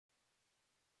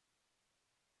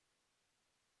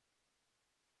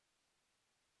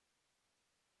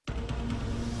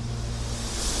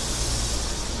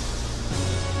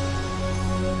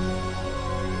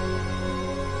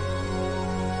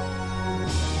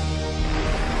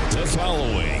The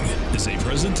following is a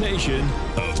presentation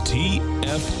of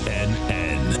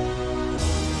TFNN.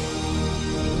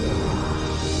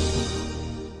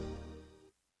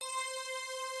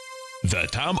 The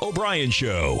Tom O'Brien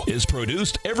Show is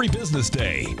produced every business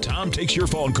day. Tom takes your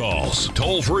phone calls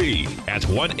toll free at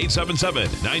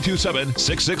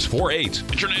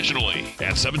 1-877-927-6648. Internationally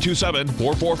at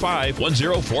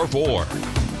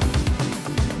 727-445-1044.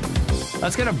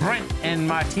 Let's go to Brent in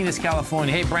Martinez,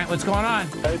 California. Hey, Brent, what's going on?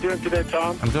 How you doing today,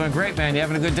 Tom? I'm doing great, man. You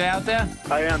having a good day out there?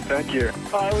 I am, thank you.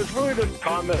 I was really just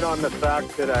comment on the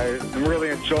fact that I'm really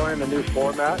enjoying the new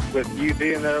format with you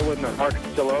being there when the market's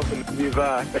still open. You've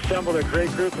assembled a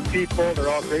great group of people. They're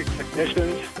all great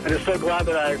technicians. I'm just so glad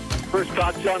that I first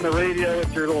caught you on the radio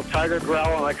with your little tiger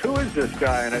growl. I'm like, who is this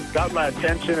guy? And it got my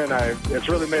attention, and it's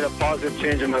really made a positive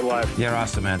change in my life. You're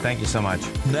awesome, man. Thank you so much.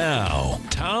 Now,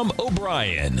 Tom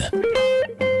O'Brien.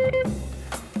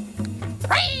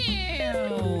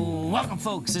 Welcome,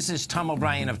 folks. This is Tom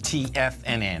O'Brien of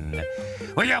TFNN.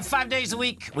 We go 5 days a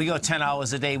week. We go 10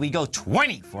 hours a day. We go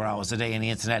 24 hours a day on the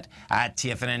internet at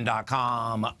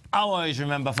TFNN.com. Always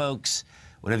remember, folks,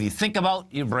 whatever you think about,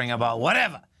 you bring about.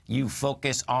 Whatever you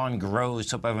focus on grows.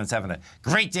 Hope everyone's having a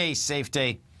great day, safe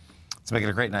day. Let's make it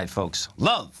a great night, folks.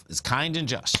 Love is kind and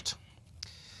just.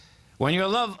 When you're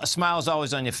in love, a smile is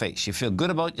always on your face. You feel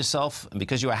good about yourself, and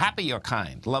because you are happy, you're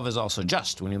kind. Love is also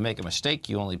just. When you make a mistake,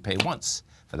 you only pay once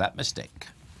for that mistake.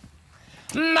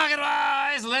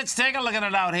 Market-wise, let's take a look at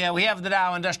it out here. We have the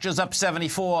Dow Industrials up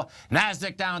 74,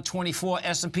 NASDAQ down 24,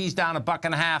 S&P's down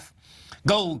 $1.50.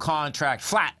 Gold contract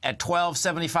flat at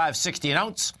 $12.7560 an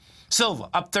ounce. Silver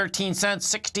up 13 cents,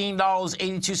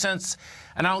 $16.82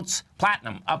 an ounce.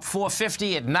 Platinum up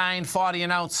 $4.50 at $9.40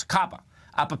 an ounce. Copper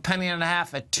up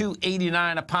 $0.015 at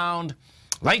 $2.89 a pound.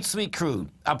 Light sweet crude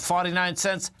up 49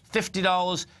 cents,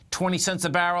 $50.20 a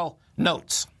barrel.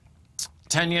 Notes.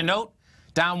 10-year note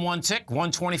down 1 tick,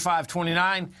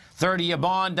 125.29. 30-year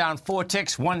bond down 4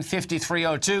 ticks,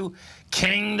 153.02.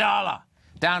 King dollar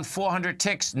down 400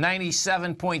 ticks,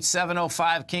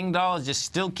 97.705. King dollar just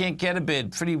still can't get a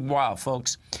bid. Pretty wild,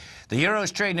 folks. The euro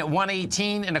is trading at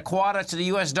 118.25 to the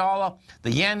U.S. dollar.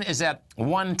 The yen is at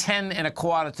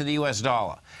 110.25 to the U.S.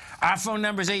 dollar. Our phone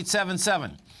number is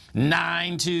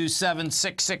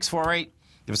 877-927-6648.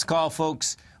 Give us a call,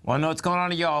 folks. Want to know what's going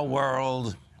on in your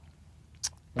world?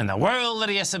 In the world of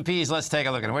the S&Ps, let's take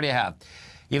a look at it. What do you have?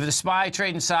 You have the SPY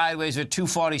trading sideways at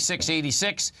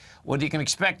 246.86. What you can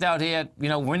expect out here, you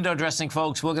know, window dressing,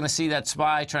 folks, we're going to see that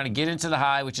SPY trying to get into the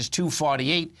high, which is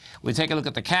 248. We take a look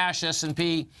at the cash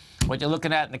S&P. What you're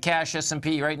looking at in the cash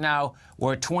S&P right now,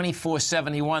 we're at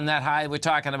 2471. That high we're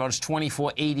talking about is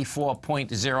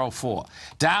 2484.04.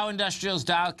 Dow Industrials,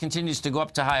 Dow continues to go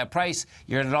up to higher price.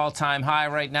 You're at an all-time high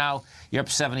right now. You're up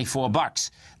 74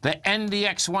 bucks. The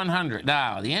NDX 100.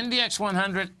 Now, the NDX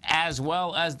 100 as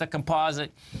well as the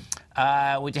composite,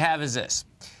 what you have is this.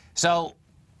 So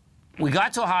we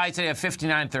got to a high today of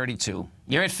 59.32.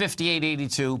 You're at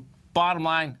 58.82. Bottom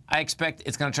line, I expect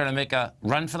it's going to try to make a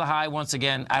run for the high once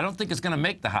again. I don't think it's going to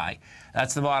make the high.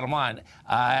 That's the bottom line.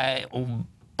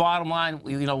 Bottom line,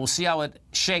 you know, we'll see how it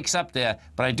shakes up there.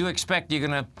 But I do expect you're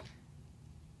going to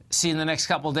see in the next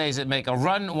couple of days it make a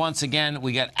run once again.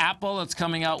 We got Apple that's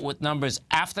coming out with numbers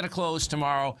after the close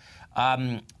tomorrow.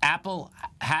 Apple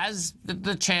has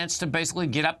the chance to basically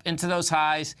get up into those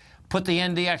highs, put the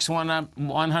NDX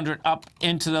 100 up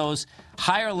into those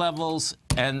higher levels,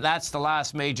 and that's the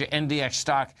last major NDX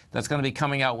stock that's going to be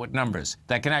coming out with numbers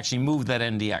that can actually move that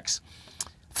NDX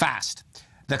fast.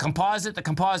 The composite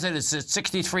is at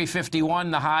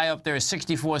 63.51. The high up there is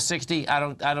 64.60.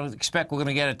 I don't expect we're going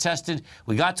to get it tested.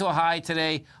 We got to a high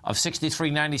today of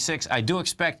 63.96. I do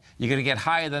expect you're going to get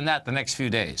higher than that the next few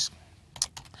days.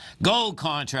 Gold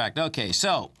contract. Okay,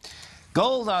 so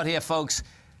gold out here, folks,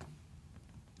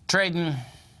 trading.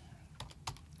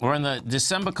 We're in the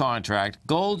December contract.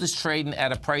 Gold is trading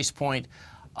at a price point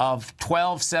of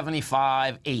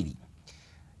 $1275.80.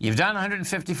 You've done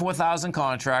 154,000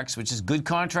 contracts, which is good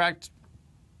contract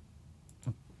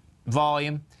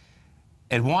volume.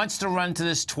 It wants to run to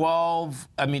this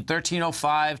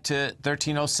 1305 to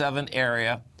 1307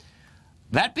 area.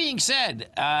 That being said,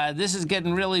 this is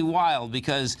getting really wild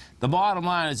because the bottom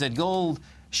line is that gold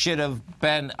should have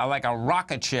been like a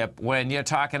rocket ship when you're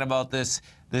talking about this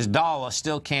dollar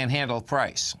still can't handle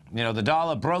price. You know, the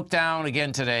dollar broke down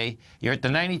again today. You're at the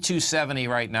 92.70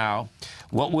 right now.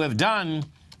 What we've done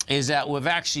is that we've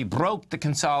actually broke the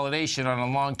consolidation on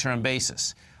a long-term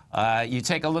basis. You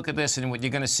take a look at this, and what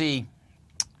you're going to see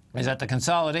is that the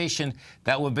consolidation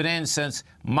that we've been in since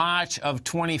March of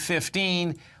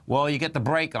 2015, well, you get the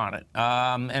break on it,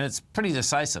 and it's pretty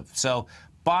decisive. So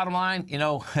bottom line, you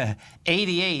know,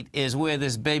 88 is where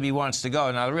this baby wants to go.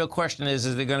 Now, the real question is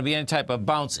there going to be any type of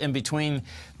bounce in between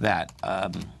that?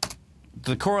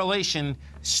 The correlation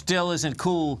still isn't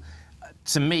cool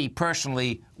to me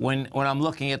personally when I'm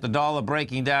looking at the dollar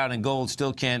breaking down and gold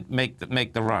still can't make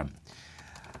the run.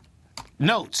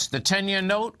 Notes, the 10-year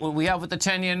note, what we have with the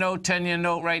 10-year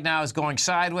note right now is going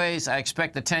sideways. I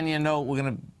expect the 10-year note, we're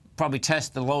going to probably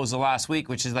test the lows of last week,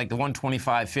 which is like the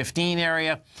 125.15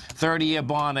 area. 30-year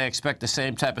bond, I expect the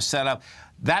same type of setup.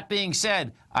 That being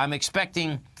said, I'm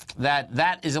expecting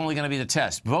that is only going to be the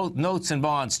test. Both notes and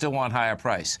bonds still want higher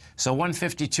price. So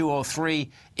 152.03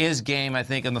 is game, I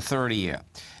think, in the 30-year.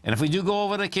 And if we do go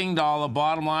over the King Dollar,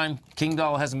 bottom line, King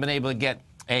Dollar hasn't been able to get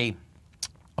a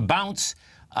bounce.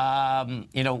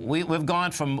 You know, we've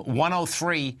gone from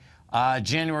 103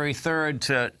 January 3rd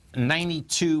to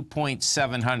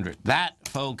 92.700. That,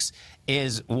 folks,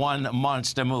 is one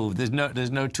monster move.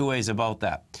 There's no two ways about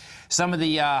that. Some of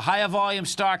the higher volume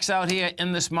stocks out here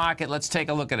in this market, let's take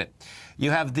a look at it.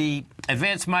 You have the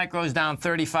Advanced Micros down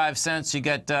 35 cents. You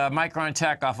get Micron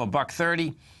Tech off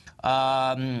 $1.30.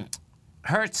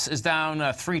 Hertz is down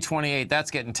 3.28. That's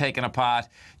getting taken apart.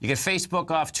 You get Facebook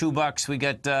off $2. We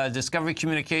get Discovery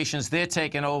Communications. They're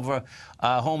taking over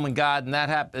Home and Garden. That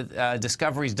happened.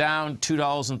 Discovery's down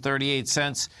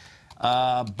 $2.38.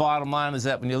 Bottom line is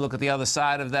that when you look at the other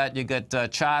side of that, you get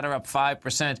Charter up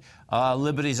 5%,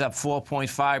 Liberty's up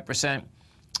 4.5%.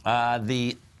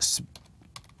 The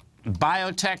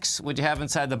biotechs, what you have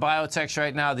inside the biotechs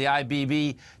right now, the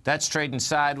IBB, that's trading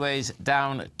sideways,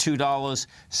 down $2.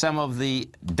 Some of the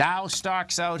Dow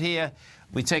stocks out here,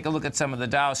 we take a look at some of the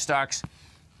Dow stocks.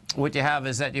 What you have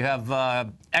is that you have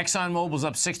ExxonMobil's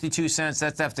up 62 cents.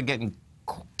 That's after getting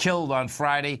killed on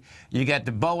Friday. You get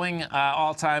the Boeing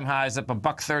all-time highs up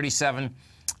 $1.37.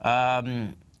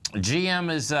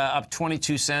 GM is up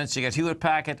 22 cents. You got Hewlett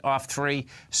Packard off 3.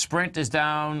 Sprint is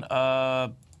down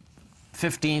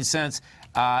 15 cents.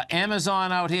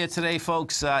 Amazon out here today,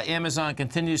 folks. Amazon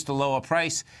continues to lower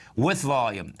price with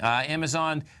volume.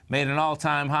 Amazon made an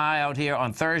all-time high out here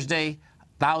on Thursday,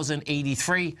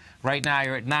 1,083. Right now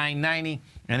you're at 990.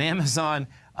 And Amazon,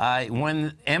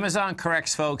 when Amazon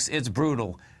corrects, folks, it's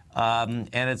brutal. And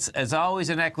it's always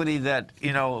an equity that,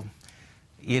 you know,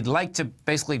 you'd like to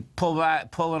basically pull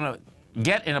back,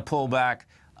 get in a pullback.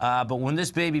 But when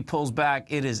this baby pulls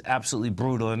back, it is absolutely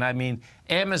brutal. And I mean,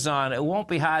 Amazon, it won't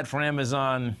be hard for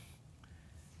Amazon.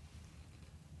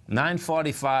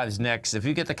 945 is next. If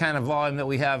you get the kind of volume that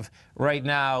we have right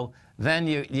now, then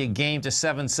you game to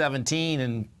 717,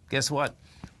 and guess what?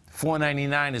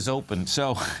 499 is open.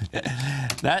 So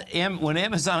when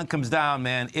Amazon comes down,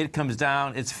 man, it comes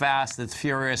down. It's fast. It's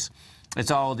furious.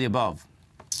 It's all of the above.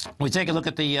 We take a look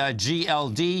at the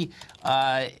GLD.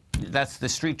 That's the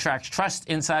Street Tracks Trust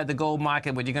inside the gold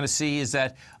market. What you're going to see is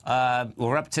that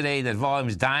we're up today. That volume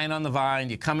is dying on the vine.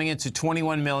 You're coming into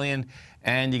 21 million,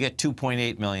 and you get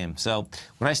 2.8 million. So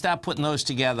when I start putting those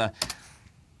together,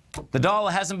 the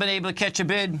dollar hasn't been able to catch a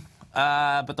bid.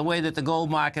 But the way that the gold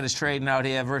market is trading out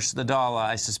here versus the dollar,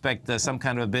 I suspect some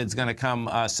kind of a bid's going to come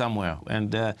somewhere.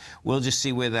 And we'll just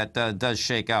see where that does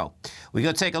shake out. We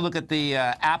go take a look at the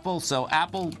Apple. So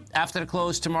Apple, after the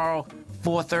close tomorrow,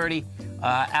 4:30.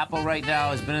 Apple right now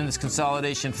has been in this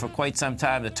consolidation for quite some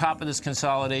time. The top of this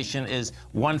consolidation is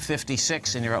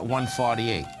 156, and you're at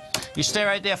 148. You stay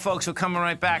right there, folks. We're coming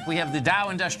right back. We have the Dow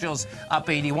Industrials up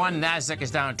 81. NASDAQ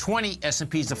is down 20.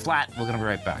 S&P's are flat. We're going to be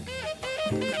right back.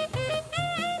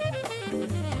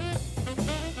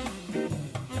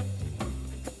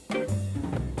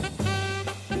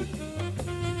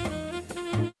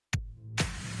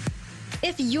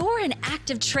 If you're an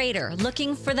active trader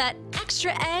looking for that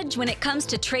extra edge when it comes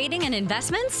to trading and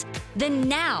investments, then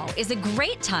now is a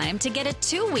great time to get a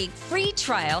 2-week free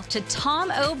trial to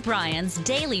Tom O'Brien's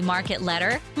daily market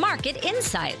letter, Market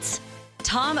Insights.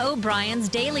 Tom O'Brien's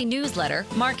daily newsletter,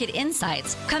 Market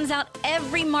Insights, comes out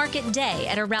every market day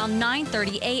at around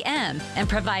 9:30 a.m. and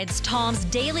provides Tom's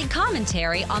daily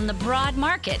commentary on the broad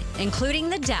market, including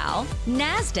the Dow,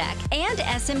 NASDAQ, and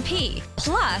S&P,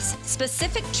 plus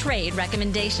specific trade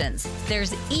recommendations.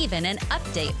 There's even an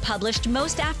update published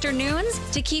most afternoons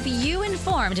to keep you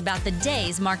informed about the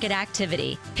day's market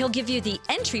activity. He'll give you the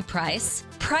entry price,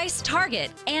 price target,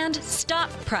 and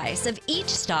stop price of each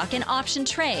stock and option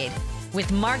trade. With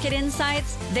Market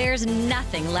Insights, there's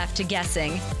nothing left to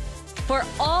guessing. For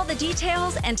all the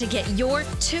details and to get your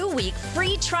 2-week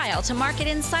free trial to Market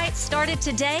Insights started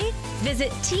today, visit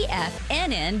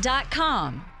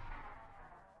TFNN.com.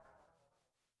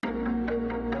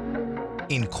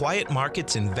 In quiet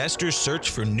markets, investors search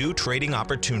for new trading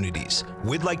opportunities.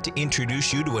 We'd like to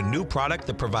introduce you to a new product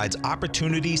that provides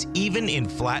opportunities even in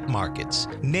flat markets.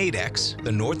 Nadex,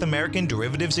 the North American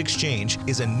Derivatives Exchange,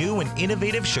 is a new and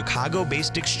innovative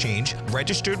Chicago-based exchange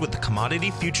registered with the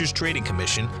Commodity Futures Trading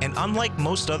Commission, and unlike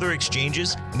most other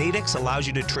exchanges, Nadex allows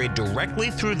you to trade directly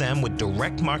through them with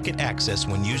direct market access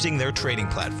when using their trading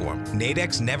platform.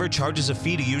 Nadex never charges a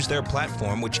fee to use their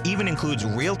platform, which even includes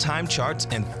real-time charts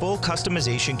and full customization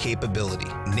capability.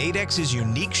 Nadex's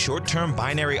unique short-term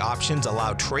binary options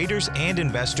allow traders and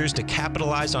investors to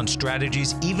capitalize on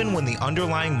strategies even when the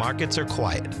underlying markets are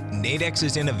quiet.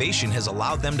 Nadex's innovation has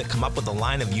allowed them to come up with a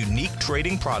line of unique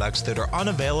trading products that are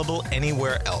unavailable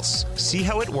anywhere else. See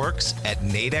how it works at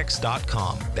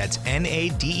nadex.com. That's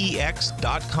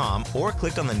NADEX.com, or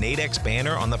click on the Nadex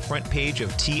banner on the front page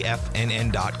of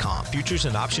TFNN.com. Futures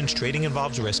and options trading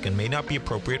involves risk and may not be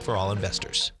appropriate for all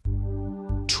investors.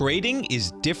 Trading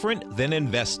is different than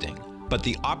investing, but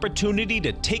the opportunity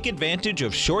to take advantage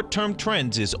of short-term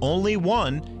trends is only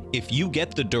one if you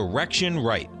get the direction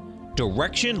right.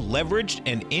 Direction leveraged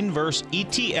and inverse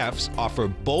ETFs offer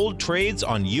bold trades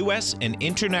on U.S. and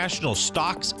international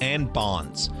stocks and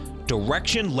bonds.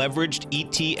 Direction leveraged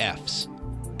ETFs.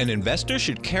 An investor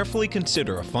should carefully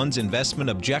consider a fund's investment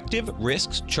objective,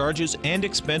 risks, charges, and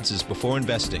expenses before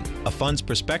investing. A fund's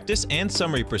prospectus and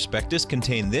summary prospectus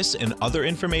contain this and other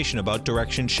information about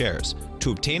Direction shares.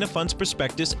 To obtain a fund's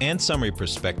prospectus and summary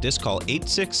prospectus, call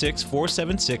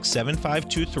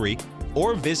 866-476-7523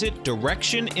 or visit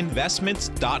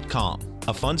directioninvestments.com.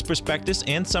 A fund's prospectus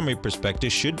and summary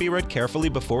prospectus should be read carefully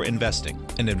before investing.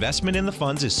 An investment in the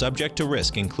funds is subject to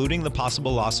risk, including the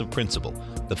possible loss of principal.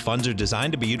 The funds are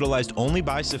designed to be utilized only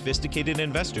by sophisticated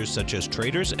investors such as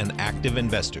traders and active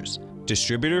investors.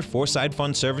 Distributor Foreside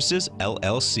Fund Services,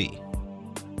 LLC.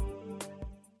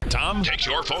 Tom takes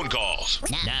your phone calls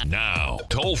now.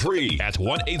 Toll free at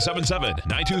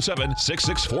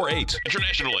 1-877-927-6648.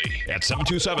 Internationally at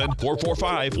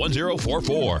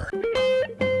 727-445-1044.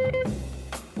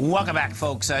 Welcome back,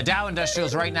 folks. Dow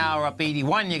Industrials right now are up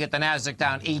 81. You get the Nasdaq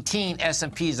down 18.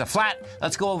 S&Ps are flat.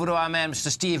 Let's go over to our man, Mr.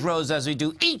 Steve Rhodes, as we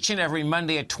do each and every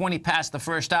Monday at 20 past the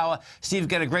first hour. Steve,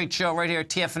 got a great show right here at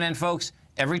TFNN, folks.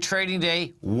 Every trading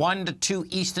day, 1 to 2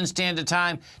 Eastern Standard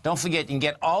Time. Don't forget, you can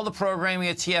get all the programming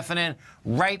at TFNN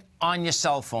right on your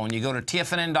cell phone. You go to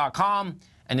TFNN.com.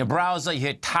 and your browser, you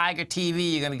hit Tiger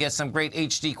TV. You're going to get some great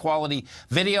HD quality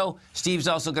video. Steve's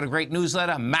also got a great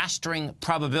newsletter, Mastering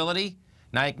Probability.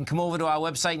 Now you can come over to our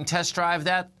website and test drive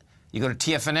that. You go to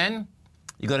TFNN,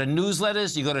 you go to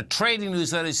newsletters, you go to trading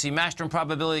newsletters, see Mastering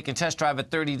Probability. You can test drive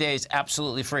it 30 days,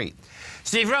 absolutely free.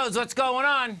 Steve Rhodes, what's going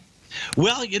on?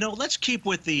 Well, you know, let's keep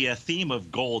with the theme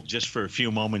of gold just for a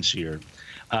few moments here,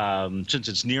 since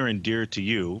it's near and dear to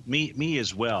you, me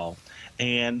as well.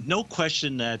 And no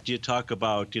question that you talk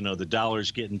about, you know, the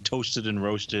dollar's getting toasted and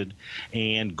roasted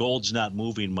and gold's not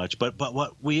moving much. But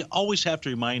what we always have to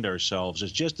remind ourselves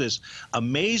is just this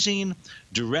amazing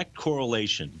direct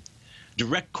correlation,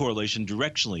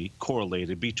 directionally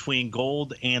correlated between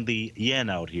gold and the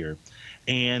yen out here.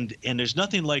 And there's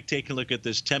nothing like taking a look at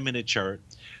this 10-minute chart.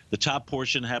 The top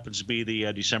portion happens to be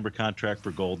the December contract for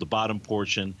gold. The bottom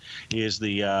portion is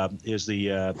the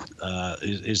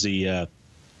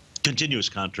continuous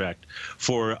contract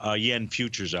for yen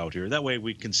futures out here. That way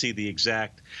we can see the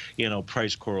exact, you know,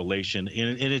 price correlation.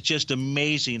 And it's just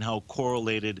amazing how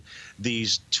correlated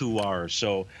these two are.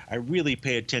 So I really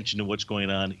pay attention to what's going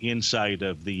on inside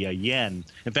of the yen.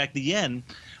 In fact, the yen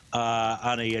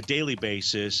on a daily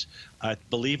basis, I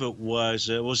believe it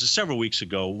was several weeks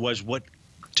ago, was what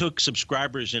took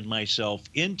subscribers and myself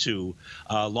into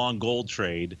long gold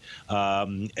trade,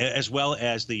 as well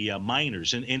as the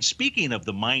miners. And speaking of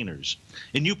the miners,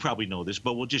 and you probably know this,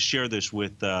 but we'll just share this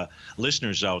with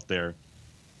listeners out there.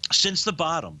 Since the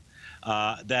bottom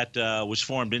that was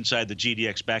formed inside the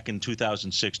GDX back in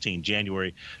 2016,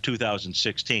 January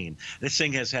 2016. This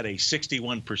thing has had a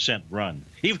 61% run,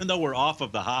 even though we're off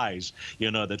of the highs,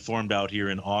 you know, that formed out here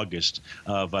in August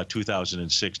of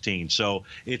 2016. So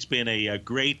it's been a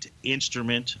great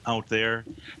instrument out there.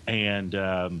 And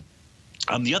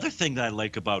the other thing that I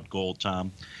like about gold,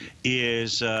 Tom,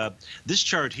 is this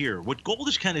chart here. What gold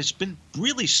is kind of, it's been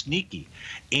really sneaky.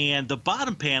 And the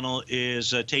bottom panel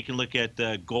is taking a look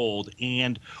at gold.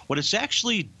 And what it's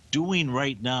actually doing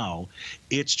right now,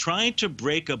 it's trying to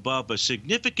break above a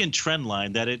significant trend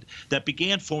line that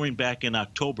began forming back in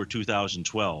October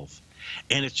 2012.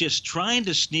 And it's just trying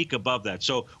to sneak above that.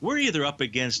 So we're either up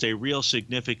against a real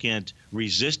significant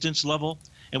resistance level,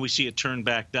 and we see it turn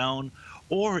back down,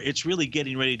 or it's really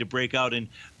getting ready to break out and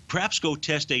perhaps go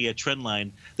test a trend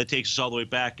line that takes us all the way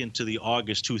back into the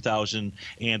August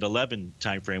 2011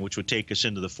 timeframe, which would take us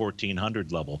into the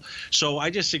 1400 level. So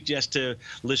I just suggest to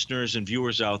listeners and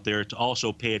viewers out there to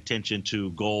also pay attention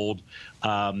to gold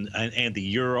and the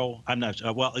euro. I'm not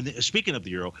well. Speaking of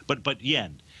the euro, but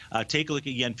yen. Take a look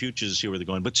at yen futures to see where they're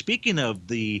going. But speaking of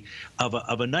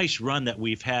a nice run that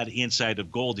we've had inside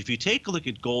of gold, if you take a look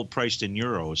at gold priced in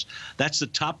euros, that's the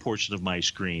top portion of my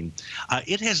screen.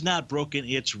 It has not broken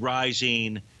its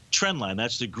rising trend line.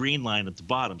 That's the green line at the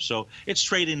bottom. So it's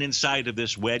trading inside of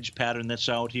this wedge pattern that's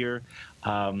out here.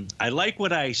 I like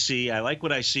what I see. I like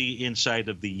what I see inside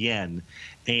of the yen.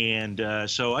 And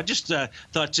so I just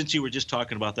thought, since you were just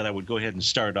talking about that, I would go ahead and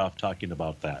start off talking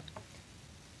about that.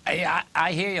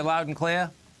 I hear you loud and clear.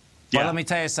 But Yeah. let me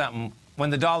tell you something. When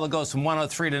the dollar goes from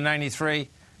 103 to 93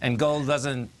 and gold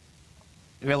doesn't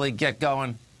really get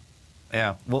going,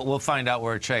 yeah, we'll find out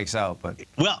where it shakes out. But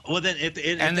well, then if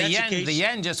and that's the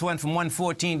yen just went from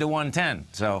 114 to 110.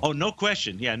 So oh, no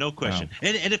question. Yeah, no question. No.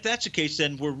 And if that's the case,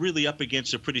 then we're really up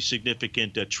against a pretty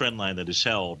significant trend line that is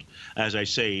held, as I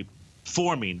say,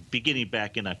 forming beginning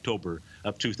back in October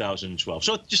of 2012.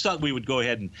 So just thought we would go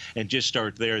ahead and just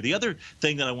start there. The other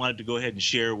thing that I wanted to go ahead and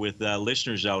share with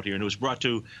listeners out here, and it was brought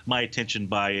to my attention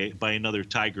by another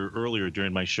Tiger earlier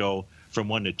during my show from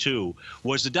 1 to 2,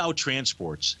 was the Dow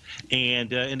transports.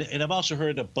 And I've also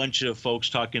heard a bunch of folks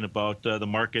talking about the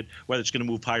market, whether it's going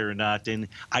to move higher or not, and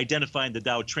identifying the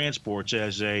Dow transports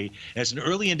as an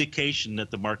early indication that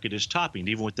the market is topping,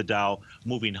 even with the Dow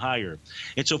moving higher.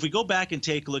 And so if we go back and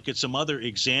take a look at some other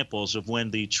examples of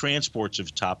when the transports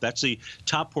have topped, that's the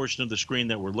top portion of the screen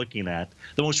that we're looking at.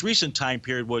 The most recent time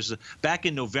period was back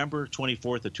in November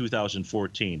 24th of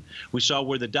 2014. We saw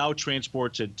where the Dow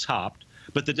transports had topped,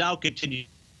 but the Dow continued.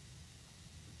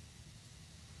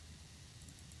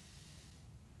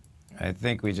 I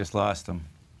think we just lost him.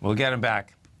 We'll get him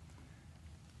back.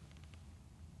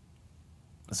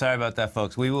 Sorry about that,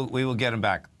 folks. We will get him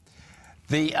back.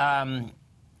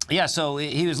 Yeah, so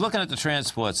he was looking at the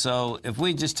transports. So if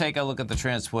we just take a look at the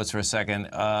transports for a second,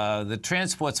 the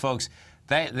transports, folks,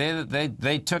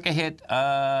 they took a hit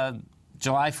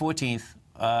July 14th.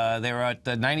 They were at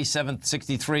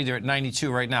 97.63. They're at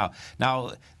 92 right now.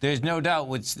 Now, there's no doubt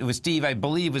what Steve, I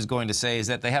believe, was going to say is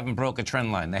that they haven't broke a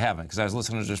trend line. They haven't, because I was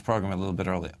listening to this program a little bit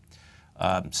earlier.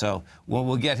 So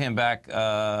we'll get him back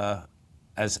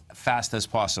as fast as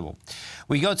possible.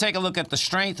 We go take a look at the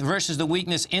strength versus the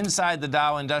weakness inside the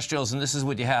Dow Industrials, and this is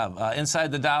what you have.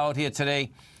 Inside the Dow out here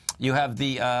today, you have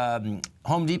the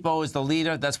Home Depot is the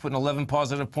leader. That's putting 11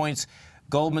 positive points.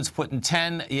 Goldman's putting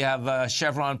 10. You have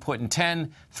Chevron putting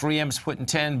 10. 3M's putting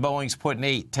 10. Boeing's putting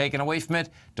 8. Taken away from it,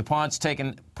 DuPont's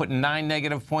putting 9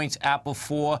 negative points. Apple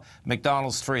 4.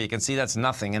 McDonald's 3. You can see that's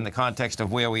nothing in the context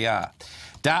of where we are.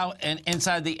 Dow and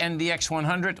inside the NDX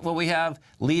 100, what we have,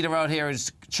 leader out here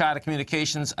is Charter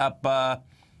Communications up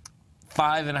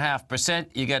 5.5%.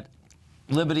 You get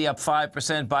Liberty up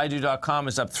 5%. Baidu.com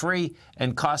is up 3%.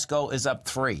 And Costco is up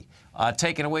 3%.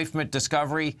 Taken away from it,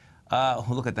 Discovery.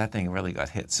 Look at that thing, it really got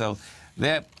hit. So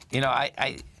that, you know,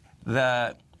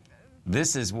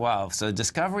 this is wow. So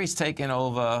Discovery's taken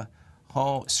over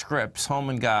Scripps, Home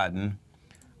and Garden.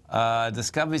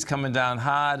 Discovery's coming down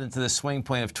hard into the swing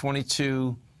point of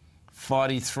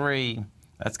 22.43.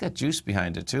 That's got juice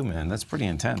behind it too, man. That's pretty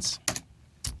intense.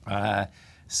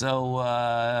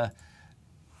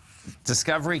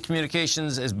 Discovery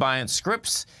Communications is buying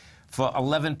Scripps for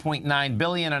 $11.9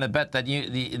 billion on a bet that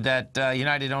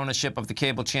United ownership of the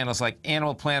cable channels like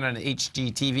Animal Planet and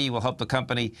HGTV will help the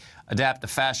company adapt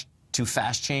to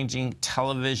fast-changing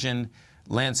television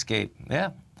landscape. Yeah,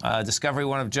 Discovery,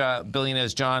 one of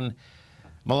billionaires John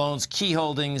Malone's key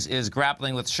holdings, is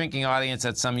grappling with shrinking audience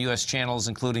at some U.S. channels,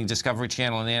 including Discovery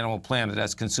Channel and Animal Planet,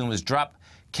 as consumers drop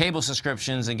cable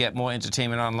subscriptions and get more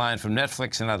entertainment online from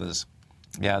Netflix and others.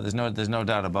 Yeah, there's no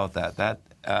doubt about that. That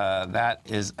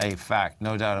is a fact,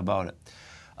 no doubt about it.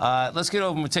 Let's get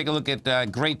over and take a look at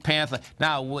Great Panther.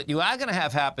 Now, what you are going to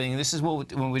have happening, this is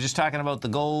what when we're just talking about the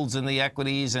golds and the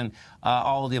equities and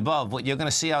all of the above, what you're going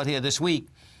to see out here this week,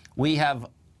 we have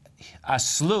a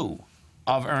slew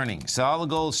of earnings. So all the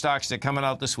gold stocks that are coming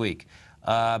out this week.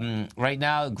 Right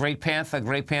now, Great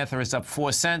Panther is up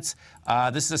 4 cents.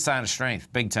 This is a sign of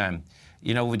strength, big time.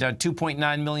 You know, we've done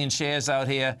 2.9 million shares out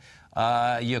here.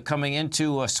 You're coming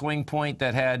into a swing point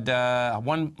that had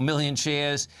 1 million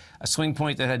shares, a swing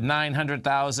point that had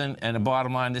 900,000, and the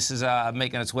bottom line, this is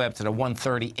making its way up to the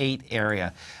 138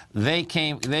 area. They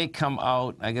come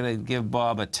out, I gotta give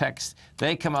Bob a text,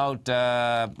 they come out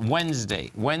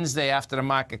Wednesday after the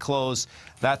market close.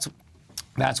 That's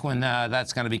when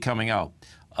that's gonna be coming out.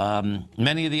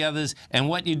 many of the others. And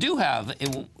what you do have,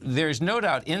 there's no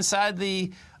doubt inside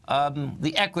the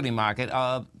equity market,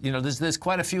 you know, there's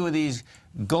quite a few of these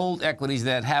gold equities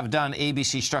that have done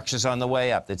ABC structures on the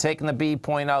way up. They're taking the B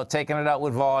point out, taking it out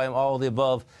with volume, all of the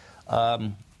above.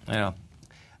 You know,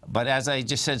 but as I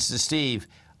just said to Steve,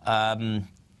 to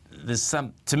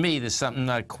me, there's something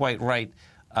not quite right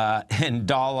in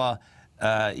dollar,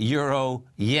 euro,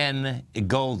 yen,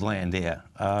 gold land here.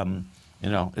 You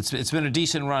know, it's been a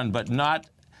decent run, but not.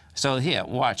 So here,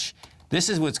 watch. This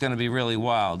is what's going to be really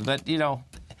wild. But you know,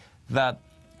 the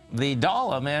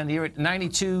dollar, man, you're at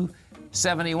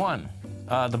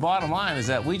 92.71. The bottom line is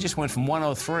that we just went from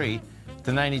 103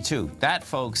 to 92. That,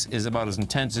 folks, is about as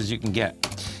intense as you can get.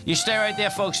 You stay right there,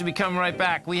 folks. We'll be coming right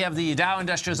back. We have the Dow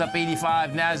Industrials up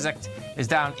 85. NASDAQ is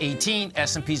down 18.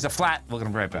 S&Ps are flat. We're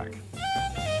going to be right back.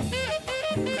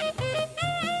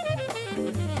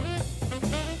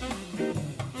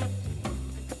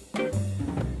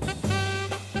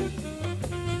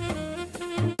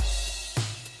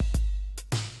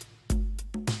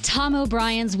 Tom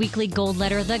O'Brien's weekly gold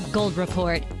letter, The Gold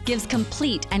Report, gives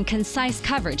complete and concise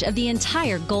coverage of the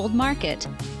entire gold market.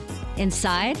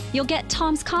 Inside, you'll get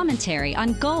Tom's commentary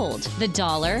on gold, the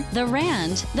dollar, the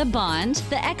rand, the bond,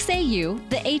 the XAU,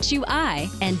 the HUI,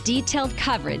 and detailed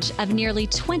coverage of nearly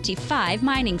 25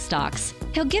 mining stocks.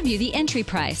 He'll give you the entry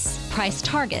price, price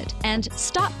target, and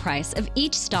stop price of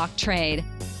each stock trade.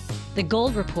 The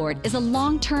Gold Report is a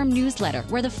long-term newsletter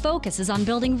where the focus is on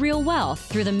building real wealth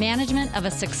through the management of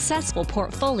a successful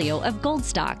portfolio of gold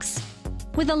stocks.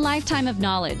 With a lifetime of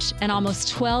knowledge and almost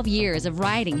 12 years of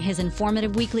writing his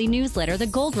informative weekly newsletter, The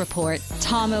Gold Report,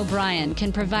 Tom O'Brien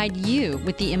can provide you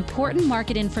with the important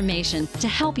market information to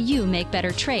help you make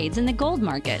better trades in the gold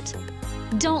market.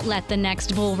 Don't let the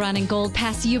next bull run in gold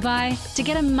pass you by. To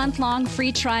get a month-long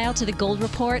free trial to The Gold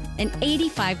Report, an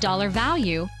 $85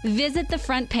 value, visit the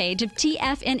front page of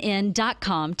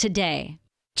TFNN.com today.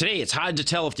 Today, it's hard to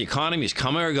tell if the economy is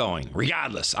coming or going.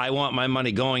 Regardless, I want my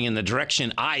money going in the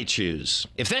direction I choose.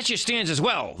 If that's your stance as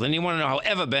well, then you want to know how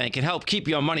Everbank can help keep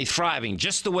your money thriving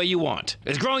just the way you want.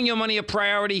 Is growing your money a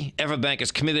priority? Everbank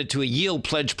is committed to a yield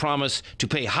pledge promise to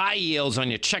pay high yields on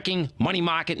your checking, money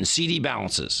market, and CD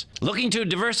balances. Looking to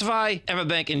diversify?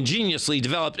 Everbank ingeniously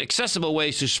developed accessible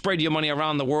ways to spread your money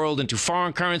around the world into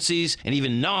foreign currencies and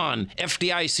even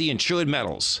non-FDIC insured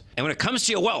metals. And when it comes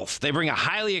to your wealth, they bring a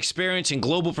highly experienced and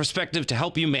global perspective to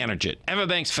help you manage it.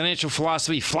 Everbank's financial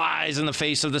philosophy flies in the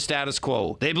face of the status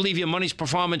quo. They believe your money's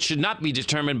performance should not be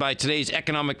determined by today's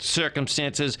economic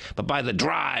circumstances, but by the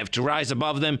drive to rise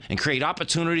above them and create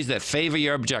opportunities that favor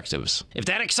your objectives. If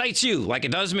that excites you, like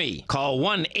it does me, call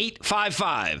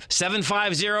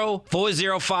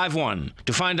 1-855-750-4051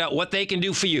 to find out what they can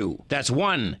do for you. That's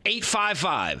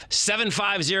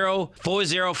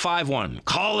 1-855-750-4051.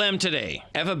 Call them today.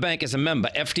 Everbank is a member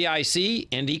FDIC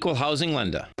and equal housing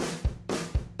lender.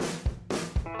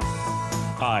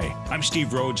 Hi, I'm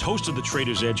Steve Rhodes, host of the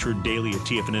Trader's Edge, heard daily at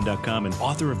TFNN.com and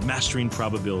author of Mastering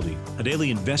Probability, a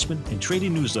daily investment and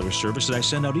trading newsletter service that I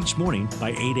send out each morning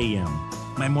by 8 a.m.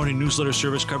 My morning newsletter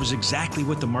service covers exactly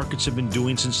what the markets have been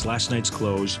doing since last night's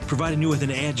close, providing you with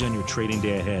an edge on your trading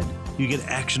day ahead. You get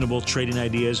actionable trading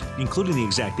ideas, including the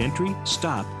exact entry,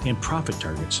 stop, and profit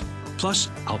targets. Plus,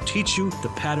 I'll teach you the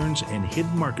patterns and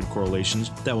hidden market correlations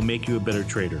that will make you a better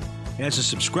trader. As a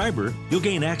subscriber, you'll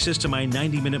gain access to my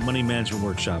 90-minute money management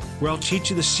workshop, where I'll teach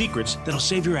you the secrets that'll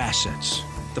save your assets.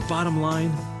 The bottom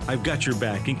line, I've got your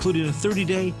back, including a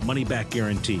 30-day money-back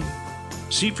guarantee.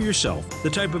 See for yourself the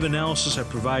type of analysis I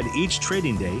provide each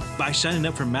trading day by signing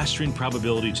up for Mastering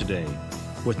Probability today.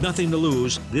 With nothing to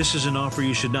lose, this is an offer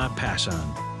you should not pass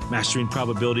on. Mastering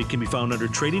Probability can be found under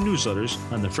Trading Newsletters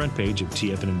on the front page of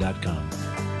TFNN.com.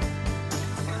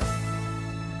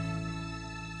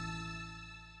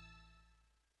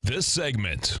 This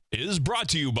segment is brought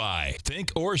to you by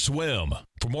Think or Swim.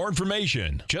 For more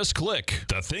information, just click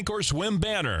the Think or Swim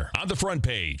banner on the front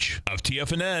page of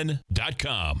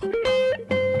TFNN.com.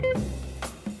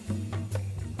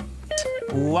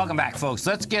 Welcome back, folks.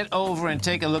 Let's get over and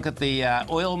take a look at the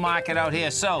oil market out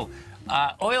here. So,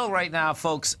 oil right now,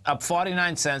 folks, up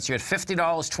 49 cents. You're at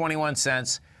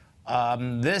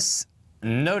 $50.21. This,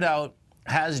 no doubt,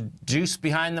 has juice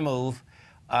behind the move.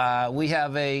 We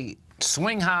have a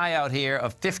swing high out here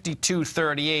of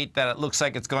 52.38 that it looks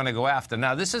like it's going to go after.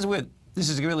 Now, this is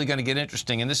really going to get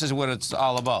interesting, and this is what it's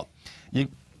all about. You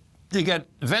got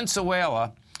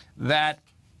Venezuela that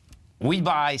we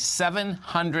buy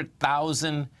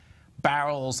 700,000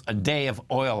 barrels a day of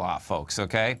oil off, folks,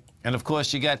 okay? And, of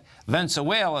course, you got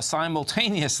Venezuela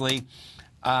simultaneously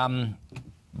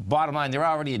bottom line, they're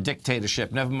already a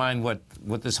dictatorship. Never mind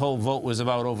what this whole vote was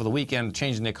about over the weekend,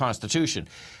 changing their constitution.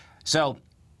 So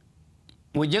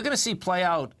what you're going to see play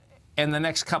out in the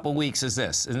next couple weeks is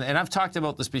this, and I've talked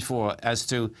about this before, as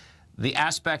to the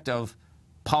aspect of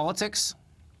politics,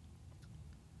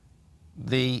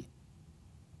 the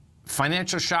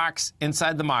financial shocks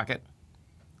inside the market,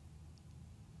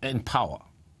 and power.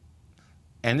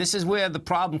 And this is where the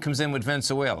problem comes in with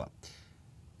Venezuela.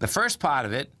 The first part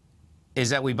of it is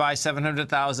that we buy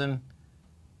 700,000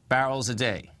 barrels a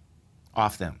day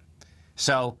off them.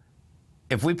 So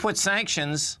if we put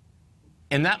sanctions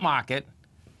in that market,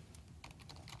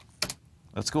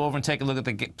 let's go over and take a look at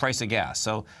the price of gas.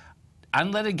 So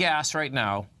unleaded gas right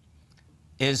now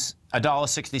is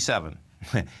 $1.67.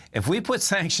 If we put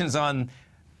sanctions on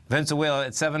Venezuela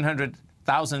at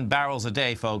 700,000 barrels a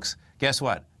day, folks, guess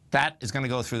what? That is going to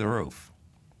go through the roof.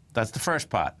 That's the first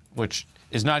part, which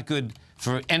is not good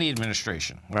for any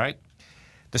administration, right?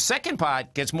 The second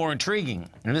part gets more intriguing,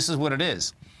 and this is what it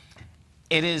is.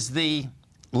 It is the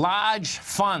large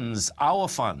funds, our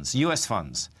funds, U.S.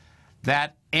 funds,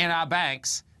 that and our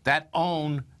banks that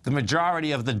own the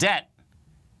majority of the debt.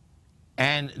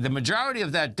 And the majority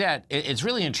of that debt, it's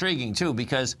really intriguing, too,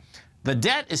 because the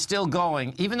debt is still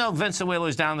going, even though Venezuela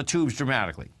is down the tubes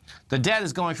dramatically. The debt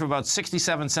is going for about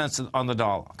 67 cents on the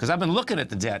dollar. Because I've been looking at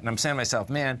the debt, and I'm saying to myself,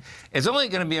 man, it's only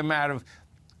going to be a matter of...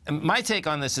 My take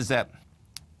on this is that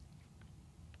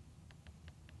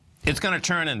it's going to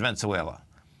turn in Venezuela.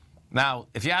 Now,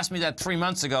 if you asked me that 3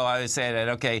 months ago, I would say that,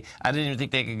 okay, I didn't even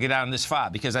think they could get down this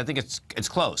far, because I think it's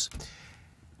close.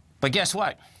 But guess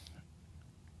what?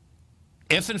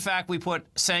 If, in fact, we put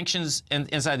sanctions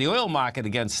inside the oil market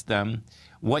against them,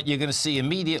 what you're going to see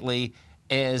immediately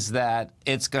is that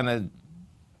it's going to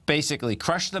basically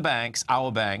crush the banks,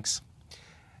 our banks.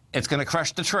 It's going to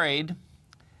crush the trade.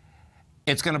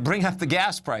 It's going to bring up the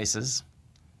gas prices.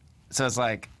 So it's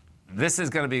like, this is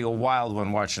going to be a wild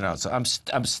one watching out. So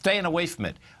I'm staying away from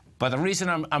it. But the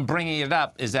reason I'm bringing it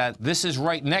up is that this is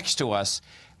right next to us.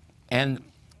 And,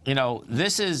 you know,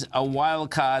 this is a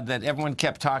wild card that everyone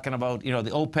kept talking about, you know, the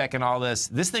OPEC and all this.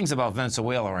 This thing's about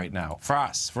Venezuela right now, for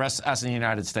us in the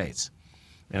United States,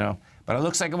 you know. But it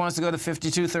looks like it wants to go to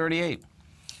 52.38.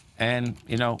 And,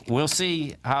 you know, we'll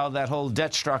see how that whole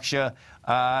debt structure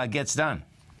gets done.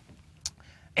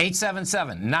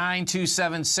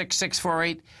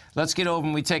 877-927-6648. Let's get over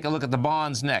and we take a look at the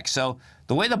bonds next. So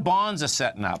the way the bonds are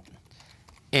setting up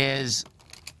is,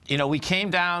 you know, we came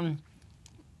down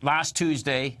last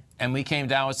Tuesday, and we came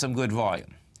down with some good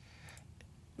volume.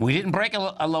 We didn't break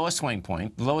a lower swing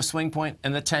point. The lowest swing point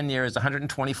in the 10-year is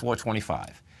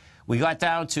 124.25. We got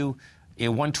down to a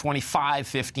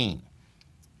 125.15.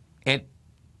 It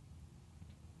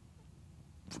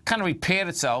kind of repaired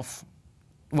itself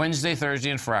Wednesday,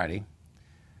 Thursday, and Friday.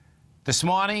 This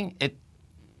morning, it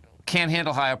can't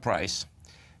handle higher price.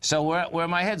 So where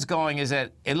my head's going is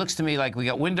that it looks to me like we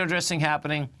got window dressing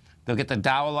happening. They'll get the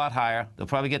Dow a lot higher. They'll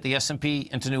probably get the S&P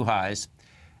into new highs.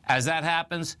 As that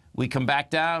happens, we come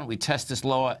back down. We test this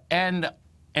lower end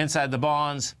inside the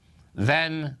bonds.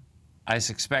 Then I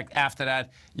suspect after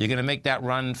that, you're going to make that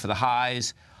run for the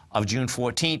highs of June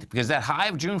 14th, because that high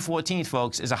of June 14th,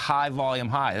 folks, is a high volume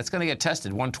high. That's going to get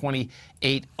tested,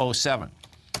 128.07.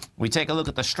 We take a look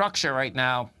at the structure right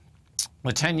now.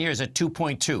 The 10 years at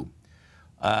 2.2.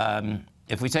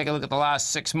 If we take a look at the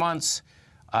last 6 months,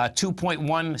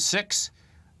 2.16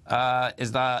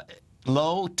 is the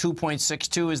low,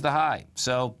 2.62 is the high.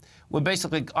 So we're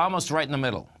basically almost right in the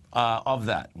middle of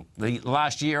that. The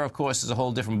last year, of course, is a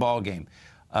whole different ballgame.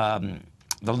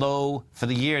 The low for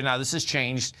the year, now this has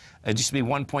changed. It used to be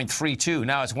 1.32.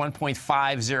 Now it's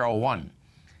 1.501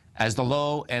 as the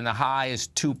low, and the high is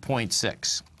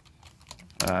 2.6.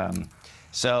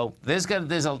 So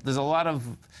there's a lot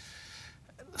of,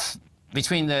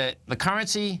 between the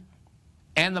currency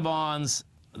and the bonds,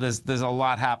 there's a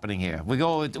lot happening here. We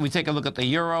take a look at the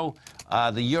euro.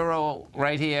 The euro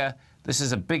right here, this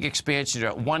is a big expansion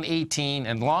at 118.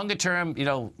 And longer term, you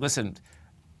know, listen,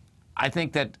 I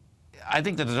think that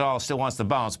the dollar still wants to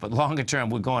bounce, but longer term,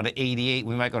 we're going to 88.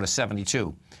 We might go to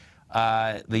 72.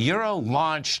 The euro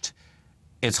launched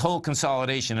its whole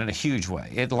consolidation in a huge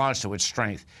way. It launched it with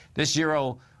strength. This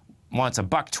euro wants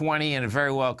 $1.20, and it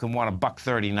very well can want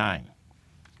 $1.39.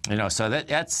 You know, so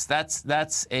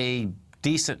that's a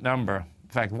decent number. In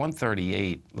fact,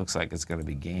 138 looks like it's going to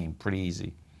be game pretty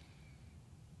easy.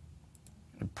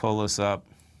 Pull this up.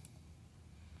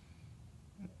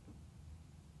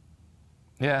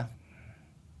 Yeah.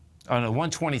 Oh no,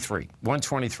 123.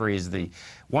 123 is the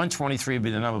 123 would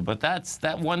be the number. But that's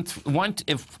that one.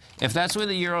 If that's where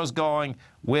the euro's going,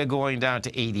 we're going down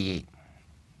to 88.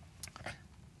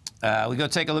 We go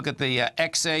take a look at the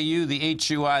XAU, the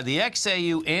HUI. The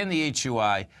XAU and the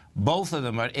HUI, both of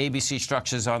them are ABC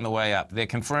structures on the way up. They're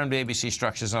confirmed ABC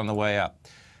structures on the way up.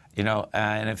 You know,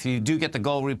 and if you do get the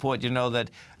gold report, you know that,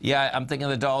 yeah, I'm thinking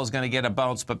the dollar's going to get a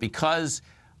bounce, but because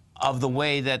of the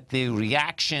way that the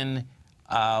reaction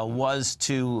was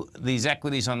to these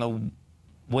equities on the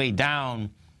way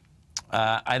down,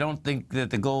 I don't think that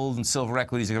the gold and silver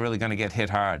equities are really going to get hit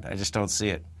hard. I just don't see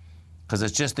it, because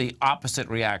it's just the opposite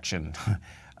reaction.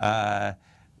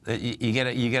 You get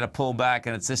a pullback,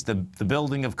 and it's just the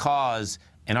building of cause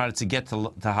in order to get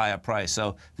to higher price.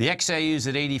 So the XAU is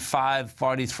at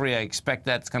 85.43. I expect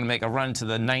that's going to make a run to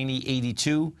the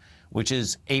 90.82, which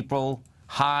is April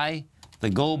high.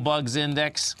 The gold bugs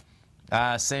index,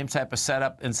 same type of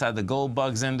setup inside the gold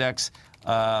bugs index.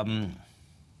 And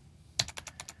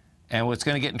what's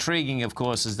going to get intriguing, of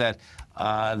course, is that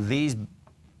these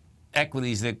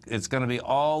equities, it's going to be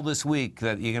all this week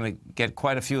that you're going to get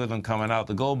quite a few of them coming out.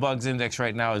 The gold bugs index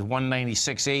right now is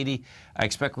 196.80. I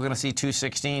expect we're going to see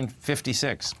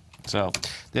 216.56. So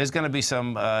there's going to be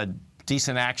some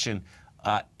decent action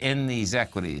in these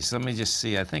equities. Let me just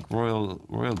see. I think Royal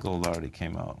Gold already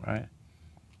came out, right?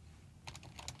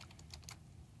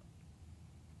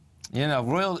 You know,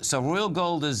 Royal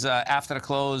Gold is after the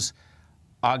close,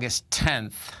 August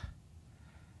 10th.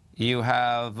 You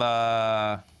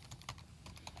have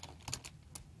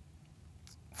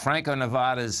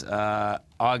Franco-Nevada's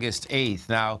August 8th.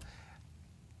 Now,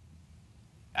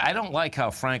 I don't like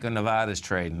how Franco-Nevada's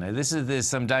trading. There's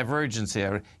some divergence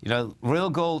here. You know, Royal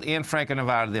Gold and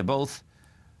Franco-Nevada, they're both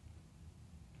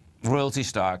royalty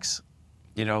stocks.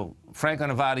 You know,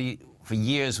 Franco-Nevada for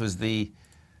years was the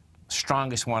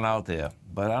strongest one out there,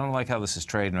 but I don't like how this is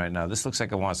trading right now. This looks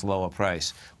like it wants lower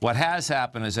price. What has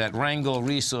happened is that Rheingold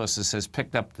Resources has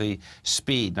picked up the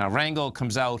speed. Now, Rheingold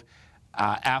comes out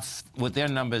with their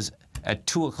numbers at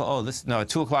 2 o'clock. At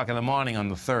 2 o'clock in the morning on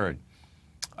the 3rd.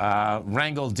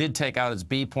 Rheingold did take out its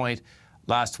B point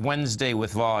last Wednesday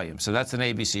with volume, so that's an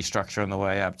ABC structure on the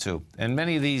way up too. And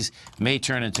many of these may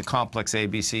turn into complex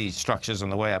ABC structures on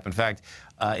the way up. In fact,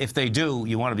 if they do,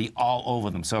 you want to be all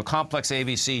over them. So a complex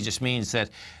ABC just means that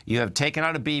you have taken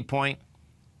out a B point,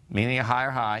 meaning a higher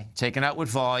high, taken out with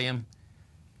volume.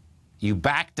 You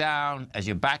back down. As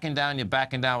you're backing down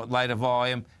with lighter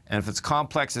volume. And if it's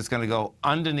complex, it's going to go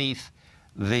underneath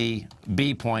the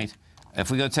B point.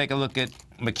 If we go take a look at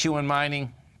McEwen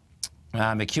Mining,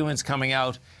 McEwen's coming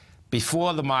out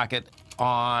before the market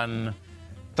on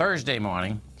Thursday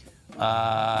morning.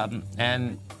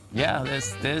 And yeah, I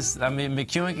mean,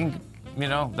 McEwen can, you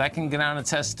know, that can go down and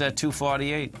test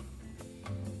 248.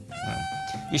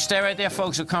 You stay right there,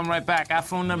 folks. We'll come right back. Our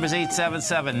phone number is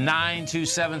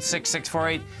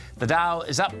 877-927-6648. The Dow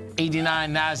is up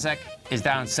 89. NASDAQ is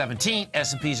down 17.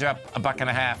 S&Ps are up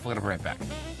 $1.50. We're going to be right back.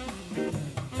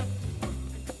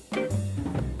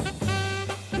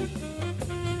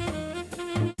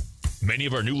 Many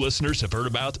of our new listeners have heard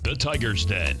about the Tiger's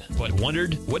Den, but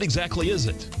wondered, what exactly is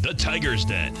it? The Tiger's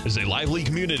Den is a lively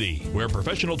community where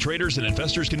professional traders and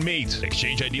investors can meet,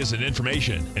 exchange ideas and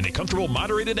information in a comfortable,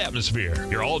 moderated atmosphere.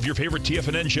 Hear all of your favorite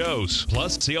TFNN shows,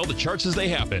 plus see all the charts as they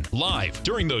happen live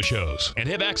during those shows, and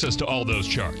have access to all those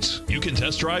charts. You can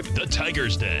test drive the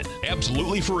Tiger's Den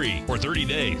absolutely free for 30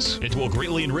 days. It will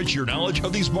greatly enrich your knowledge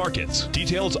of these markets.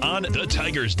 Details on the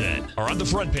Tiger's Den are on the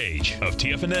front page of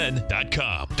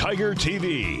TFNN.com. Tiger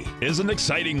TV is an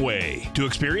exciting way to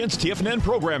experience TFNN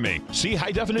programming. See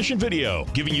high-definition video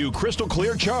giving you crystal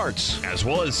clear charts, as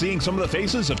well as seeing some of the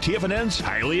faces of TFNN's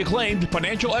highly acclaimed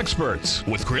financial experts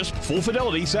with crisp,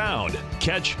 full-fidelity sound.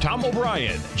 Catch Tom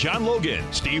O'Brien, John Logan,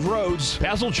 Steve Rhodes,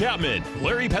 Basil Chapman,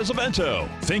 Larry Pesavento,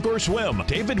 Think or Swim,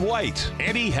 David White,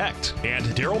 Andy Hecht, and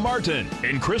Daryl Martin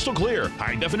in crystal clear,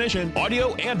 high-definition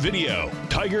audio and video.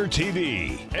 Tiger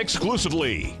TV,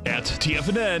 exclusively at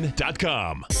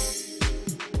TFNN.com.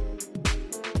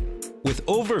 With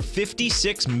over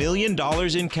 $56 million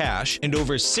in cash and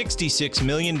over $66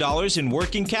 million in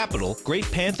working capital, Great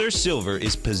Panther Silver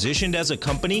is positioned as a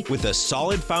company with a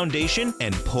solid foundation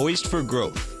and poised for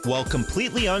growth. While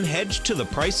completely unhedged to the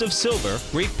price of silver,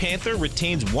 Great Panther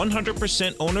retains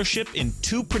 100% ownership in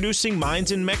 2 producing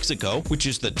mines in Mexico, which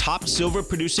is the top silver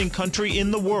producing country in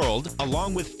the world,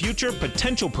 along with future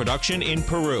potential production in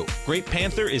Peru. Great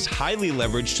Panther is highly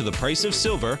leveraged to the price of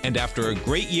silver, and after a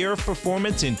great year of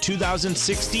performance in 2019,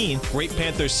 2016, Great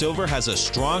Panther Silver has a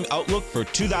strong outlook for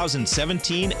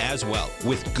 2017 as well.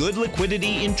 With good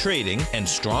liquidity in trading and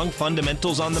strong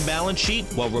fundamentals on the balance sheet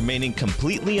while remaining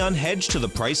completely unhedged to the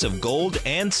price of gold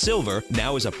and silver,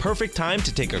 now is a perfect time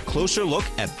to take a closer look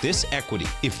at this equity.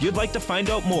 If you'd like to find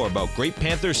out more about Great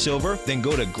Panther Silver, then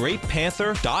go to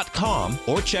greatpanther.com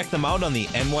or check them out on the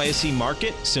NYSE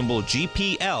market, symbol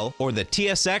GPL, or the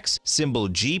TSX, symbol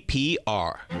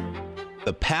GPR.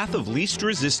 The Path of Least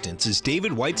Resistance is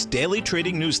David White's daily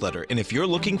trading newsletter, and if you're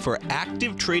looking for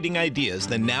active trading ideas,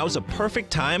 then now's a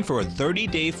perfect time for a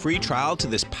 30-day free trial to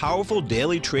this powerful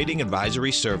daily trading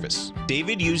advisory service.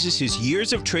 David uses his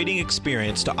years of trading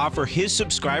experience to offer his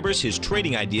subscribers his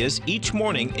trading ideas each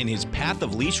morning in his Path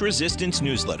of Least Resistance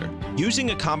newsletter. Using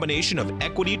a combination of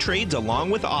equity trades along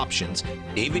with options,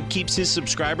 David keeps his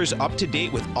subscribers up to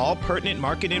date with all pertinent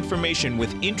market information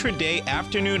with intraday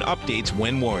afternoon updates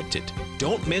when warranted.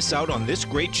 Don't miss out on this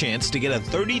great chance to get a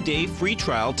 30-day free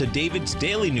trial to David's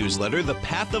daily newsletter, The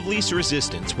Path of Least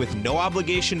Resistance, with no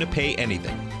obligation to pay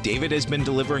anything. David has been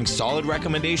delivering solid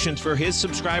recommendations for his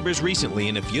subscribers recently,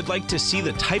 and if you'd like to see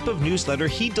the type of newsletter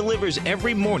he delivers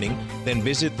every morning, then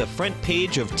visit the front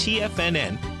page of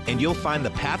TFNN and you'll find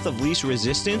the Path of Least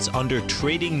Resistance under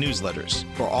Trading Newsletters.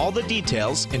 For all the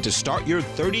details and to start your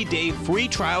 30-day free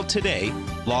trial today,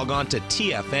 log on to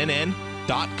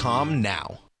TFNN.com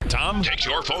now. Tom takes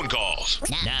your phone calls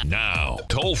now.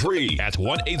 Toll free at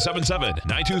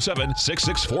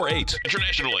 1-877-927-6648.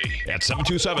 Internationally at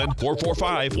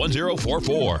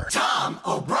 727-445-1044. Tom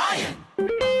O'Brien.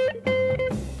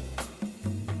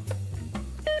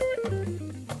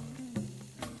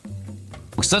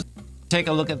 So let's take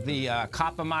a look at the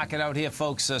copper market out here,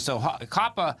 folks. So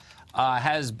copper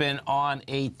has been on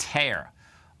a tear.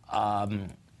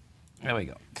 There we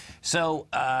go. So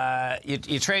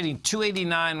you're trading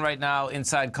 289 right now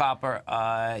inside copper.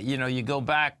 You know, you go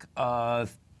back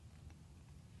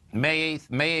May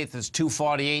 8th is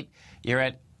 248. You're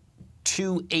at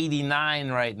 289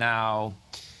 right now.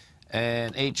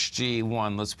 And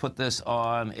HG1, let's put this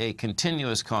on a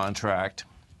continuous contract.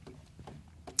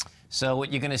 So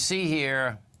what you're going to see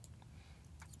here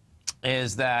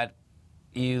is that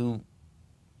you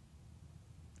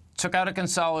took out a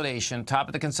consolidation. Top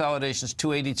of the consolidation is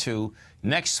 282.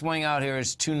 Next swing out here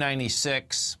is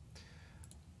 296.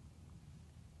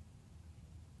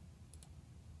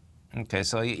 Okay,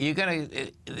 so you're gonna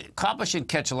copper should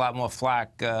catch a lot more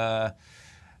flack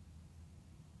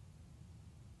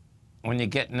when you're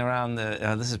getting around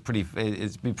the. This is pretty.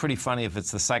 It'd be pretty funny if it's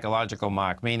the psychological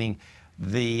mark, meaning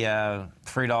the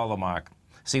 $3 mark.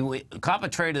 See, copper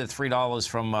traded at $3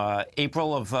 from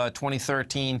April of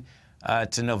 2013.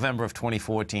 To November of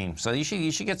 2014, so you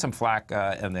should get some flack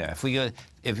in there.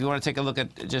 If you want to take a look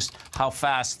at just how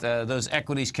fast those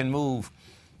equities can move,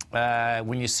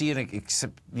 when you see an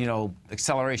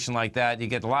acceleration like that, you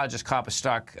get the largest copper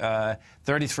stock, $33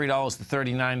 to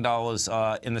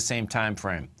 $39 in the same time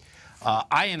frame.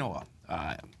 Iron ore,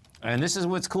 and this is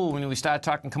what's cool when we start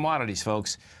talking commodities,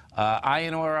 folks.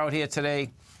 Iron ore out here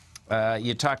today,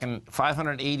 you're talking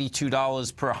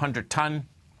 $582 per 100 ton.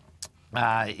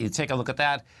 You take a look at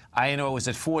that. Iron ore was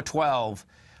at $412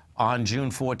 on June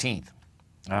 14th.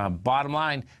 Bottom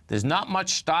line, there's not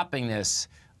much stopping this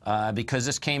because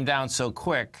this came down so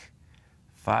quick.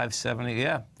 570,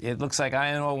 yeah. It looks like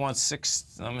iron ore wants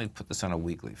 6. Let me put this on a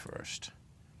weekly first.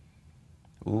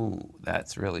 Ooh,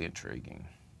 that's really intriguing.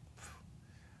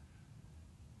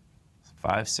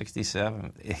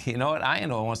 567. You know what?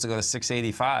 Iron ore wants to go to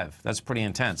 685. That's pretty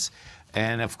intense.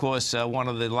 And, of course, one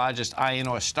of the largest iron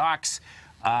ore stocks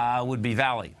would be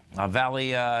Valley.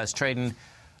 Valley is trading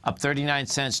up 39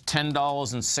 cents,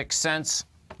 $10.06.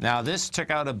 Now, this took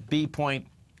out a B point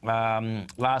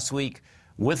last week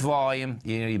with volume.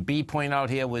 You know, your B point out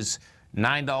here was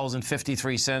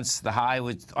 $9.53. The high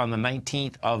was on the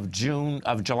 19th of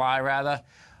July, rather.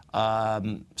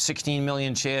 16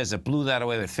 million shares. It blew that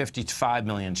away with 55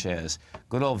 million shares.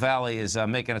 Good old Valley is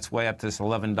making its way up to this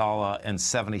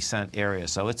 $11.70 area,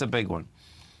 so it's a big one.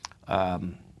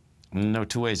 No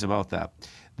two ways about that.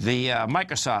 The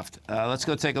Microsoft, let's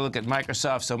go take a look at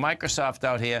Microsoft. So Microsoft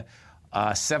out here,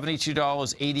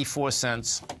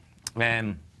 $72.84.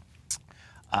 And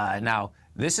now,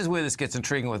 this is where this gets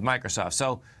intriguing with Microsoft.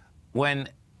 So when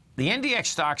the NDX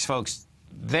stocks, folks,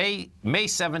 May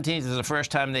 17th is the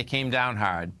first time they came down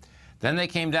hard. Then they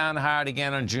came down hard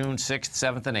again on June 6th,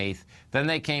 7th, and 8th. Then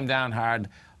they came down hard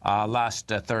last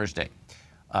Thursday.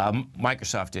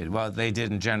 Microsoft did. Well, they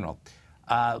did in general.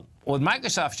 What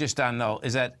Microsoft's just done, though,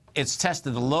 is that it's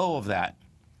tested the low of that.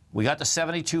 We got to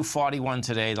 72.41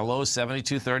 today. The low is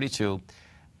 72.32.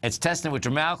 It's testing with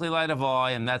dramatically lighter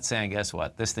volume. That's saying, guess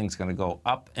what? This thing's going to go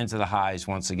up into the highs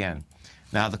once again.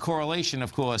 Now, the correlation,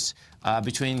 of course,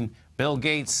 between Bill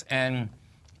Gates and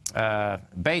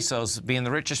Bezos being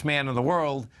the richest man in the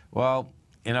world, well,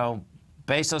 you know,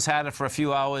 Bezos had it for a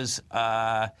few hours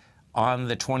on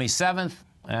the 27th,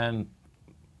 and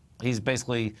he's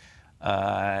basically,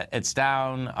 it's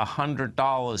down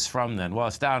 $100 from then. Well,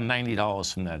 it's down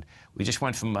 $90 from then. We just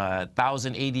went from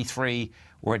 1,083.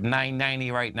 We're at 990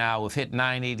 right now. We've hit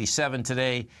 987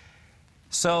 today.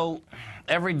 So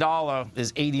every dollar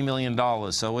is $80 million.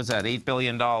 So what's that? $8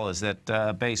 billion that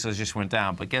Bezos just went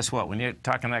down. But guess what? When you're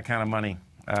talking that kind of money,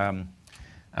 I'm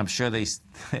sure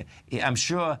I'm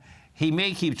sure he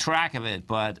may keep track of it,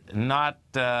 but not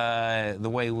the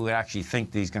way we would actually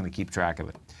think that he's going to keep track of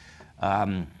it.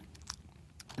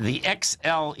 The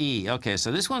XLE. Okay,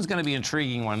 so this one's going to be an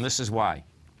intriguing one. This is why.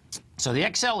 So the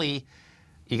XLE,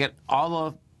 you get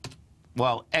all the,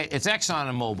 well, it's Exxon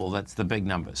and Mobil. That's the big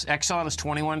numbers. Exxon is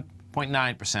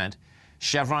 21.9%.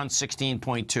 Chevron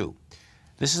 16.2%.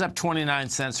 This is up 29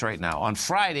 cents right now. On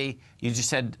Friday, you just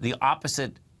had the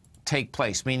opposite take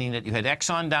place, meaning that you had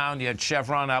Exxon down, you had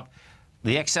Chevron up.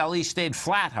 The XLE stayed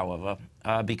flat, however,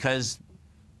 because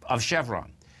of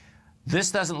Chevron.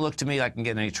 This doesn't look to me like it can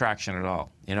get any traction at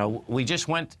all. You know, we just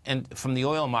went from the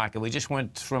oil market, we just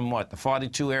went from what, the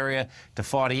 42 area to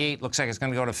 48. Looks like it's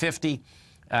going to go to 50.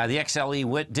 The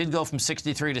XLE did go from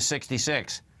 63 to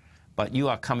 66, but you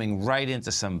are coming right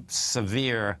into some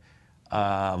severe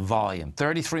volume.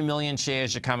 33 million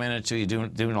shares you're coming into. You're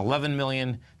doing 11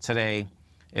 million today.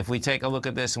 If we take a look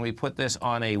at this and we put this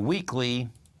on a weekly,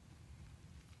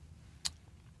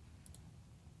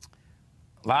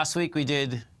 last week we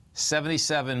did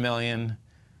 77 million.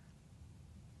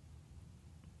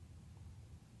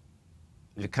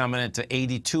 You're coming into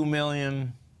 82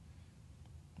 million,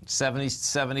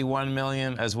 71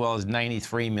 million, as well as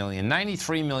 93 million.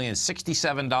 93 million,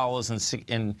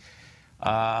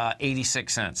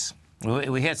 $67.86.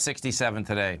 We hit 67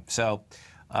 today. So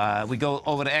we go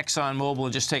over to ExxonMobil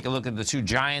and just take a look at the two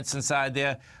giants inside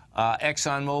there.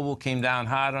 ExxonMobil came down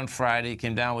hard on Friday,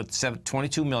 came down with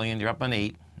 22 million. You're up on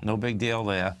 8. No big deal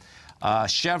there.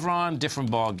 Chevron,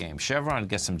 different ball game. Chevron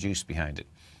gets some juice behind it.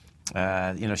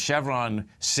 You know, Chevron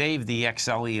saved the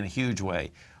XLE in a huge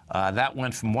way. That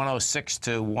went from 106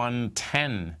 to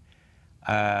 110.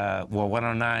 Well,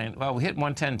 109. Well, we hit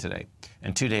 110 today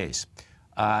in 2 days.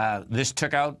 This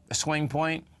took out a swing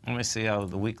point. Let me see how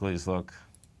the weeklies look.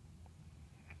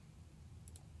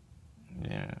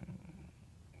 Yeah,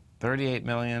 38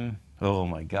 million. Oh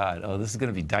my God. Oh, this is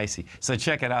going to be dicey. So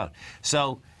check it out.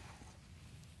 So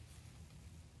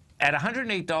at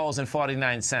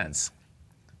 $108.49,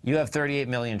 you have 38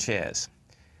 million shares.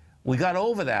 We got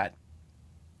over that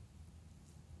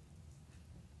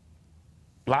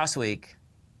last week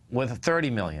with 30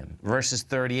 million versus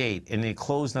 38, and it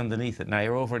closed underneath it. Now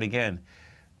you're over it again.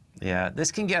 Yeah,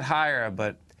 this can get higher,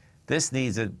 but this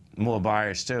needs more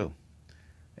buyers too.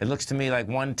 It looks to me like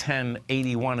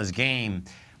 110.81 is game.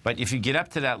 But if you get up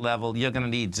to that level, you're going to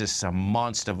need just a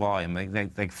monster volume,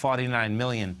 like 49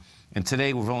 million. And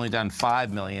today we've only done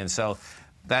 5 million. So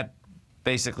that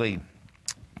basically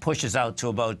pushes out to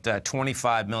about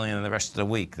 25 million in the rest of the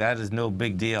week. That is no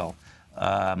big deal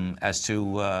as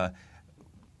to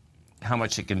how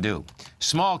much it can do.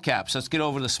 Small caps. Let's get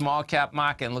over to the small cap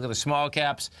market and look at the small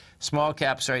caps. Small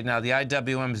caps right now, the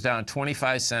IWM is down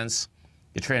 25 cents.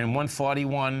 You're trading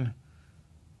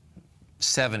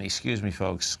 141.70. Excuse me,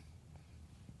 folks.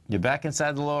 You're back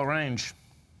inside the lower range.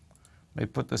 Let me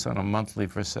put this on a monthly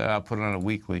for a second. I'll put it on a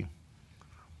weekly.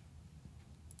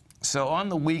 So on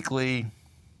the weekly,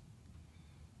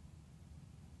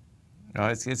 no,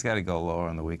 it's got to go lower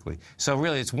on the weekly. So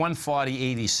really, it's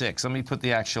 140.86. Let me put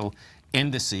the actual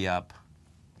indice up.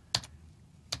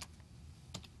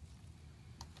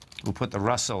 We'll put the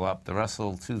Russell up, the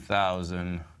Russell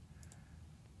 2000.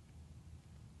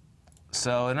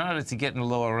 So in order to get in the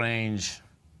lower range,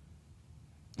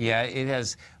 yeah, it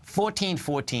has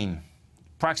 14.14,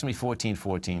 approximately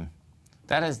 14.14.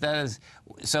 That is.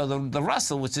 So the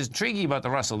Russell, which is intriguing about the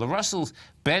Russell's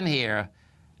been here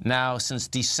now since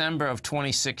December of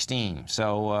 2016.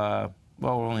 So,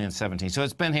 well, we're only in 17. So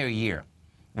it's been here a year,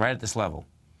 right at this level.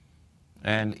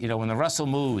 And, you know, when the Russell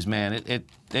moves, man,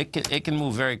 it can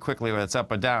move very quickly, whether it's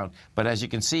up or down. But as you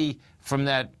can see from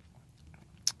that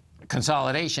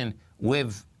consolidation, we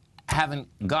haven't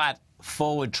got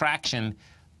forward traction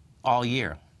all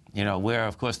year. You know, where,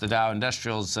 of course, the Dow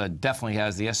Industrials definitely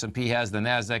has, the S&P has, the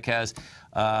NASDAQ has,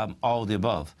 all of the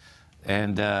above.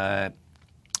 And as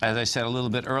I said a little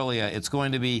bit earlier, it's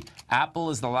going to be, Apple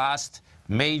is the last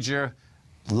major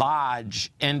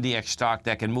large NDX stock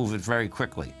that can move it very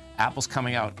quickly. Apple's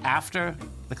coming out after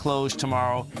the close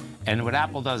tomorrow, and what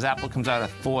Apple does, Apple comes out at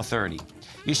 4:30.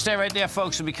 You stay right there,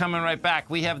 folks. We'll be coming right back.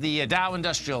 We have the Dow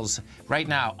Industrials right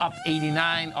now up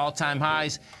 89, all-time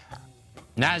highs.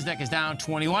 NASDAQ is down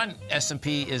 21.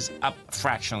 S&P is up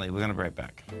fractionally. We're going to be right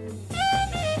back.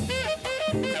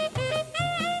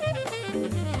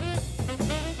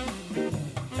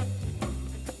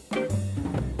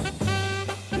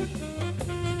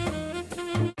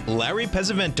 Larry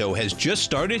Pesavento has just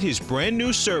started his brand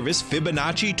new service,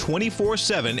 Fibonacci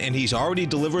 24/7, and he's already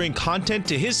delivering content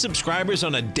to his subscribers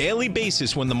on a daily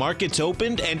basis when the market's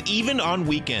opened and even on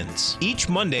weekends. Each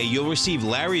Monday, you'll receive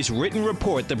Larry's written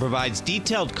report that provides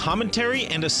detailed commentary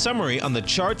and a summary on the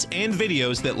charts and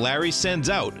videos that Larry sends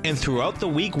out. And throughout the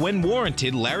week, when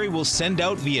warranted, Larry will send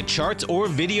out via charts or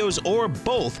videos or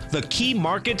both the key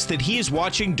markets that he is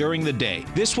watching during the day.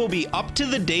 This will be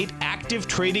up-to-the-date active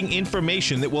trading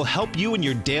information that will help you in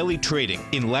your daily trading.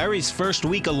 In Larry's first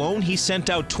week alone, he sent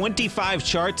out 25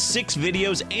 charts, 6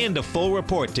 videos, and a full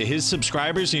report to his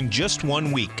subscribers in just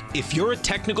 1 week. If you're a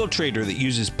technical trader that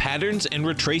uses patterns and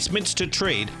retracements to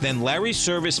trade, then Larry's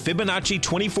service Fibonacci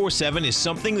 24/7 is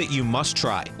something that you must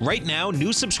try. Right now,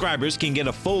 new subscribers can get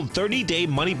a full 30-day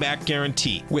money-back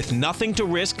guarantee. With nothing to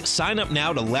risk, sign up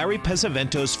now to Larry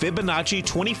Pesavento's Fibonacci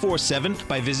 24/7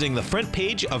 by visiting the front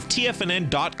page of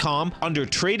TFNN.com under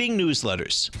Trading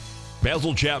Newsletters.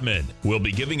 Basil Chapman will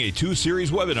be giving a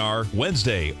 2-series webinar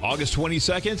Wednesday, August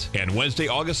 22nd and Wednesday,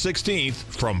 August 16th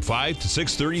from 5 to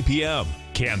 6:30 p.m.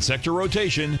 Can sector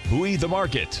rotation buoy the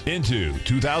market into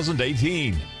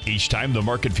 2018? Each time the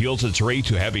market feels it's ready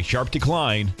to have a sharp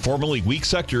decline, formerly weak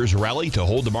sectors rally to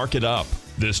hold the market up.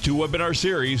 This 2-webinar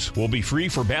series will be free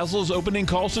for Basil's opening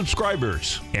call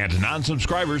subscribers, and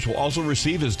non-subscribers will also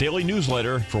receive his daily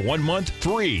newsletter for 1 month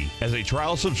free as a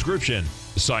trial subscription.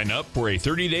 Sign up for a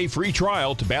 30-day free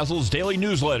trial to Basil's daily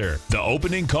newsletter, The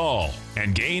Opening Call,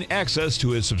 and gain access to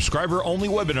his subscriber-only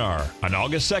webinar on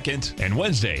August 2nd and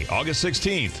Wednesday, August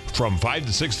 16th from 5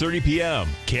 to 6:30 p.m.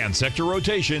 Can sector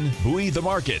rotation buoy the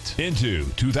market into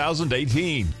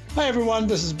 2018? Hi everyone,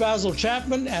 this is Basil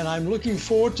Chapman, and I'm looking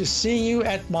forward to seeing you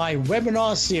at my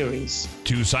webinar series.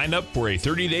 To sign up for a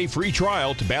 30-day free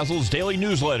trial to Basil's daily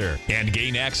newsletter and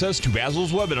gain access to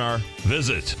Basil's webinar,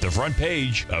 visit the front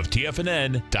page of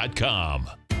TFNN.com.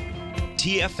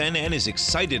 TFNN is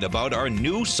excited about our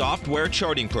new software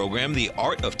charting program, The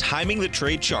Art of Timing the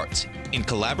Trade Charts. In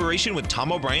collaboration with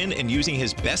Tom O'Brien and using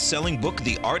his best-selling book,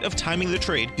 The Art of Timing the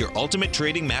Trade, Your Ultimate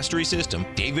Trading Mastery System,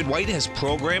 David White has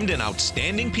programmed an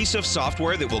outstanding piece of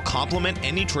software that will complement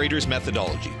any trader's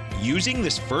methodology. Using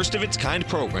this first-of-its-kind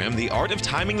program, The Art of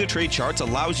Timing the Trade Charts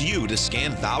allows you to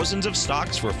scan thousands of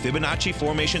stocks for Fibonacci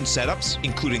formation setups,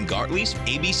 including Gartley's,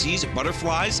 ABC's,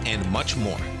 butterflies, and much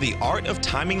more. The Art of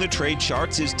Timing the Trade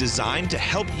Charts is designed to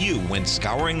help you when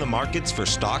scouring the markets for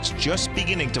stocks just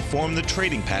beginning to form the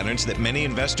trading patterns that many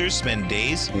investors spend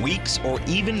days, weeks, or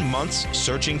even months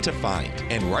searching to find.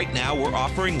 And right now, we're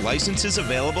offering licenses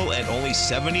available at only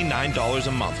 $79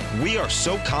 a month. We are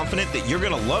so confident that you're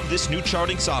going to love this new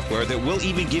charting software that will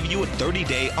even give you a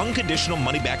 30-day unconditional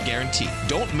money-back guarantee.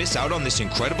 Don't miss out on this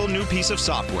incredible new piece of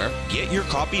software. Get your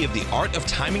copy of The Art of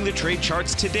Timing the Trade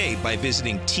Charts today by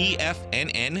visiting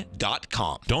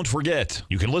TFNN.com. Don't forget,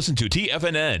 you can listen to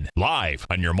TFNN live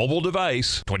on your mobile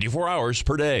device 24 hours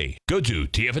per day. Go to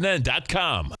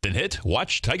TFNN.com, then hit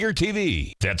Watch Tiger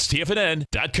TV. That's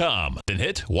TFNN.com, then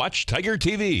hit Watch Tiger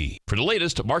TV for the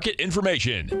latest market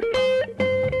information.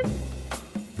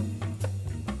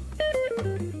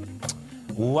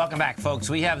 Welcome back, folks.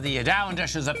 We have the Dow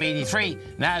Industrials up 83,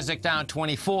 NASDAQ down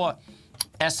 24,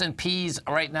 S&Ps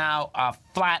right now are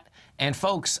flat. And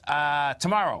folks,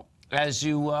 tomorrow, as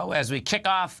we kick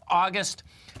off August,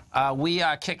 we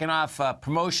are kicking off a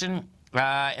promotion.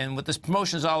 And what this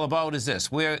promotion is all about is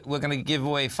this: we're going to give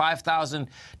away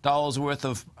 $5,000 worth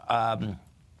of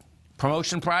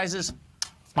promotion prizes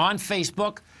on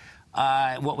Facebook.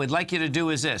 What we'd like you to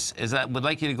do is this: we'd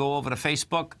like you to go over to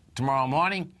Facebook tomorrow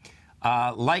morning.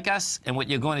 Like us, and what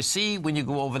you're going to see when you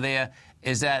go over there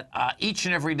is that each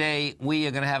and every day we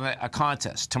are going to have a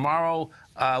contest. Tomorrow,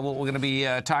 what we're going to be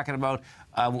talking about,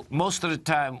 most of the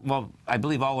time, well, I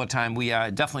believe all the time, we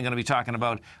are definitely going to be talking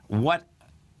about what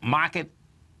market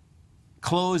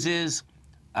close is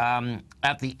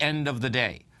at the end of the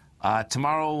day.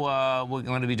 Tomorrow, we're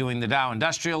going to be doing the Dow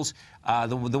Industrials.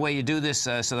 The way you do this,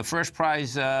 so the first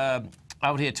prize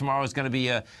out here tomorrow is going to be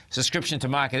a subscription to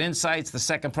Market Insights. The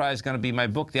second prize is going to be my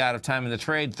book, The Art of Timing the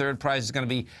Trade. Third prize is going to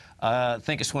be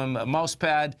Thinkorswim mouse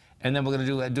pad. And then we're going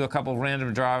to do a couple of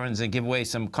random drawings and give away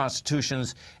some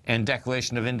Constitutions and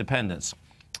Declaration of Independence.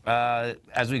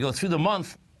 as we go through the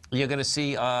month, you're going to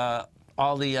see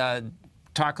all the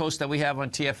talk hosts that we have on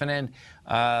TFNN.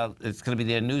 It's going to be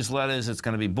their newsletters. It's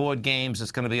going to be board games.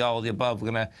 It's going to be all of the above.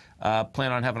 We're going to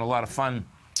plan on having a lot of fun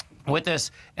with this,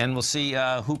 and we'll see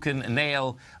who can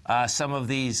nail some of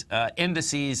these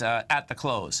indices at the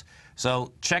close.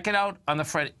 So check it out on the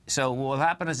Friday. So what will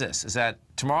happen is this, is that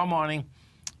tomorrow morning,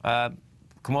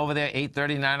 come over there,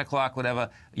 8:30, 9 o'clock, whatever,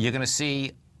 you're going to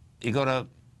see, you go to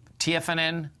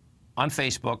TFNN on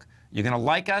Facebook, you're going to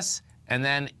like us, and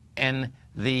then in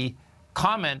the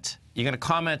comment, you're going to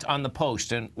comment on the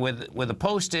post. And where the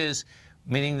post is,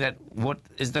 meaning that what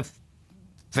is the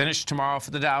finish tomorrow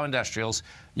for the Dow Industrials,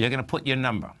 you're going to put your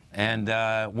number. And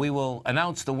we will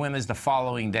announce the winners the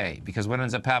following day. Because what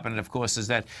ends up happening, of course, is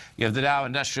that you have the Dow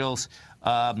Industrials,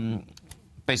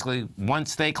 basically,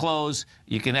 once they close,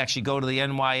 you can actually go to the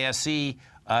NYSE,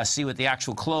 see what the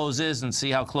actual close is, and see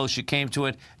how close you came to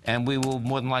it. And we will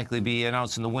more than likely be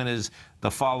announcing the winners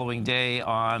the following day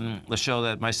on the show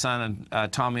that my son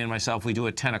and Tommy and myself, we do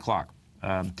at 10 o'clock.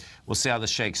 We'll see how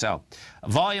this shakes out.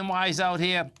 Volume-wise out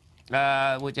here,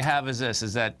 what you have is this,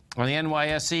 is that on the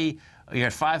NYSE, you're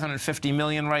at 550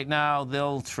 million right now.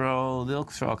 They'll throw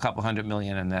a couple $100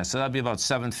 million in there. So that'll be about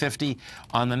 750.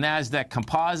 On the NASDAQ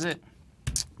Composite,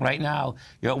 right now,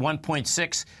 you're at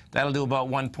 1.6. That'll do about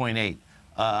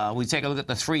 1.8. We take a look at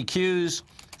the 3Qs.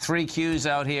 3Qs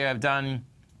out here have done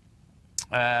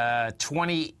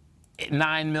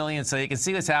 29 million. So you can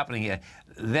see what's happening here.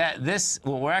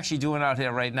 What we're actually doing out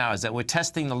here right now is that we're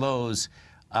testing the lows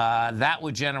that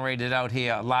were generated out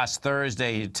here last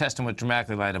Thursday, testing with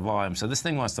dramatically lighter volume. So this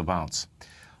thing wants to bounce.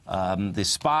 The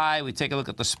SPY, we take a look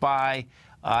at the SPY.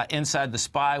 Inside the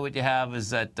SPY, what you have is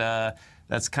that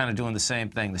that's kind of doing the same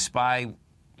thing. The SPY,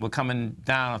 we're coming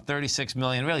down on 36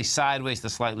 million, really sideways to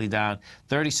slightly down.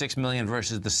 36 million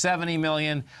versus the 70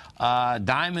 million.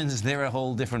 Diamonds, they're a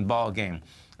whole different ball game.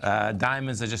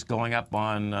 Diamonds are just going up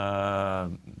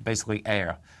on basically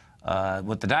air.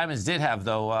 What the diamonds did have,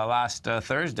 though, last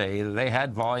Thursday, they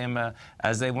had volume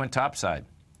as they went topside.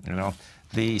 You know,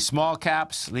 the small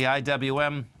caps, the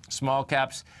IWM small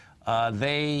caps,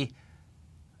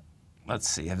 let's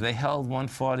see, have they held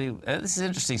 140? This is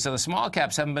interesting. So the small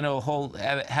caps haven't been able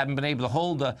to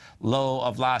hold the low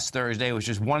of last Thursday, which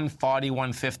is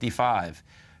 140.155.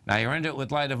 Now you're into it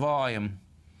with lighter volume.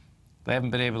 They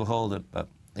haven't been able to hold it, but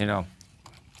you know.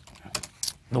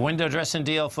 The window dressing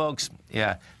deal, folks,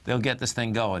 yeah, they'll get this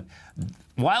thing going.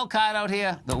 Wild card out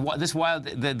here,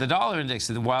 the dollar index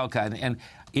is the wild card. And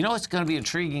you know what's going to be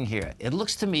intriguing here? It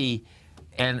looks to me,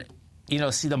 and, you know,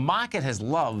 see, the market has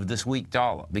loved this weak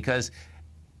dollar because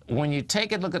when you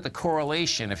take a look at the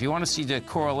correlation, if you want to see the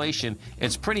correlation,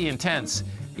 it's pretty intense.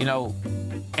 You know,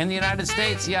 in the United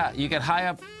States, yeah, you get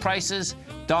higher prices,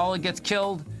 dollar gets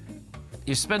killed.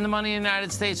 You spend the money in the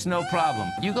United States, no problem.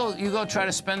 You go try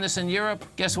to spend this in Europe,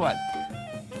 guess what?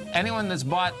 Anyone that's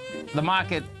bought the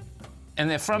market and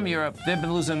they're from Europe, they've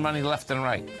been losing money left and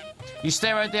right. You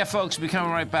stay right there, folks. We'll be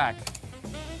coming right back.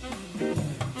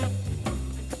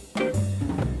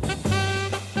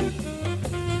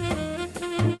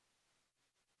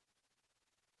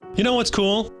 You know what's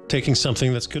cool? Taking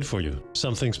something that's good for you.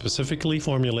 Something specifically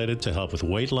formulated to help with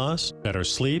weight loss, better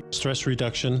sleep, stress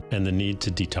reduction, and the need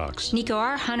to detox. Nico,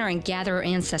 our hunter and gatherer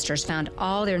ancestors found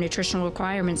all their nutritional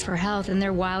requirements for health in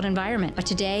their wild environment. But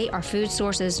today, our food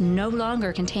sources no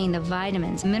longer contain the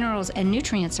vitamins, minerals, and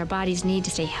nutrients our bodies need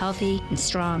to stay healthy and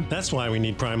strong. That's why we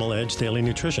need Primal Edge Daily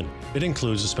Nutrition. It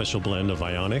includes a special blend of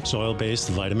ionic, soil-based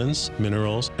vitamins,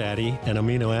 minerals, fatty, and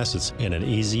amino acids in an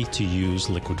easy-to-use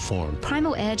liquid form.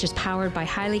 Primal Edge is powered by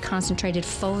highly concentrated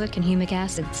fulvic and humic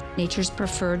acids, nature's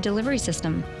preferred delivery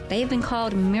system. They have been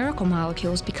called miracle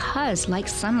molecules because, like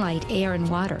sunlight, air, and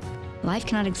water, life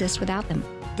cannot exist without them.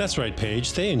 That's right,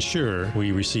 Paige. They ensure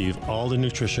we receive all the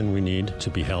nutrition we need to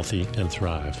be healthy and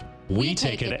thrive. We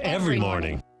take it every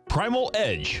morning. Primal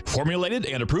Edge, formulated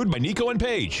and approved by Nico and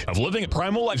Paige of Living a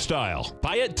Primal Lifestyle.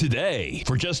 Buy it today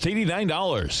for just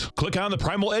 $89. Click on the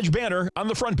Primal Edge banner on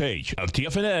the front page of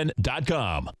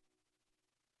TFNN.com.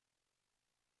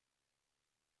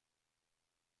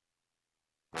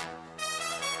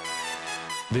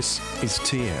 This is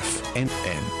TFNN.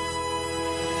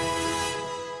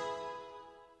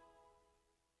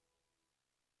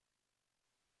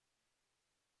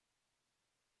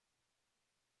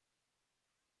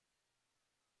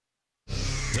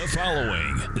 The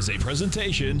following is a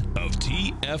presentation of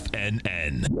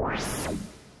TFNN.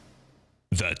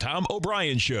 The Tom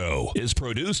O'Brien Show is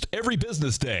produced every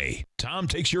business day. Tom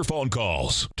takes your phone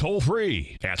calls toll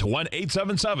free at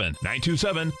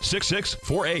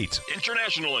 1-877-927-6648.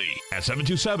 Internationally at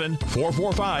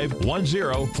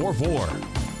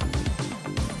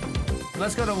 727-445-1044.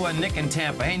 Let's go to Nick in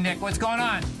Tampa. Hey, Nick, what's going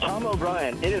on? Tom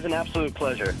O'Brien, it is an absolute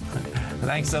pleasure.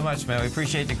 Thanks so much, man. We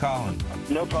appreciate you calling.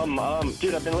 No problem.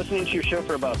 Dude, I've been listening to your show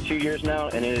for about 2 years now,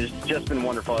 and it has just been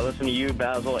wonderful. I listen to you,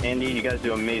 Basil, Andy. You guys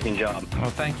do an amazing job.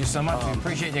 Well, thank you so much. We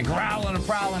appreciate you growling and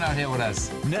prowling out here with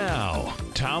us. Now,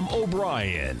 Tom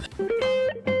O'Brien.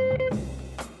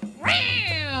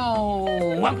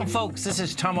 Welcome, folks. This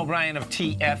is Tom O'Brien of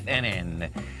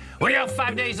TFNN. We go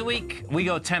 5 days a week. We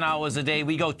go 10 hours a day.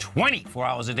 We go 24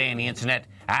 hours a day on the internet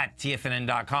at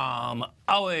TFNN.com.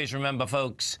 Always remember,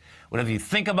 folks, whatever you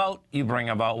think about, you bring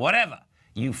about. Whatever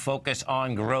you focus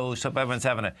on grows. Hope everyone's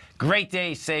having a great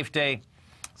day, safe day.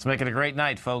 Let's make it a great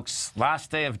night, folks. Last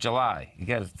day of July. You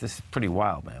guys, this is pretty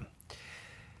wild, man.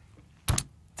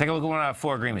 Take a look at one of our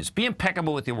 4 agreements. Be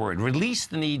impeccable with your word. Release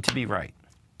the need to be right.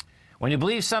 When you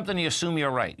believe something, you assume you're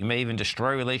right. You may even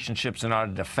destroy relationships in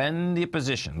order to defend your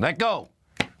position. Let go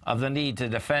of the need to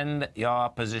defend your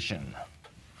position.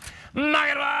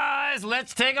 Market-wise,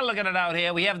 let's take a look at it out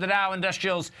here. We have the Dow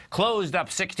Industrials closed up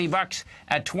 60 bucks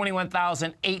at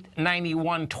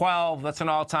 21,891.12. That's an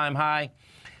all-time high.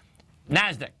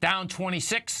 NASDAQ down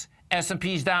 26.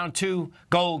 S&P's down 2.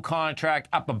 Gold contract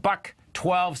up a buck,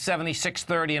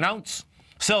 12.7630 an ounce.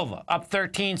 Silver up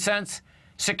 13 cents.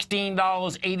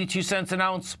 $16.82 an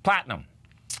ounce. Platinum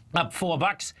up 4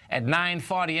 bucks at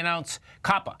 $9.40 an ounce.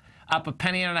 Copper up a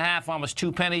penny and a half, almost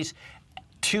 2 pennies,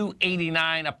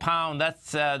 $2.89 a pound.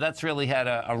 That's really had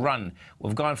a run.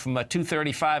 We've gone from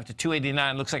 $2.35 to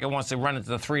 $2.89. Looks like it wants to run into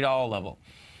the $3 level.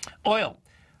 Oil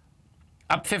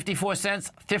up 54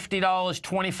 cents,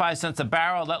 $50.25 a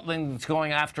barrel. That thing's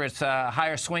going after its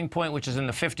higher swing point, which is in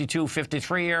the 52,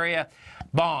 53 area.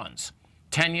 Bonds,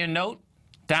 10-year note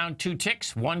down 2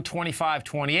 ticks,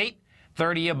 125.28.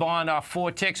 30-year bond off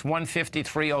 4 ticks,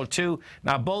 153.02.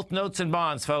 Now, both notes and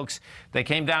bonds, folks, they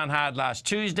came down hard last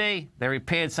Tuesday. They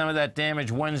repaired some of that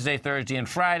damage Wednesday, Thursday, and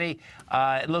Friday.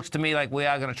 It looks to me like we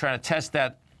are going to try to test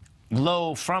that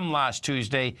low from last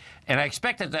Tuesday, and I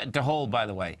expect it to hold, by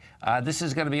the way. This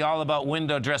is going to be all about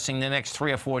window dressing the next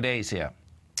 3 or 4 days here.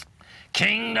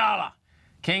 King dollar.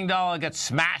 King dollar gets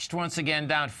smashed once again,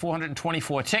 down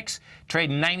 424 ticks,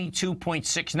 trading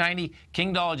 92.690.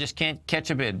 King dollar just can't catch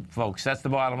a bid, folks. That's the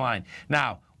bottom line.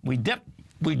 Now, we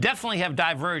definitely have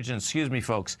divergence, excuse me,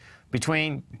 folks,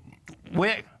 between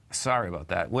where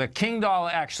King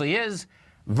dollar actually is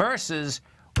versus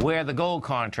where the gold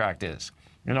contract is.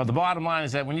 You know, the bottom line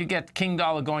is that when you get King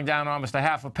dollar going down almost a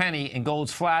half a penny and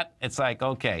gold's flat, it's like,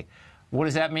 okay. What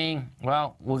does that mean?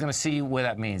 Well, we're going to see what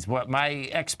that means. What my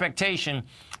expectation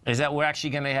is that we're actually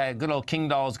going to have good old King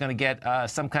dollar is going to get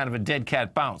some kind of a dead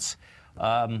cat bounce.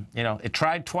 You know, it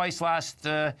tried twice last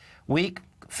week,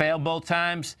 failed both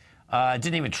times. It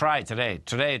didn't even try it today.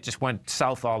 Today it just went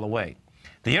south all the way.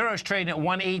 The euro is trading at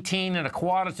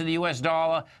 118.25 to the U.S.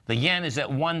 dollar. The yen is at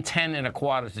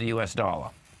 110.25 to the U.S. dollar.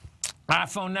 Our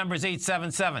phone number is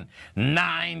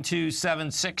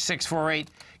 877-927-6648.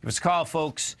 Give us a call,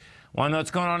 folks. Want to know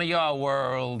what's going on in your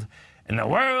world. In the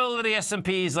world of the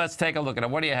S&Ps, let's take a look at it.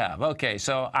 What do you have? Okay,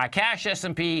 so our cash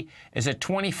S&P is at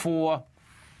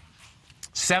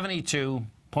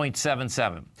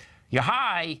 2472.77. Your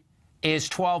high is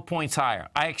 12 points higher.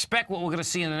 I expect what we're going to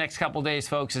see in the next couple of days,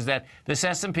 folks, is that this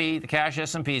S&P, the cash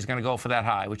S&P, is going to go for that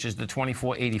high, which is the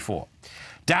 2484.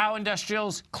 Dow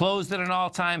Industrials closed at an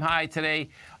all-time high today.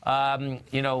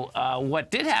 What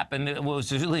did happen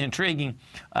was really intriguing.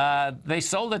 They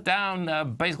sold it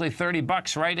down basically 30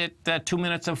 bucks right at 2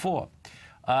 minutes of 4.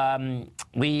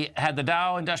 We had the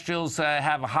Dow Industrials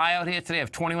have a high out here today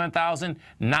of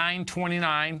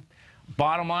 21,929.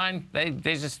 Bottom line, they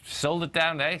just sold it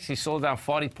down. They actually sold it down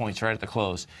 40 points right at the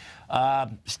close.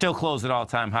 Still closed at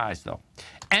all-time highs, though.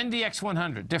 NDX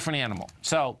 100, different animal.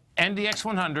 So NDX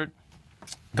 100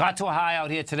 got to a high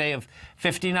out here today of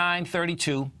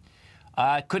 59.32.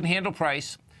 Couldn't handle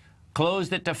price.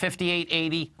 Closed it to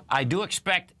 58.80. I do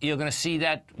expect you're going to see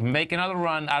that make another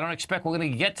run. I don't expect we're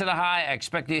going to get to the high. I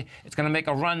expect it's going to make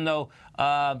a run, though,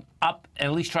 up and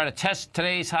at least try to test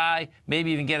today's high,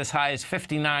 maybe even get as high as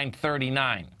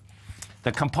 59.39.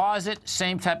 The composite,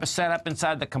 same type of setup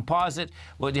inside the composite.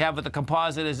 What you have with the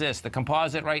composite is this. The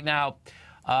composite right now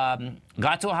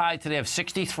got to a high today of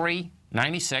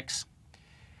 63.96.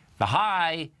 The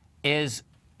high is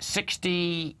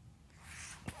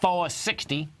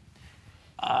 64.60.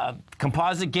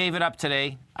 Composite gave it up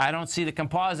today. I don't see the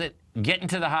composite getting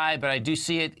to the high, but I do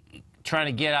see it trying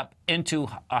to get up into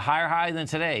a higher high than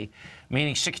today,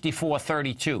 meaning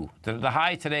 64.32. The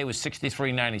high today was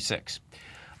 63.96.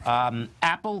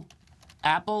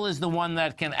 Apple is the one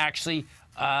that can actually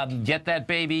get that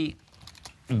baby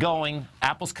going.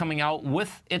 Apple's coming out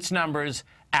with its numbers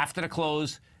after the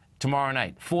close tomorrow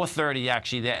night. 4:30,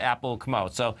 actually, the Apple will come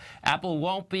out. So Apple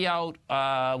won't be out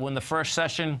when the first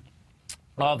session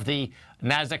of the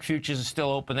NASDAQ futures is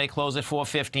still open. They close at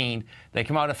 4:15. They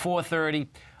come out at 4:30.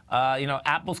 You know,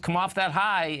 Apple's come off that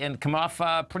high and come off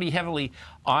pretty heavily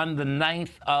on the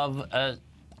 9th of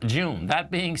June.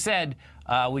 That being said,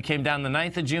 we came down the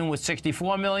 9th of June with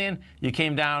 64 million. You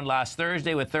came down last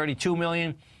Thursday with 32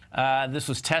 million. This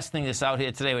was testing this out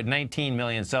here today with 19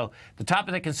 million. So the top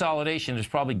of the consolidation is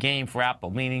probably game for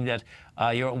Apple, meaning that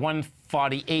you're at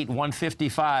 148,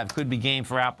 155 could be game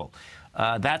for Apple.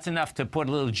 That's enough to put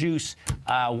a little juice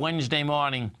Wednesday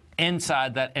morning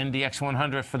inside that NDX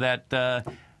 100 for that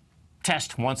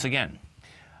test once again.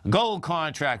 Gold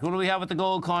contract. What do we have with the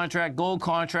gold contract? Gold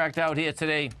contract out here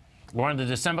today. We're on the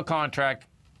December contract.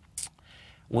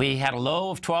 We had a low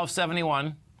of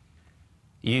 1271.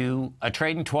 You are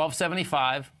trading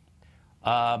 1275.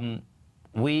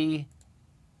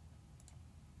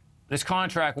 This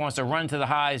contract wants to run to the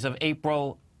highs of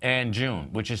April and June,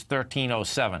 which is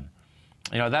 1307.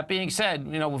 You know, that being said,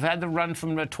 you know, we've had the run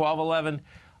from the 1211.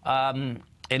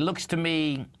 It looks to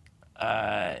me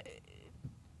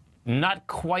not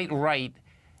quite right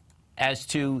as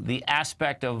to the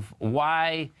aspect of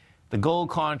why the gold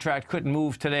contract couldn't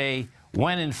move today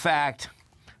when, in fact,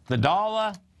 the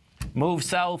dollar moved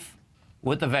south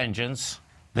with a vengeance.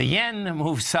 The yen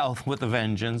moved south with a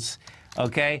vengeance,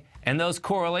 okay? And those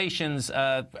correlations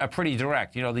are pretty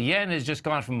direct. You know, the yen has just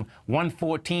gone from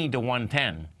 114 to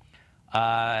 110.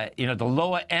 You know, the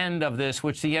lower end of this,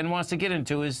 which the yen wants to get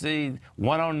into, is the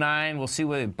 109. We'll see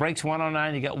where it breaks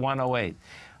 109, you get 108.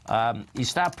 You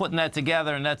start putting that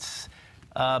together, and that's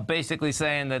basically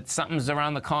saying that something's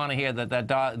around the corner here,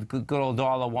 that good old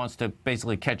dollar wants to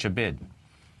basically catch a bid.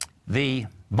 The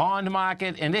bond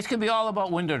market, and this could be all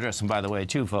about window dressing, by the way,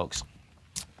 too, folks.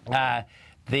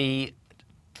 The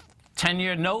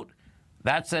 10-year note,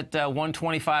 that's at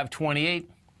 125.28.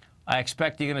 I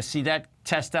expect you're going to see that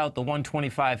test out the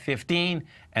 125.15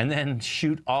 and then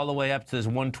shoot all the way up to this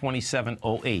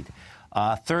 127.08.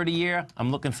 30-year,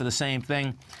 I'm looking for the same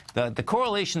thing. The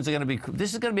correlations are going to be,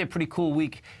 this is going to be a pretty cool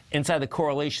week inside the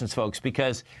correlations, folks,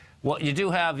 because what you do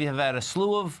have, you have had a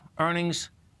slew of earnings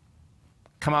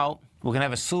come out. We're going to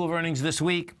have a slew of earnings this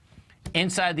week.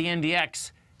 Inside the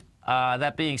NDX,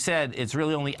 that being said, it's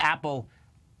really only Apple,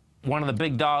 one of the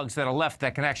big dogs that are left,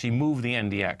 that can actually move the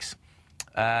NDX.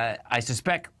 I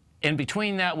suspect in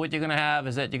between that, what you're going to have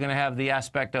is that you're going to have the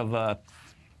aspect of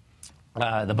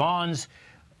the bonds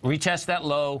retest that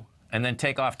low and then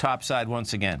take off topside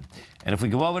once again. And if we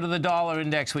go over to the dollar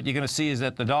index, what you're going to see is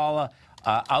that the dollar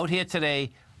out here today,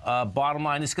 bottom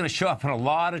line, it's going to show up in a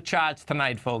lot of charts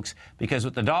tonight, folks, because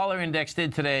what the dollar index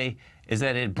did today is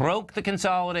that it broke the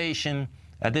consolidation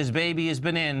that this baby has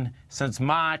been in since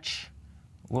March.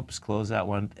 Whoops, close that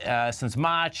one. Since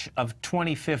March of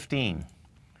 2015.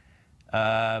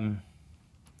 So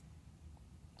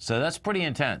that's pretty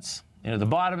intense. You know, the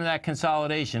bottom of that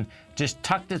consolidation just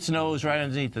tucked its nose right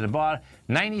underneath it. The bottom,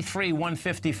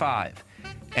 93,155.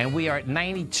 And we are at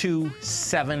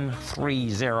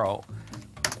 92,730.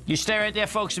 You stay right there,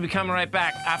 folks. We'll be coming right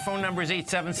back. Our phone number is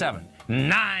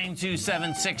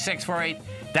 877-927-6648.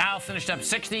 Dow finished up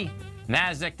 60.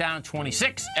 NASDAQ down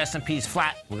 26. S&P's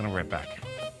flat. We're going to be right back.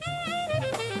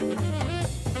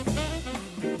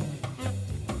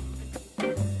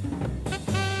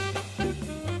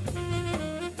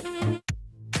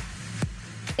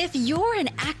 If you're an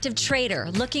active trader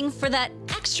looking for that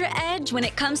extra edge when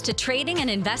it comes to trading and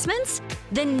investments,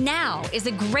 then now is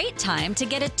a great time to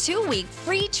get a 2-week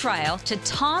free trial to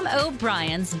Tom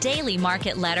O'Brien's daily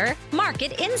market letter,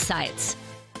 Market Insights.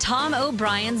 Tom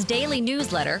O'Brien's daily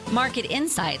newsletter, Market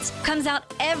Insights, comes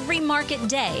out every market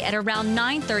day at around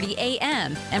 9:30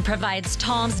 a.m. and provides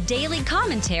Tom's daily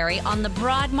commentary on the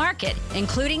broad market,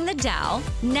 including the Dow,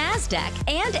 NASDAQ,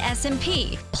 and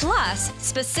S&P, plus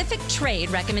specific trade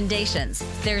recommendations.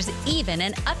 There's even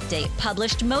an update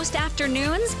published most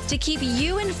afternoons to keep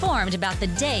you informed about the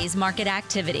day's market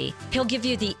activity. He'll give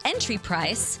you the entry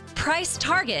price, price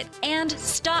target, and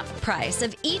stop price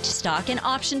of each stock and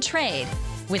option trade.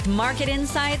 With Market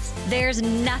Insights, there's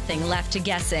nothing left to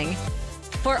guessing.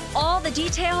 For all the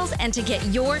details and to get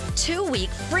your 2-week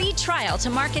free trial to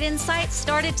Market Insights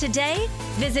started today,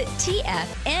 visit TFNN.com.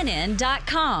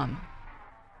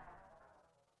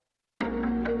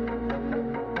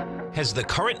 Has the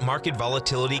current market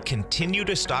volatility continued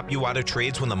to stop you out of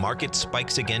trades when the market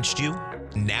spikes against you?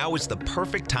 Now is the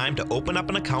perfect time to open up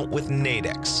an account with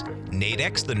Nadex.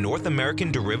 Nadex, the North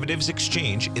American Derivatives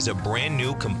Exchange, is a brand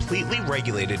new, completely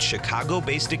regulated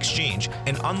Chicago-based exchange,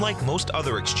 and unlike most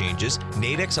other exchanges,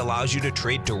 Nadex allows you to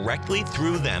trade directly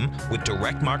through them with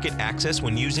direct market access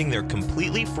when using their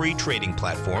completely free trading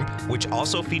platform, which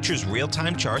also features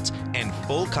real-time charts and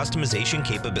full customization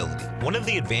capability. One of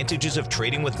the advantages of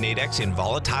trading with Nadex in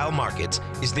volatile markets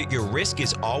is that your risk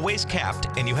is always capped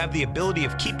and you have the ability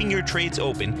of keeping your trades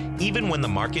open even when the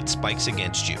market spikes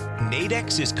against you.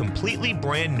 Nadex is completely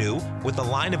brand new with a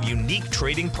line of unique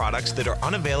trading products that are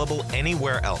unavailable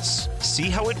anywhere else. See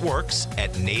how it works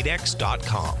at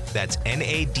nadex.com. That's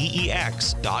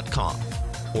Nadex.com.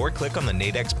 Or click on the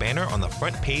Nadex banner on the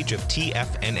front page of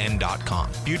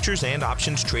TFNN.com. Futures and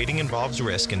options trading involves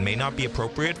risk and may not be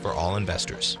appropriate for all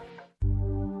investors.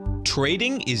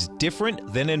 Trading is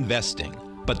different than investing,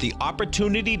 but the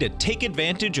opportunity to take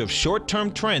advantage of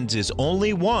short-term trends is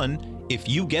only one if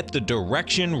you get the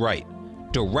direction right.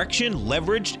 Direction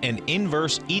leveraged and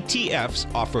inverse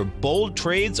ETFs offer bold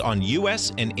trades on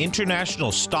U.S. and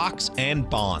international stocks and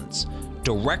bonds.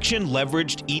 Direction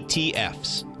leveraged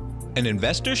ETFs. An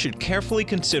investor should carefully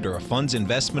consider a fund's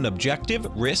investment objective,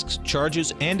 risks,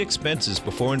 charges, and expenses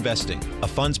before investing. A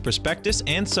fund's prospectus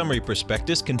and summary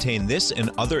prospectus contain this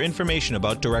and other information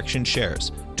about Direction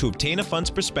shares. To obtain a fund's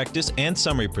prospectus and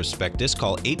summary prospectus,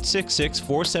 call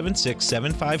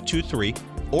 866-476-7523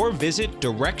 or visit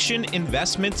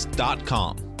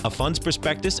directioninvestments.com. A fund's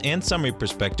prospectus and summary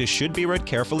prospectus should be read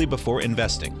carefully before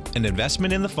investing. An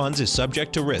investment in the funds is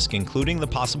subject to risk, including the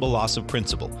possible loss of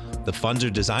principal. The funds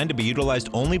are designed to be utilized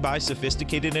only by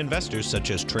sophisticated investors such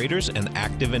as traders and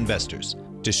active investors.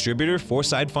 Distributor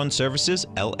Foreside Fund Services,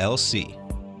 LLC.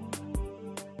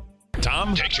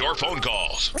 Tom takes your phone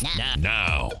calls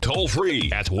now. Toll free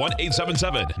at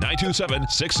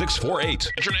 1-877-927-6648.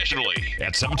 Internationally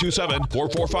at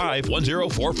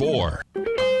 727-445-1044.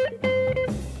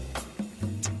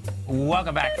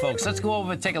 Welcome back, folks. Let's go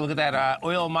over and take a look at that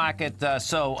oil market.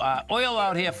 Oil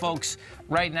out here, folks,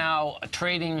 right now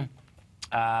trading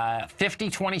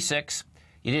 50.26.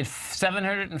 You did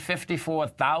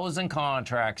 754,000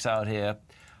 contracts out here.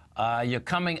 You're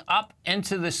coming up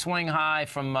into the swing high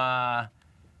from May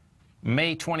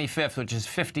 25th, which is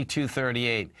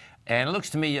 52.38. And it looks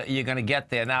to me you're going to get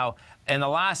there. Now, in the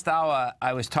last hour,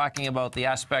 I was talking about the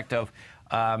aspect of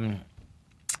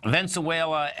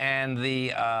Venezuela and the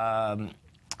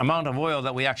amount of oil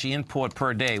that we actually import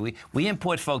per day. We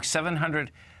import, folks,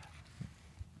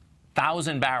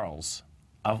 700,000 barrels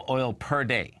of oil per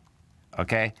day,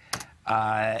 okay?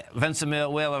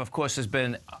 Venezuela, of course, has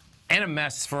been in a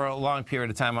mess for a long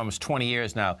period of time, almost 20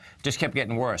 years now. Just kept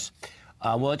getting worse.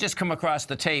 Well, it just come across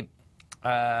the tape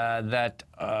that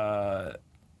the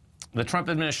Trump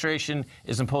administration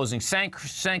is imposing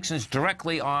sanctions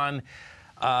directly on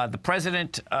the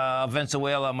president of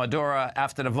Venezuela, Maduro,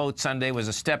 after the vote Sunday was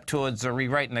a step towards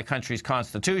rewriting the country's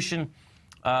constitution.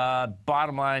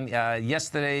 Bottom line,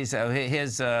 yesterday's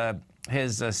his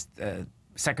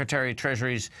Secretary of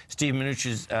Treasury's Steve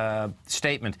Mnuchin's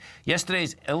statement.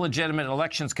 Yesterday's illegitimate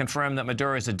elections confirmed that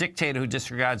Maduro is a dictator who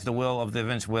disregards the will of the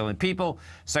Venezuelan people.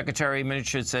 Secretary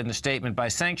Mnuchin said in a statement, by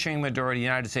sanctioning Maduro, the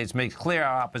United States makes clear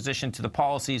our opposition to the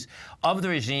policies of the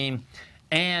regime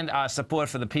and our support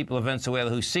for the people of Venezuela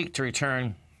who seek to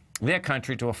return their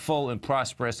country to a full and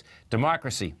prosperous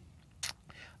democracy.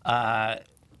 What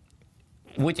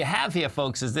you have here,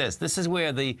 folks, is this. This is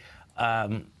where the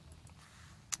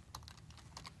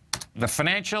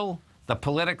financial, the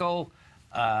political,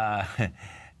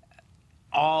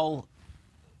 all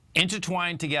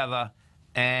intertwined together.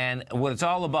 And what it's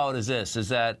all about is this, is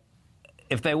that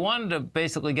if they wanted to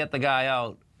basically get the guy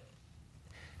out,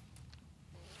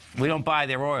 we don't buy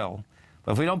their oil.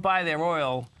 But if we don't buy their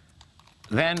oil,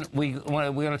 then we're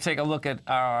going to take a look at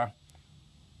our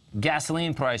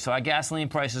gasoline price. So our gasoline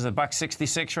price is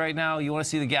 $1.66 right now. You want to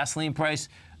see the gasoline price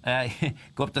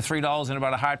go up to $3 in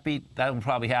about a heartbeat? That will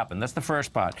probably happen. That's the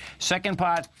first part. Second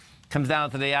part comes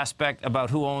down to the aspect about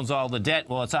who owns all the debt.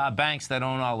 Well, it's our banks that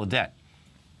own all the debt.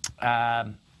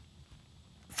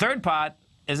 Third part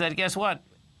is that, guess what?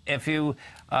 If you,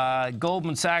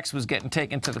 Goldman Sachs was getting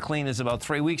taken to the cleaners about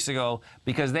 3 weeks ago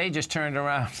because they just turned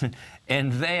around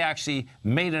and they actually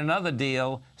made another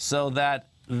deal so that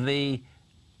the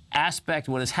aspect,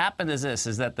 what has happened is this,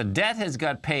 is that the debt has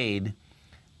got paid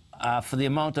for the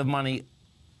amount of money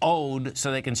owed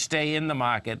so they can stay in the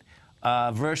market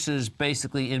versus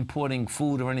basically importing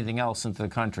food or anything else into the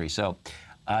country. So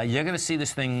you're going to see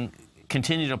this thing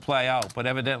continue to play out, but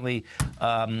evidently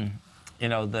you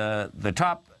know, the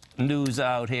top news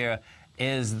out here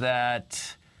is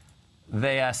that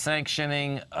they are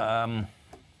sanctioning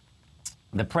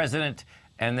the president,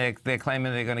 and they're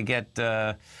claiming they're going to get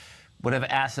whatever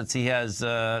assets he has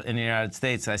in the United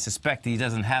States. I suspect he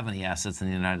doesn't have any assets in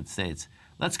the United States.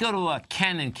 Let's go to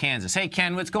Ken in Kansas. Hey,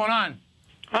 Ken, what's going on?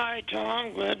 Hi,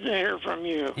 Tom. Glad to hear from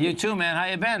you. You too, man. How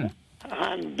you been?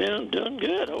 I'm doing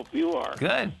good. Hope you are.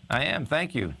 Good. I am.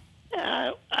 Thank you.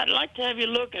 I'd like to have you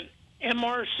look at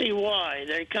MRCY.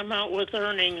 They come out with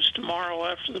earnings tomorrow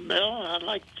after the bell, and I'd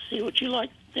like to see what you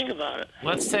think about it.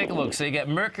 Let's take a look. So you got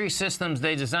Mercury Systems.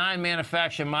 They design,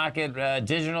 manufacture, market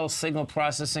digital signal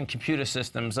processing computer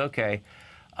systems. Okay.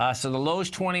 So the low's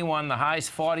 21, the high's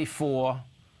 44.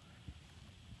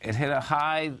 It hit a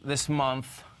high this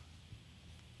month.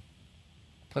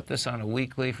 Put this on a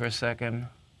weekly for a second.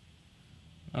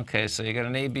 Okay, so you got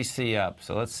an ABC up.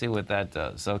 So let's see what that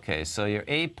does. Okay, so your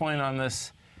A point on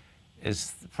this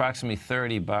is approximately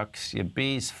 30 bucks. Your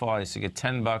B's 40, so you get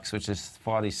 10 bucks, which is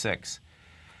 46.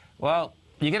 Well,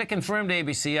 you get a confirmed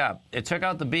ABC up. It took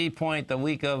out the B point the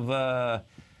week of the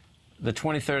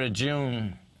 23rd of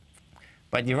June,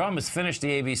 but you're almost finished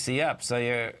the ABC up. So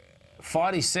your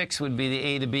 46 would be the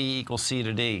A to B equals C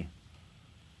to D.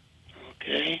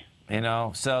 Okay. You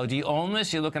know, so do you own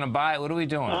this? You're looking to buy it? What are we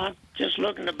doing? I'm just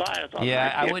looking to buy it.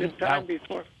 Yeah, I wouldn't.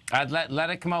 Before. I'd let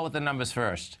it come out with the numbers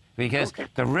first, because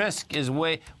the risk is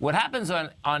way. What happens on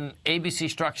ABC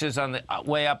structures on the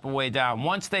way up and way down?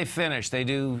 Once they finish, they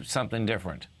do something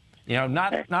different. You know,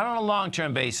 not on a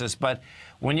long-term basis, but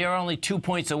when you're only 2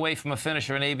 points away from a finish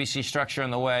or an ABC structure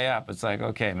on the way up, it's like,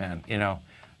 okay, man, you know,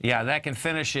 yeah, that can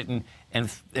finish it, and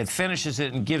it finishes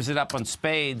it and gives it up on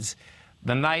spades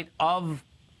the night of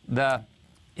the,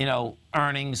 you know,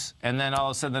 earnings, and then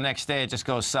all of a sudden the next day it just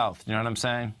goes south. You know what I'm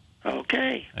saying?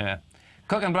 Okay. Yeah.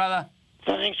 Cooking, brother.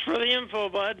 Thanks for the info,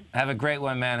 bud. Have a great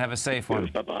one, man. Have a safe one.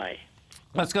 Bye-bye.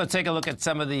 Let's go take a look at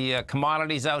some of the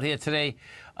commodities out here today.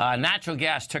 Natural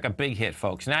gas took a big hit,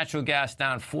 folks. Natural gas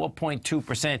down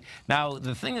 4.2%. Now,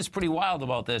 the thing that's pretty wild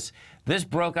about this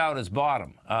broke out as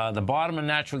bottom. The bottom of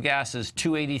natural gas is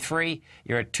 283.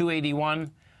 You're at 281.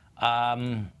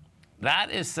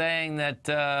 That is saying that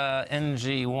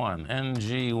NG1.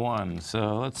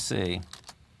 So let's see.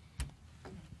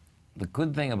 The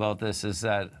good thing about this is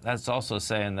that that's also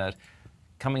saying that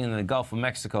coming into the Gulf of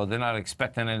Mexico, they're not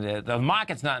expecting any, the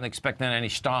market's not expecting any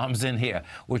storms in here,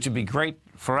 which would be great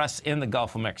for us in the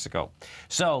Gulf of Mexico.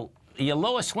 So your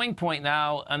lowest swing point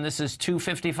now, and this is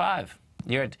 255.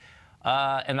 You're at,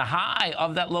 and the high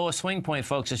of that lowest swing point,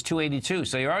 folks, is 282.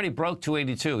 So you already broke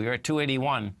 282. You're at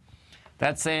 281.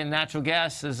 That's saying natural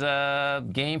gas is a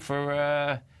game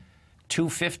for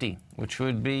 250, which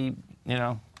would be, you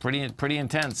know, pretty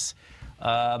intense,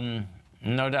 no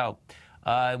doubt.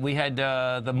 We had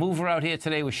the mover out here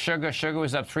today was sugar. Sugar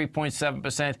was up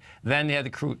 3.7%. Then you had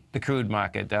the crude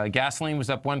market. Gasoline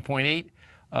was up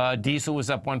 1.8. Diesel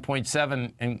was up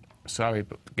 1.7.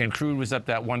 And crude was up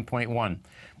that 1.1.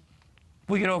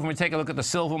 We get over and take a look at the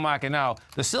silver market now.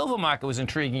 The silver market was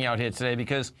intriguing out here today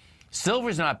because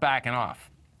silver's not backing off.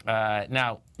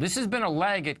 Now, this has been a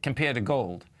laggard compared to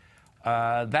gold.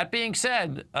 That being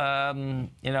said,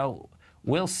 you know,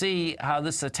 we'll see how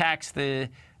this attacks the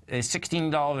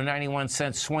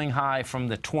 $16.91 swing high from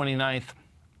the 29th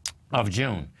of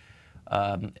June.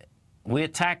 We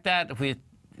attacked that. You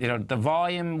know, the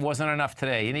volume wasn't enough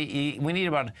today. We need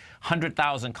about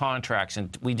 100,000 contracts,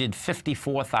 and we did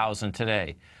 54,000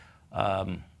 today.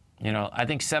 You know, I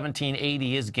think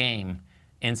 1780 is game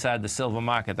inside the silver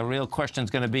market. The real question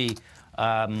is going to be,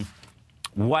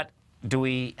 what do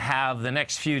we have the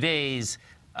next few days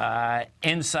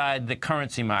inside the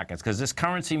currency markets? Because this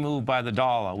currency move by the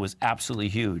dollar was absolutely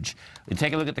huge. You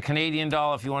take a look at the Canadian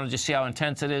dollar if you want to just see how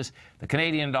intense it is. The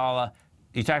Canadian dollar,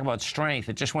 you talk about strength,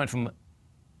 it just went from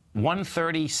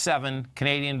 137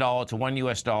 Canadian dollar to 1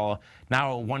 US dollar,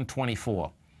 now at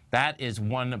 124. That is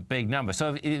one big number.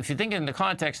 So if you think in the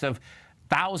context of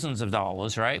thousands of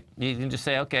dollars, right, you can just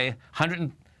say, okay,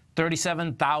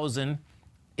 137,000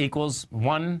 equals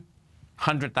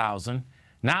 100,000.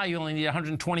 Now you only need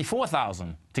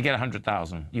 124,000 to get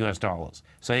 100,000 US dollars.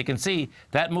 So you can see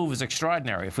that move is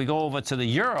extraordinary. If we go over to the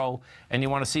euro and you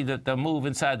want to see the move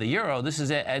inside the euro, this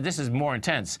is more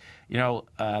intense. You know,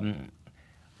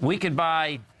 we could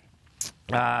buy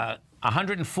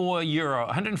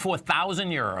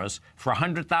 104,000 euros for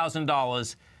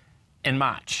 $100,000 in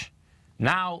March.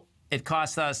 Now it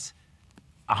costs us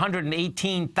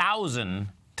 118,000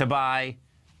 to buy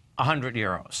 100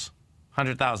 euros.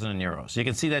 100,000 in euros. You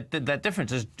can see that that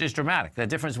difference is dramatic. That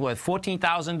difference was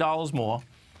 $14,000 more,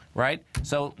 right?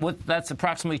 So that's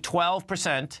approximately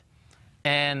 12%.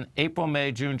 and April,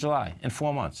 May, June, July, in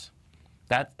 4 months.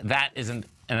 That is an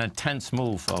intense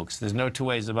move, folks. There's no two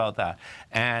ways about that.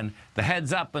 And the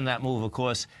heads up in that move, of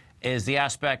course, is the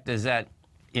aspect is that,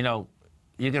 you know,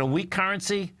 you get a weak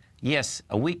currency. Yes,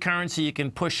 a weak currency, you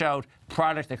can push out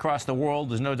product across the world.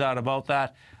 There's no doubt about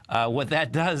that. What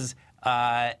that does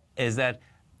is that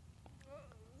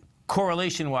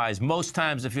correlation-wise, most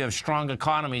times if you have strong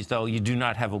economies, though, you do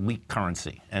not have a weak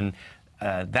currency. And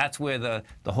that's where the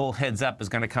whole heads up is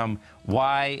going to come.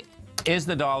 Why is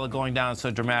the dollar going down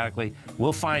so dramatically?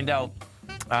 We'll find out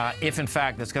if, in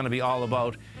fact, it's going to be all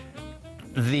about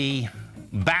the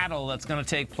battle that's going to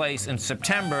take place in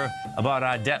September about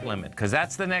our debt limit, because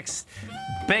that's the next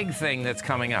big thing that's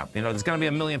coming up. You know, there's going to be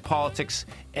a million politics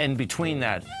in between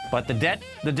that. But the debt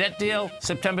deal,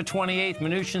 September 28th,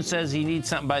 Mnuchin says he needs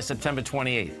something by September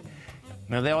 28th.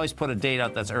 Now, they always put a date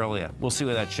out that's earlier. We'll see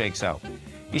where that shakes out.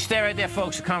 You stay right there,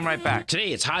 folks. We'll come right back.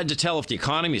 Today, it's hard to tell if the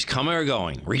economy is coming or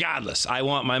going. Regardless, I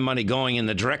want my money going in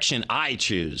the direction I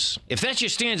choose. If that's your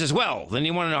stance as well, then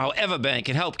you want to know how Everbank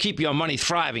can help keep your money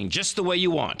thriving just the way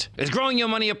you want. Is growing your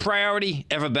money a priority?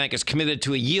 Everbank is committed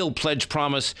to a yield pledge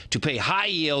promise to pay high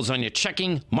yields on your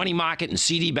checking, money market, and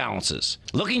CD balances.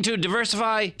 Looking to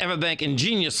diversify? Everbank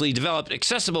ingeniously developed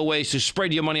accessible ways to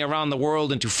spread your money around the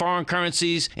world into foreign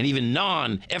currencies and even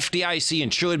non-FDIC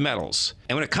insured metals.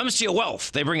 And when it comes to your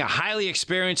wealth, they bring a highly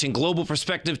experienced and global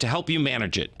perspective to help you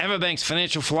manage it. Everbank's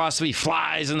financial philosophy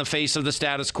flies in the face of the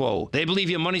status quo. They believe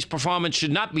your money's performance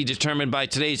should not be determined by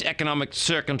today's economic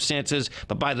circumstances,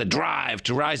 but by the drive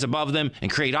to rise above them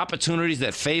and create opportunities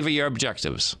that favor your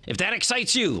objectives. If that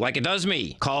excites you, like it does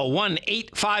me, call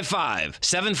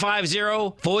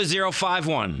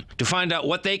 1-855-750-4051 to find out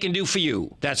what they can do for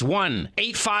you. That's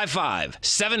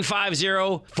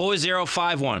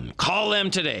 1-855-750-4051. Call them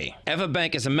today. Everbank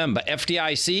is a member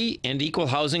FDIC and equal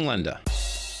housing lender.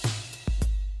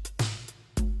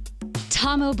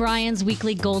 Tom O'Brien's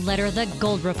weekly gold letter, The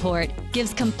Gold Report,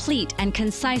 gives complete and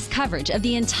concise coverage of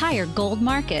the entire gold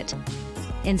market.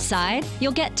 Inside,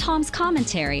 you'll get Tom's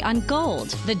commentary on gold,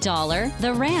 the dollar,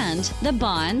 the rand, the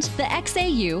bond, the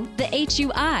XAU, the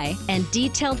HUI, and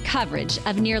detailed coverage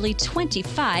of nearly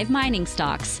 25 mining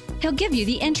stocks. He'll give you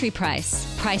the entry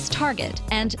price, price target,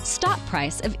 and stop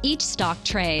price of each stock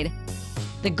trade.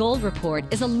 The Gold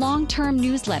Report is a long-term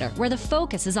newsletter where the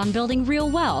focus is on building real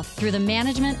wealth through the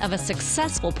management of a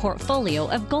successful portfolio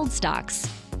of gold stocks.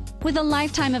 With a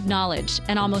lifetime of knowledge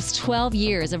and almost 12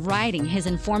 years of writing his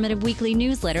informative weekly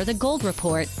newsletter, The Gold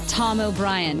Report, Tom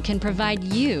O'Brien can provide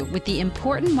you with the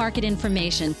important market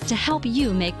information to help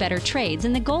you make better trades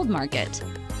in the gold market.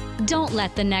 Don't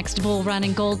let the next bull run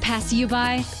in gold pass you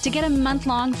by. To get a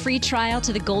month-long free trial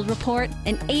to The Gold Report,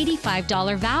 an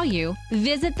 $85 value,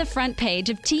 visit the front page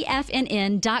of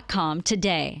TFNN.com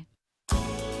today.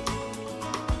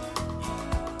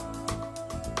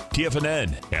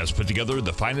 TFNN has put together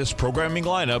the finest programming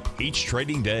lineup each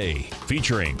trading day,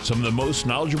 featuring some of the most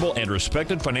knowledgeable and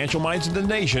respected financial minds in the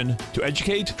nation to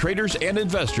educate traders and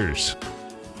investors.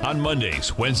 On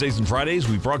Mondays, Wednesdays, and Fridays,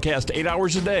 we broadcast 8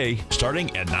 hours a day,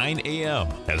 starting at 9 a.m.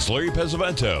 as Larry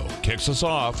Pesavento kicks us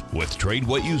off with Trade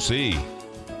What You See.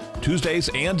 Tuesdays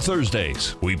and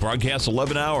Thursdays, we broadcast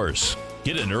 11 hours.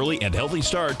 Get an early and healthy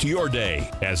start to your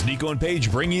day as Nico and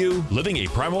Paige bring you Living a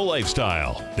Primal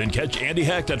Lifestyle. Then catch Andy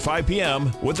Hecht at 5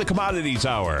 p.m. with the Commodities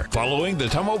Hour, following the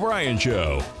Tom O'Brien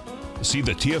Show. See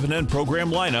the TFNN program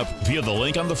lineup via the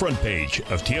link on the front page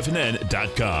of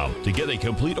TFNN.com to get a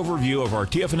complete overview of our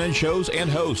TFNN shows and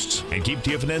hosts. And keep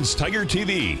TFNN's Tiger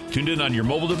TV tuned in on your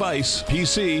mobile device,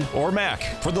 PC, or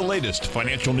Mac for the latest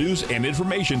financial news and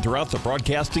information throughout the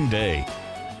broadcasting day.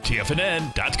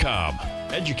 TFNN.com,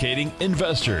 educating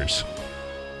investors.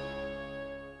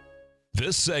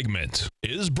 This segment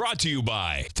is brought to you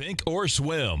by Think or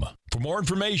Swim. For more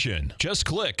information, just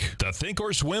click the Think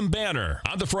or Swim banner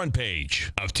on the front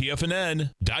page of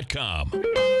TFNN.com.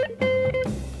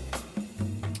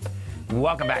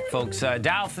 Welcome back, folks.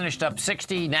 Dow finished up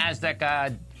 60,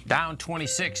 NASDAQ down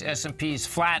 26, S&P's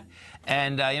flat.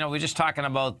 And, we're just talking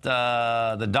about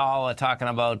the dollar, talking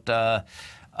about the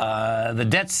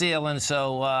debt ceiling.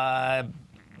 So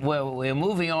we're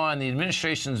moving on. The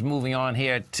administration's moving on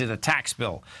here to the tax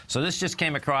bill. So this just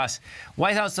came across.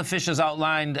 White House officials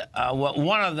outlined what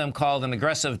one of them called an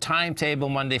aggressive timetable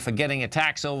Monday for getting a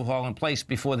tax overhaul in place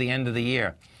before the end of the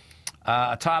year.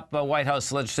 A top White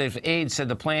House legislative aide said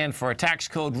the plan for a tax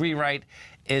code rewrite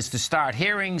is to start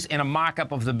hearings in a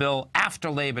mock-up of the bill after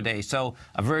Labor Day, so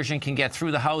a version can get through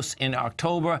the House in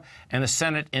October and the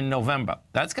Senate in November.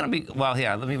 That's going to be, well,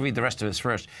 here, let me read the rest of this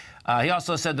first. He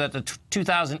also said that the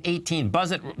 2018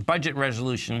 budget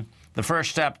resolution the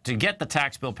first step to get the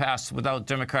tax bill passed without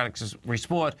Democratic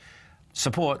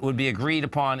support would be agreed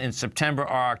upon in September or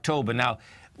October. Now,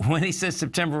 when he says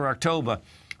September or October,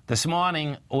 this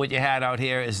morning what you had out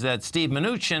here is that Steve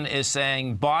Mnuchin is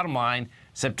saying, bottom line,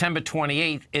 September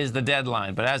 28th is the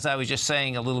deadline. But as I was just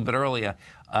saying a little bit earlier,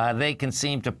 they can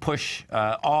seem to push,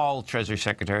 all Treasury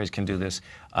secretaries can do this,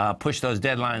 push those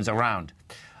deadlines around.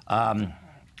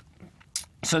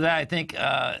 So that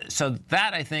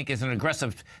I think is an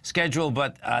aggressive schedule,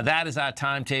 but that is our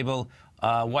timetable.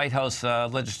 White House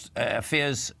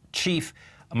Affairs Chief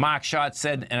Mark Schott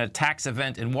said in a tax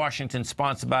event in Washington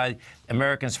sponsored by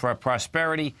Americans for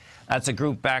Prosperity. That's a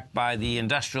group backed by the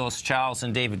industrialists Charles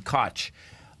and David Koch.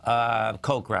 The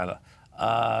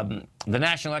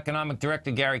National Economic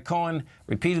Director, Gary Cohen,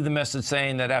 repeated the message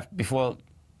saying that before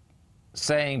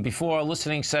a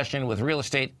listening session with real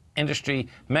estate industry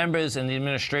members in the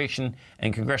administration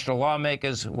and congressional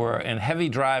lawmakers were in heavy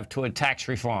drive toward tax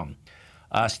reform.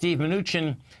 Steve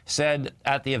Mnuchin said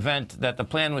at the event that the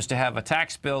plan was to have a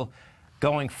tax bill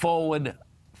going forward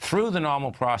through the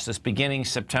normal process beginning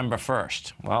September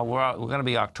 1st. Well, we're going to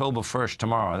be October 1st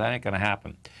tomorrow. That ain't going to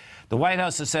happen. The White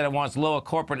House has said it wants lower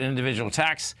corporate and individual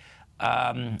tax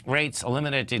rates,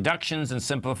 eliminate deductions, and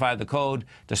simplify the code.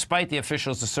 Despite the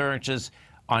officials' assurances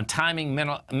on timing,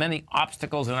 many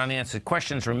obstacles and unanswered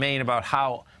questions remain about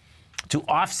how to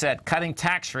offset cutting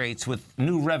tax rates with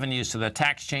new revenues so that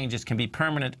tax changes can be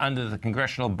permanent under the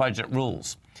congressional budget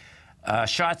rules.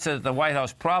 Schott said that the White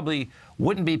House probably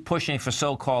wouldn't be pushing for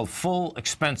so-called full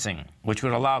expensing, which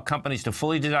would allow companies to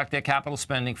fully deduct their capital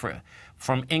spending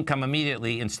from income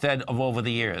immediately instead of over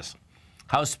the years.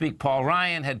 House Speaker Paul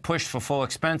Ryan had pushed for full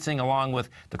expensing along with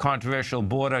the controversial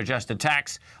border-adjusted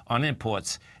tax on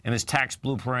imports in his tax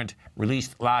blueprint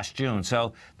released last June.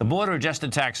 So the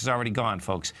border-adjusted tax is already gone,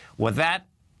 folks. What that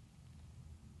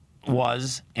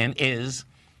was and is,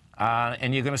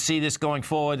 and you're going to see this going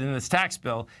forward in this tax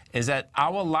bill, is that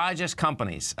our largest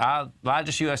companies, our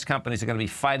largest U.S. companies are going to be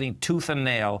fighting tooth and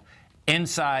nail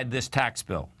inside this tax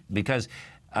bill because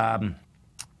you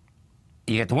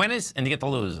get the winners and you get the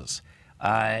losers.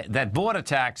 That border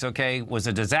tax, okay, was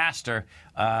a disaster,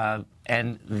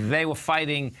 and they were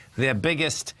fighting their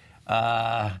biggest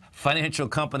financial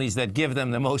companies that give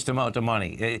them the most amount of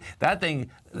money. That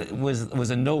thing was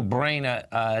a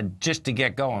no-brainer just to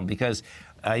get going because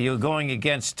you're going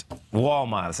against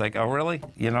Walmart. It's like, oh, really?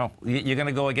 You know, you're going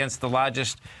to go against the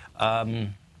largest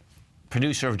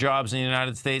producer of jobs in the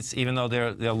United States, even though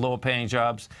they're lower-paying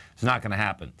jobs. It's not going to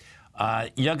happen.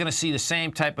 You're going to see the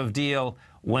same type of deal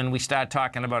when we start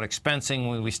talking about expensing,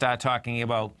 when we start talking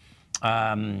about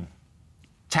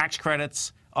tax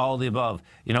credits, all of the above.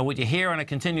 You know, what you hear on a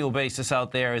continual basis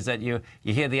out there is that you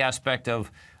hear the aspect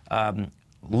of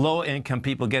low-income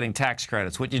people getting tax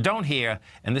credits. What you don't hear,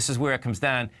 and this is where it comes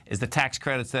down, is the tax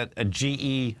credits that a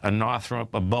GE, a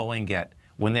Northrop, a Boeing get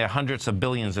when they're hundreds of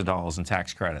billions of dollars in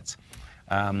tax credits.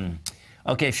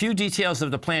 Okay, a few details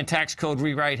of the planned tax code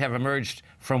rewrite have emerged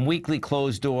from weekly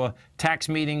closed-door tax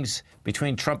meetings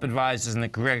between Trump advisors and the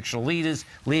congressional leaders,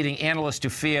 leading analysts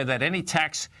to fear that any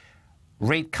tax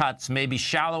rate cuts may be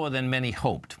shallower than many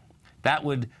hoped. That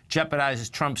would jeopardize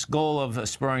Trump's goal of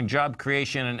spurring job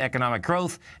creation and economic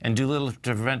growth and do little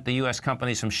to prevent the U.S.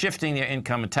 companies from shifting their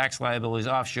income and tax liabilities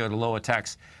offshore to lower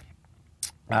tax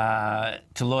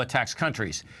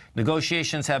countries.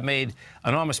 Negotiations have made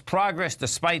enormous progress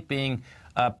despite being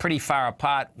pretty far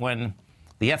apart when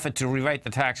the effort to rewrite the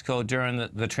tax code during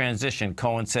the transition,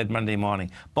 Cohen said Monday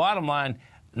morning. Bottom line,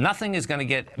 nothing is going to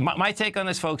get, my take on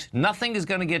this, folks, nothing is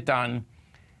going to get done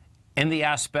in the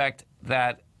aspect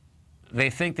that they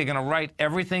think they're going to write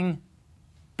everything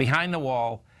behind the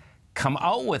wall, come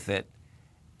out with it,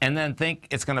 and then think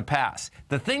it's going to pass.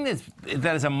 The thing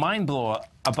that is a mind blower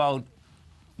about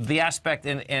the aspect,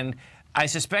 and I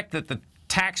suspect that the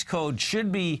tax code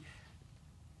should be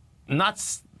not,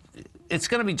 it's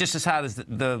going to be just as hard as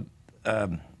the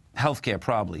health care,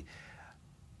 probably.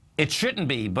 It shouldn't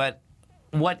be, but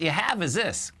what you have is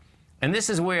this, and this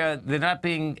is where they're not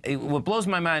being, what blows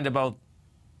my mind about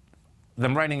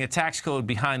them writing a tax code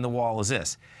behind the wall is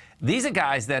this. These are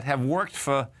guys that have worked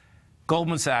for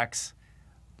Goldman Sachs,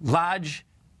 large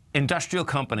industrial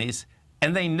companies,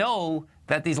 and they know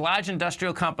that these large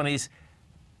industrial companies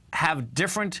have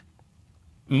different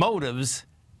motives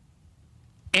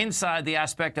inside the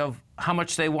aspect of how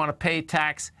much they want to pay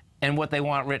tax and what they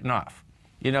want written off.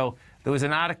 You know, there was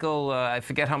an article, I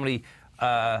forget how many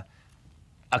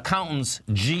accountants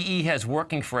GE has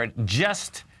working for it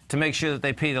just to make sure that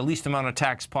they pay the least amount of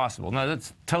tax possible. Now,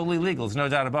 that's totally legal, there's no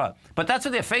doubt about it. But that's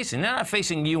what they're facing. They're not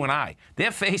facing you and I.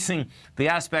 They're facing the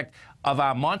aspect of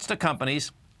our monster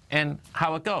companies and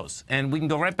how it goes. And we can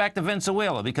go right back to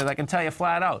Venezuela, because I can tell you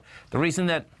flat out, the reason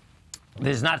that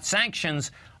there's not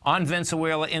sanctions on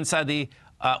Venezuela inside the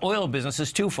oil business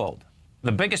is twofold.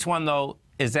 The biggest one, though,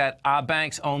 is that our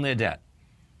banks own their debt.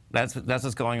 That's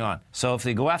what's going on. So if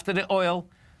they go after the oil,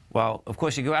 well, of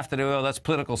course, you go after the oil, that's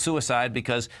political suicide,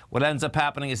 because what ends up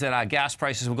happening is that our gas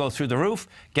prices will go through the roof.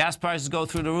 Gas prices go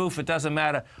through the roof. It doesn't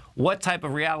matter what type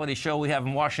of reality show we have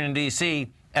in Washington,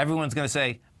 D.C., everyone's going to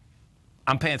say,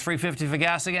 I'm paying $3.50 for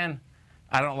gas again?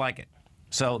 I don't like it.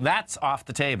 So that's off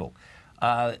the table.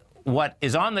 What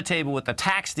is on the table with the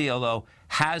tax deal, though,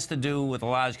 has to do with the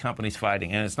large companies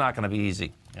fighting, and it's not going to be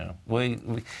easy. You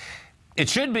know, it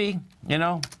should be, you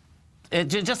know. It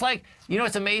just like, you know,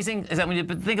 what's amazing is that when you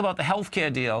think about the health care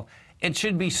deal, it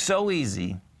should be so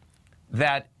easy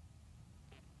that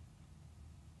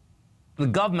the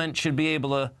government should be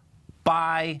able to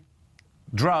buy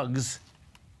drugs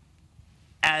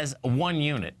as one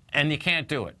unit, and you can't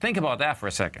do it. Think about that for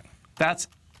a second. That's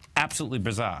absolutely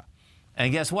bizarre.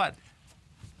 And guess what?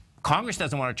 Congress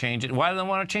doesn't want to change it. Why do they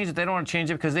want to change it? They don't want to change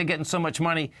it because they're getting so much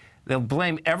money. They'll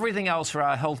blame everything else for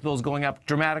our health bills going up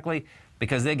dramatically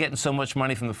because they're getting so much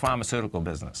money from the pharmaceutical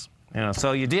business. You know,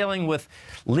 so you're dealing with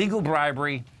legal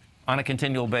bribery on a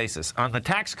continual basis. On the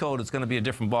tax code, it's going to be a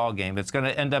different ballgame. It's going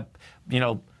to end up, you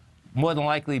know, more than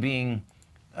likely being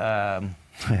the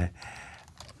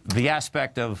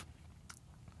aspect of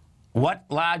what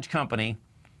large company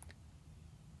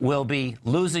will be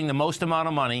losing the most amount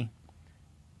of money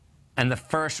and the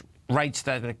first rights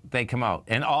that they come out.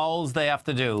 And all they have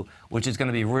to do, which is going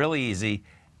to be really easy,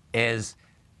 is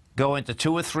go into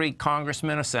 2 or 3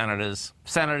 congressmen or senators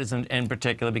in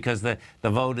particular, because the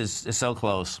vote is so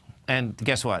close. And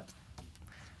guess what?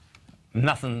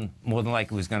 Nothing more than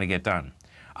likely is going to get done.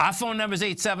 Our phone number is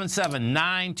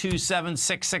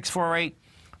 877-927-6648.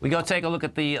 We go take a look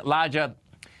at the larger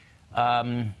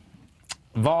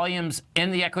volumes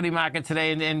in the equity market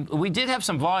today, and we did have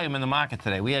some volume in the market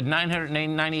today. We had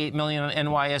 998 million on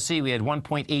NYSE. We had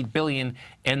 1.8 billion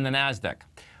in the NASDAQ.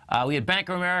 We had Bank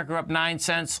of America up 9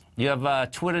 cents. You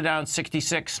have Twitter down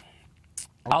 66.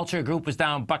 Ultra Group was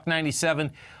down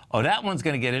 $1.97. Oh, that one's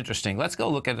going to get interesting. Let's go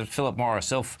look at Philip Morris.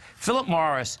 So Philip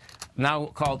Morris, now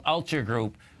called Ultra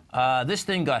Group, this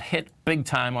thing got hit big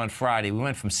time on Friday. We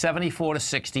went from 74 to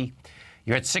 60.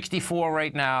 You're at 64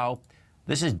 right now.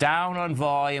 This is down on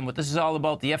volume. What this is all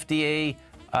about, the FDA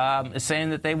is saying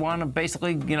that they want to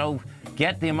basically, you know,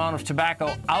 get the amount of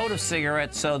tobacco out of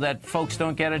cigarettes so that folks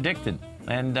don't get addicted.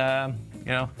 And,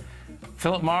 you know,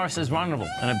 Philip Morris is vulnerable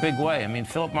in a big way. I mean,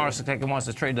 Philip Morris looks like he wants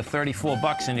to trade to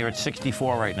 $34, and you're at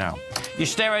 64 right now. You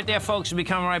stay right there, folks. We'll be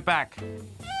coming right back.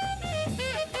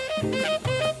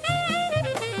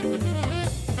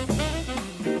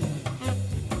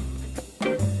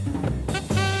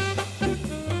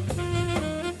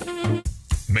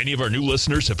 Many of our new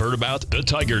listeners have heard about the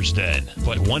Tiger's Den,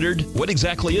 but wondered, what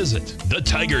exactly is it? The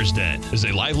Tiger's Den is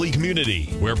a lively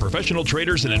community where professional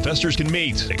traders and investors can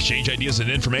meet, exchange ideas and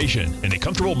information in a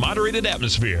comfortable, moderated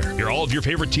atmosphere. Hear all of your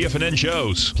favorite TFNN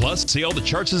shows, plus see all the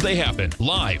charts as they happen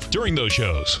live during those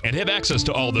shows and have access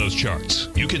to all those charts.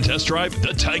 You can test drive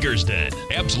the Tiger's Den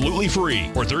absolutely free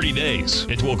for 30 days.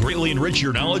 It will greatly enrich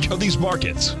your knowledge of these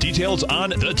markets. Details on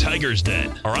the Tiger's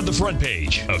Den are on the front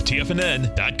page of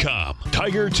TFNN.com.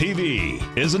 Tiger TV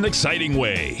is an exciting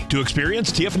way to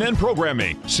experience TFNN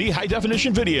programming. See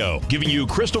high-definition video giving you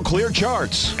crystal clear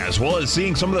charts, as well as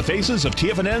seeing some of the faces of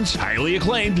TFNN's highly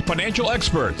acclaimed financial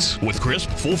experts with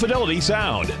crisp, full-fidelity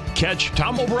sound. Catch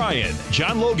Tom O'Brien,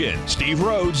 John Logan, Steve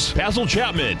Rhodes, Basil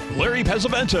Chapman, Larry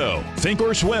Pesavento, Think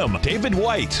or Swim, David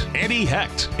White, Andy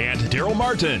Hecht, and Daryl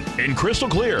Martin in crystal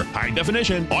clear,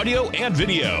 high-definition audio and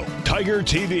video. Tiger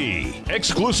TV,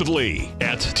 exclusively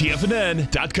at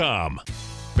TFNN.com.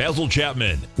 Basil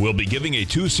Chapman will be giving a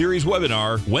 2-series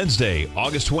webinar Wednesday,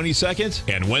 August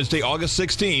 22nd and Wednesday, August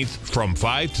 16th from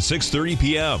 5 to 6:30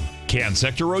 p.m. Can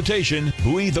sector rotation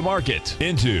buoy the market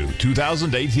into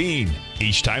 2018?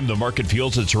 Each time the market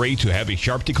feels it's ready to have a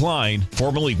sharp decline,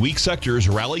 formerly weak sectors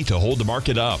rally to hold the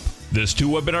market up. This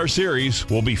 2-webinar series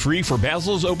will be free for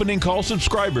Basil's opening call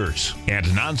subscribers,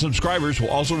 and non-subscribers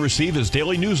will also receive his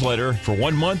daily newsletter for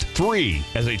 1 month free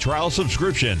as a trial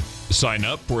subscription. Sign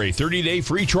up for a 30-day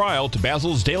free trial to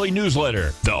Basil's daily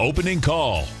newsletter, The Opening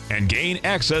Call, and gain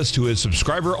access to his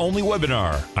subscriber-only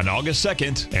webinar on August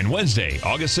 2nd and Wednesday,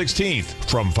 August 16th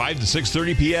from 5 to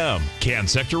 6:30 p.m. Can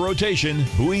sector rotation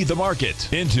buoy the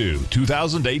market into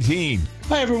 2018?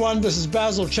 Hi everyone, this is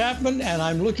Basil Chapman, and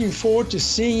I'm looking forward to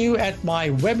seeing you at my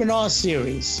webinar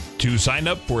series. To sign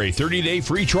up for a 30-day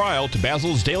free trial to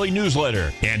Basil's daily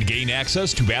newsletter and gain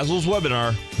access to Basil's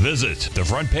webinar, visit the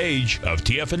front page of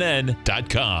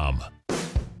TFNN.com.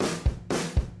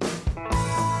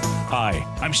 Hi,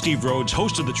 I'm Steve Rhodes,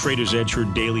 host of the Trader's Edge,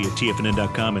 heard daily at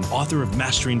TFNN.com and author of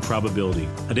Mastering Probability,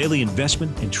 a daily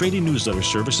investment and trading newsletter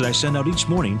service that I send out each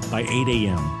morning by 8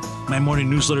 a.m. My morning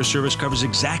newsletter service covers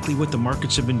exactly what the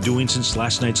markets have been doing since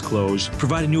last night's close,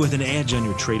 providing you with an edge on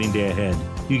your trading day ahead.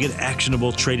 You get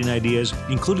actionable trading ideas,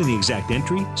 including the exact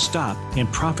entry, stop,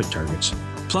 and profit targets.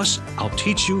 Plus, I'll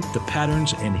teach you the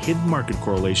patterns and hidden market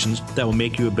correlations that will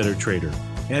make you a better trader.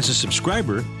 As a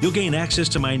subscriber, you'll gain access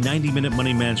to my 90-minute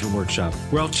money management workshop,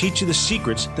 where I'll teach you the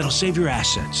secrets that'll save your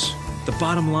assets. The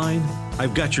bottom line,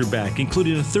 I've got your back,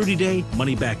 including a 30-day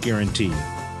money-back guarantee.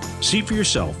 See for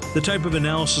yourself the type of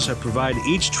analysis I provide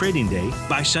each trading day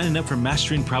by signing up for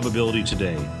Mastering Probability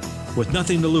today. With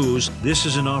nothing to lose, this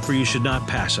is an offer you should not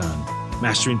pass on.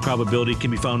 Mastering Probability can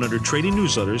be found under Trading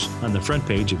Newsletters on the front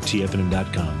page of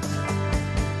TFNN.com.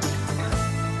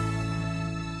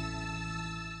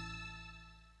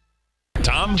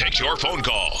 Tom takes your phone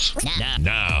calls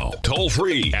now. Toll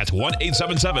free at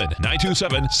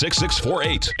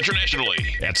 1-877-927-6648. Internationally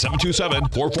at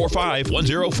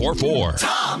 727-445-1044.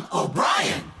 Tom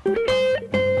O'Brien.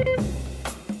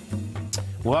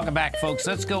 Welcome back, folks.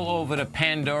 Let's go over to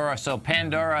Pandora. So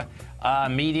Pandora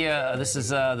Media, this is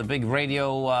the big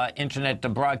radio internet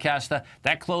broadcaster.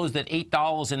 That closed at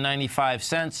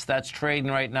 $8.95. That's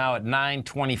trading right now at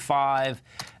 $9.25.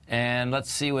 And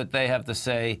let's see what they have to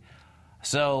say.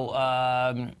 So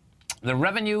the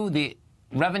revenue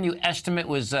estimate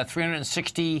was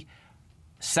 $367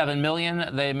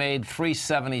 million. They made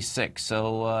 $376.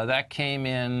 So that came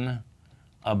in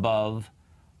above.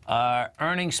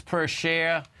 Earnings per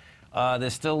share,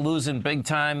 they're still losing big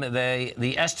time.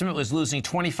 The estimate was losing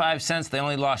 25 cents. They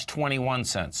only lost 21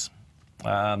 cents.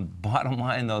 Bottom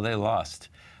line, though, they lost.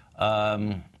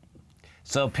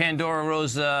 So Pandora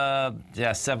rose,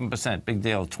 7%. Big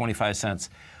deal, 25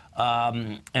 cents.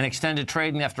 An extended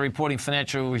trading after reporting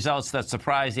financial results that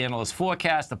surprised the analysts'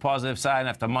 forecast. The positive side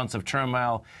after months of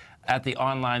turmoil at the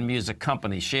online music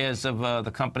company. Shares of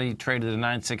the company traded at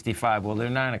 $9.65. Well, they're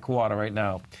 $9.25 right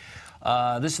now.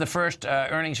 This is the first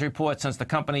earnings report since the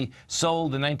company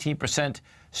sold the 19%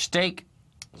 stake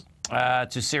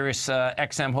to Sirius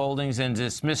XM Holdings and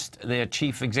dismissed their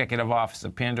chief executive officer.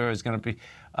 Pandora is going to be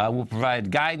will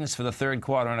provide guidance for the third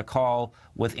quarter on a call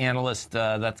with analysts.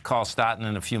 That call starting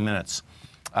in a few minutes.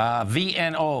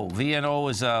 VNO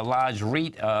is a large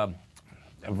REIT,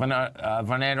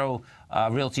 Vornado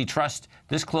Realty Trust.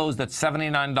 This closed at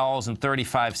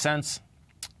 $79.35.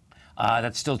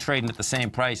 That's still trading at the same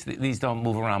price. These don't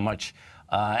move around much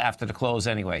after the close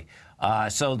anyway.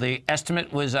 So the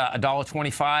estimate was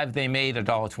 $1.25. They made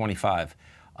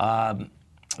 $1.25.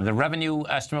 The revenue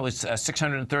estimate was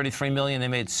 $633 million. They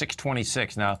made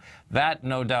 $626. Now, that,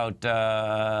 no doubt,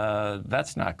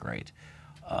 that's not great.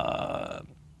 The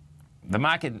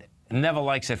market never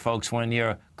likes it, folks, when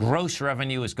your gross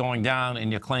revenue is going down and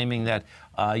you're claiming that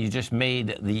you just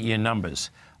made your numbers.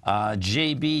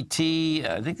 JBT,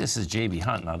 I think this is JB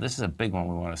Hunt now. This is a big one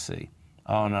we want to see.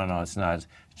 Oh, no, it's not. It's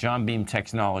John Beam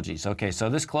Technologies. Okay, so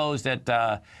this closed at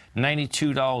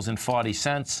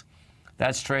 $92.40.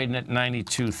 That's trading at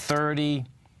 $92.30.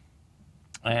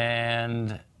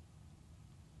 And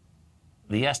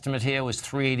the estimate here was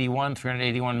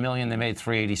 $381 million. They made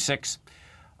 $386.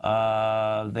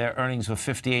 Their earnings were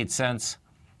 58 cents.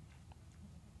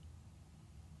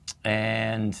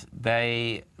 And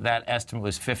that estimate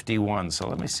was 51. So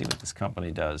let me see what this company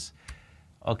does.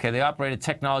 Okay, they operate a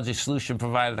technology solution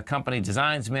provider. The company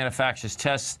designs, manufactures,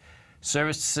 tests,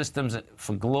 service systems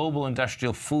for global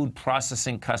industrial food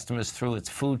processing customers through its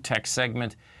food tech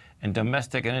segment and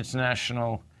domestic and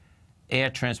international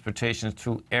air transportation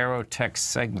through aerotech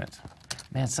segment.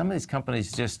 Man, some of these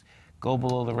companies just go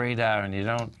below the radar and you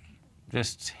don't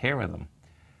just hear of them.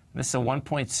 This is a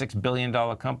 $1.6 billion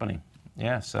company.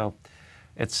 Yeah, so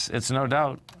it's no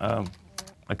doubt a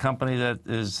company that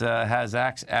has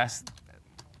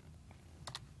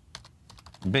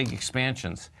big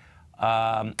expansions.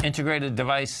 Integrated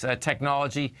device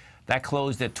technology, that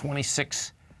closed at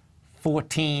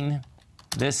 $26.14.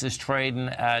 This is trading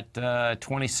at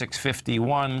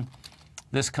 $26.51.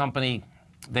 This company,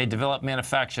 they develop,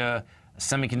 manufacture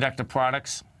semiconductor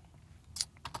products.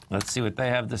 Let's see what they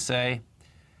have to say.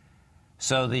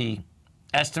 So the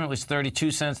estimate was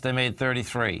 32 cents. They made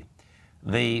 33.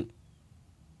 The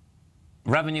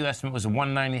revenue estimate was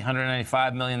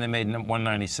 195 million. They made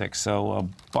 196. So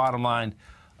bottom line,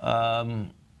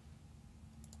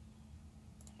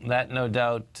 that no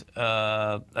doubt,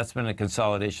 that's been a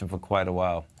consolidation for quite a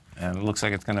while. And it looks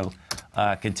like it's going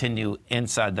to continue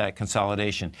inside that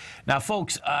consolidation. Now,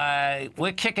 folks,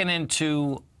 we're kicking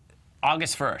into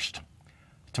August 1st,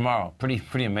 tomorrow.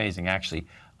 Pretty amazing, actually.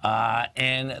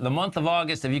 And the month of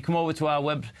August, if you come over to our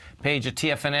web page at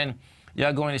TFNN,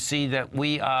 you're going to see that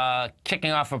we are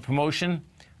kicking off a promotion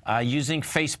using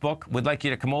Facebook. We'd like you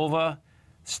to come over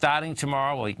starting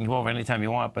tomorrow. Well, you can go over anytime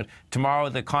you want, but tomorrow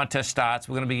the contest starts.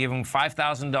 We're going to be giving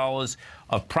 $5,000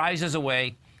 of prizes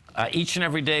away. Each and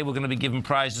every day we're going to be giving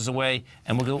prizes away,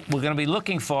 and we're going to be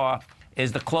looking for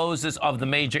is the closes of the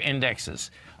major indexes.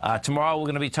 Tomorrow we're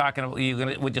going to be talking,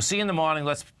 what you'll see in the morning,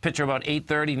 let's picture about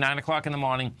 8:30, 9 o'clock in the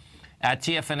morning at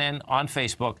TFNN on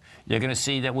Facebook. You're going to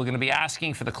see that we're going to be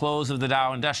asking for the close of the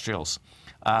Dow Industrials.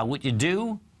 What you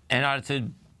do in order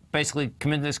to basically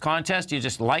come into this contest, you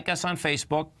just like us on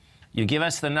Facebook. You give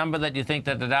us the number that you think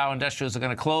that the Dow Industrials are going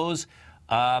to close.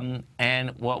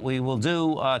 And what we will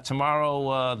do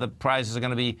tomorrow, the prizes are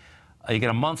going to be, you get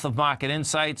a month of market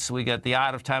insights. We get the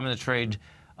Art of Time in the Trade,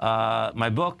 my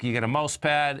book. You get a mouse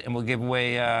pad, and we'll give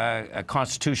away a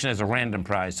Constitution as a random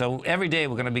prize. So every day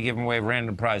we're going to be giving away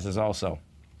random prizes also.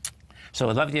 So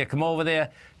I'd love you to come over there,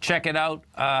 check it out.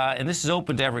 And this is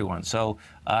open to everyone. So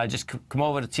just come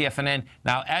over to TFNN.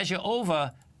 Now, as you're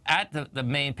over at the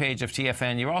main page of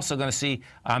TFN, you're also going to see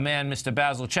our man, Mr.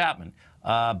 Basil Chapman.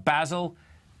 Basil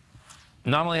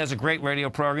not only has a great radio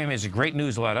program, he has a great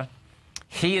newsletter.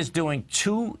 He is doing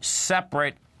 2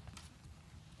 separate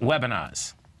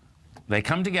webinars. They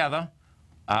come together.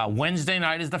 Wednesday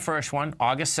night is the first one,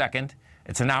 August 2nd.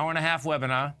 It's an hour-and-a-half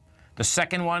webinar. The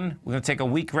second one, we're going to take a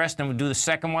week rest, and we'll do the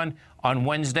second one on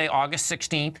Wednesday, August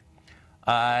 16th.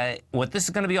 What this is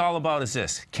going to be all about is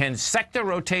this. Can sector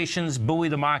rotations buoy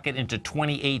the market into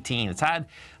 2018? It's hard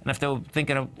enough to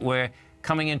thinking of we're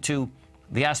coming into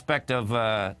the aspect of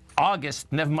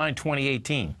August, never mind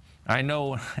 2018. I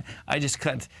know I just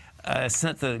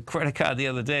sent the credit card the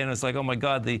other day, and it's like, oh, my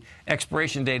God, the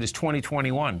expiration date is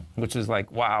 2021, which is like,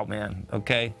 wow, man,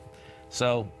 okay?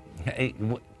 So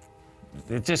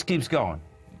it just keeps going.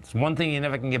 It's one thing you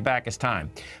never can get back is time.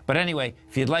 But anyway,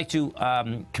 if you'd like to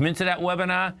come into that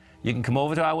webinar, you can come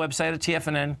over to our website at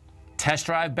TFNN, test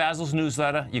drive Basil's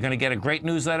newsletter. You're going to get a great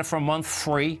newsletter for a month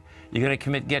free. You're going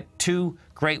to get 2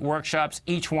 great workshops.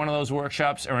 Each one of those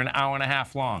workshops are an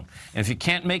hour-and-a-half long. And if you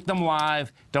can't make them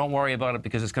live, don't worry about it,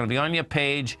 because it's going to be on your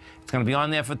page. It's going to be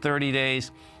on there for 30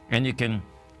 days. And you can,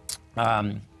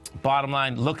 bottom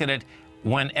line, look at it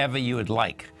whenever you would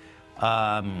like.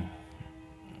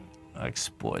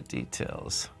 Export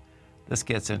details. This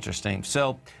gets interesting.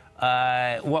 So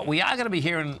what we are going to be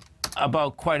hearing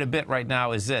about quite a bit right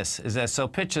now is this. So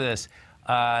picture this.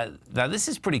 Now, this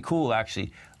is pretty cool,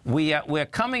 actually. We're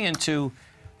coming into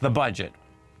the budget,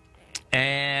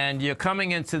 and you're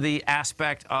coming into the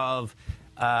aspect of,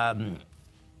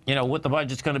 what the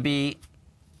budget's going to be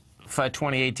for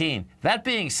 2018. That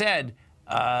being said,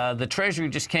 the Treasury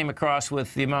just came across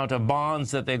with the amount of bonds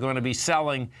that they're going to be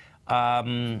selling,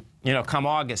 come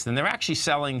August, and they're actually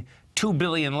selling $2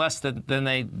 billion less than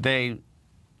they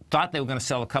thought they were going to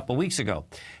sell a couple weeks ago.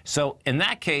 So in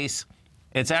that case,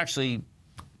 it's actually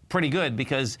pretty good,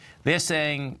 because they're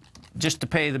saying just to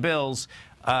pay the bills,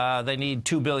 they need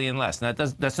 $2 billion less. Now,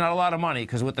 that's not a lot of money,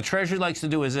 because what the Treasury likes to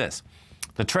do is this.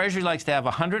 The Treasury likes to have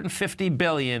 $150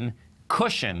 billion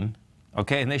cushion,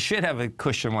 okay, and they should have a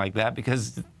cushion like that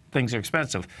because things are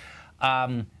expensive,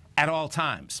 at all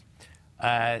times.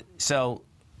 So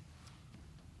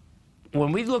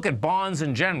when we look at bonds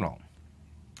in general,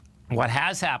 what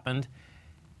has happened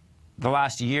the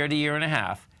last year to year and a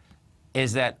half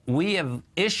is that we have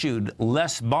issued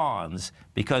less bonds,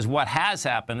 because what has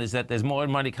happened is that there's more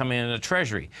money coming in the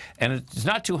Treasury. And it's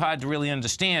not too hard to really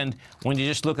understand when you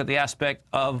just look at the aspect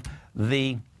of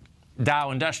the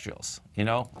Dow Industrials. You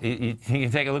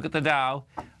can take a look at the Dow,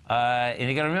 and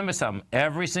you got to remember something.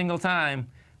 Every single time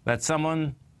that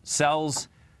someone sells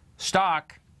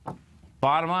stock,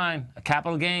 bottom line, a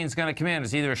capital gain is going to come in.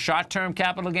 It's either a short-term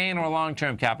capital gain or a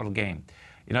long-term capital gain.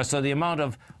 So the amount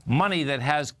of money that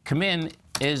has come in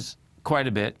is quite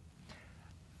a bit.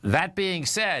 That being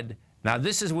said, now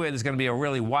this is where there's going to be a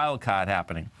really wild card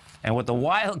happening. And what the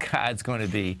wild card's going to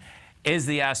be is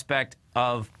the aspect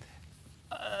of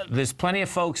there's plenty of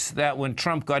folks that when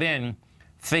Trump got in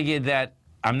figured that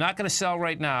I'm not going to sell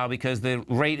right now because the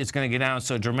rate is going to go down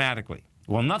so dramatically.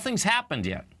 Well, nothing's happened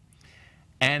yet.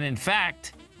 And in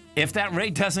fact, if that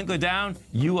rate doesn't go down,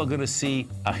 you are going to see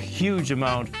a huge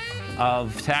amount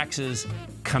of taxes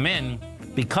come in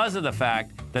because of the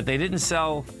fact that they didn't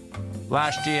sell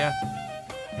last year.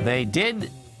 They did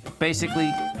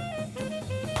basically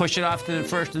push it off to the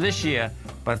first of this year,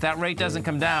 but if that rate doesn't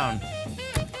come down,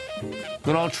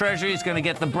 good old Treasury is going to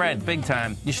get the bread big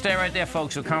time. You stay right there,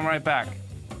 folks. We'll come right back.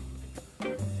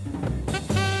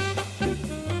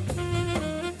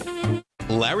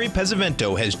 Larry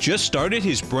Pesavento has just started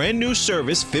his brand new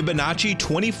service, Fibonacci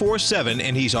 24/7,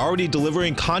 and he's already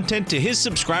delivering content to his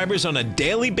subscribers on a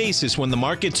daily basis when the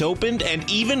market's opened and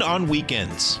even on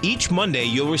weekends. Each Monday,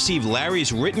 you'll receive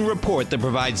Larry's written report that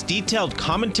provides detailed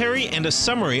commentary and a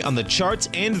summary on the charts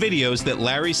and videos that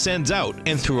Larry sends out.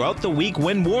 And throughout the week,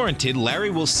 when warranted, Larry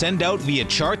will send out via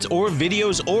charts or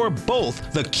videos or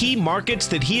both the key markets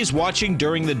that he is watching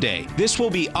during the day. This will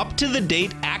be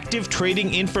up-to-the-date, active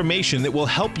trading information that will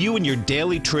help you in your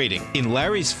daily trading. In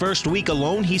Larry's first week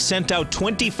alone, he sent out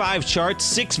 25 charts,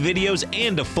 6 videos,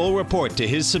 and a full report to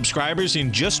his subscribers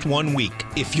in just 1 week.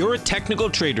 If you're a technical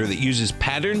trader that uses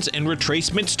patterns and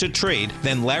retracements to trade,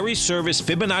 then Larry's service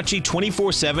Fibonacci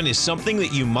 24/7 is something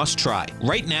that you must try.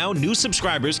 Right now, new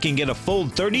subscribers can get a full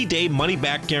 30-day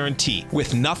money-back guarantee.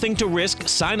 With nothing to risk,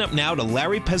 sign up now to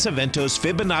Larry Pesavento's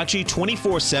Fibonacci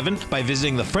 24/7 by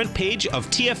visiting the front page of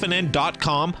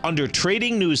TFNN.com under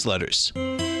Trading Newsletters.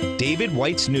 David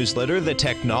White's newsletter, The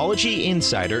Technology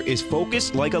Insider, is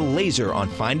focused like a laser on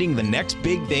finding the next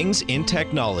big things in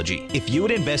technology. If you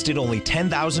had invested only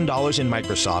 $10,000 in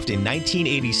Microsoft in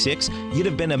 1986, you'd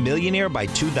have been a millionaire by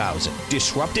 2000.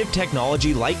 Disruptive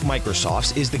technology like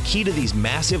Microsoft's is the key to these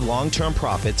massive long-term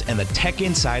profits, and the Tech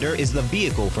Insider is the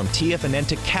vehicle from TFNN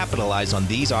to capitalize on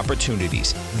these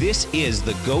opportunities. This is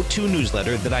the go-to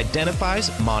newsletter that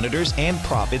identifies, monitors, and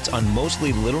profits on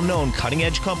mostly little-known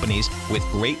cutting-edge companies with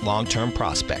great long-term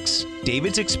prospects.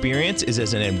 David's experience is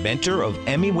as an inventor of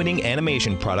Emmy-winning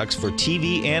animation products for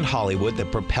TV and Hollywood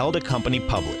that propelled a company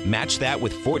public. Match that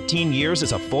with 14 years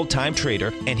as a full-time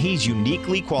trader, and he's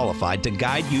uniquely qualified to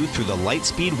guide you through the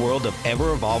light-speed world of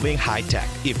ever-evolving high-tech.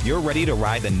 If you're ready to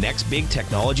ride the next big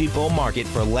technology bull market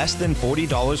for less than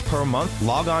 $40 per month,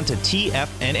 log on to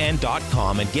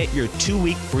TFNN.com and get your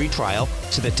 2-week free trial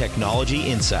to the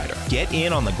Technology Insider. Get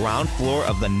in on the ground floor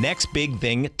of the next big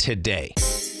thing today.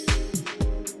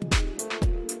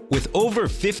 With over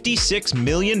 $56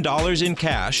 million in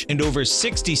cash and over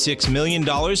 $66 million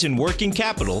in working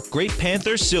capital, Great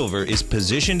Panther Silver is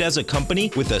positioned as a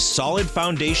company with a solid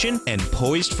foundation and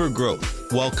poised for growth.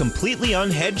 While completely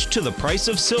unhedged to the price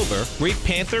of silver, Great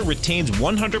Panther retains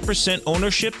 100%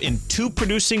 ownership in 2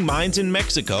 producing mines in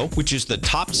Mexico, which is the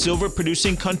top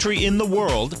silver-producing country in the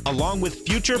world, along with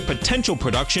future potential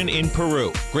production in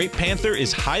Peru. Great Panther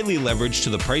is highly leveraged to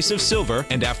the price of silver,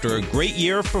 and after a great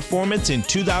year of performance in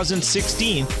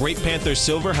 2016, Great Panther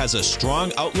Silver has a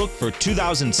strong outlook for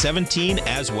 2017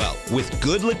 as well. With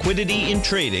good liquidity in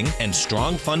trading and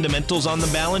strong fundamentals on the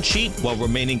balance sheet, while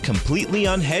remaining completely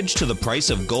unhedged to the price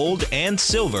of gold and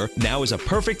silver, now is a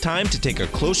perfect time to take a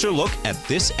closer look at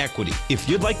this equity. If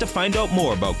you'd like to find out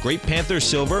more about Great Panther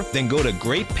Silver, then go to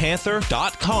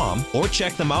greatpanther.com or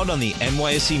check them out on the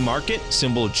NYSE market,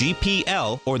 symbol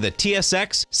GPL, or the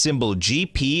TSX, symbol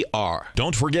GPR.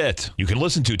 Don't forget, you can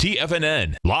listen to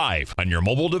TFNN live on your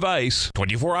mobile device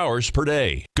 24 hours per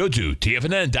day. Go to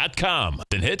TFNN.com,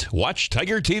 then hit Watch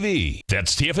Tiger TV.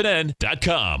 That's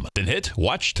TFNN.com, then hit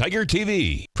Watch Tiger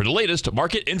TV for the latest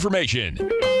market information.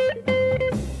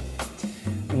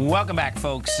 Welcome back,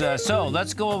 folks. So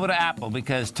let's go over to Apple,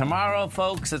 because tomorrow,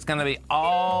 folks, it's going to be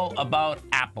all about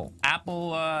Apple.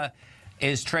 Apple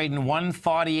is trading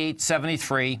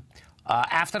 148.73.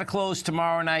 After the close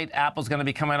tomorrow night, Apple's going to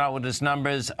be coming out with its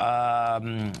numbers at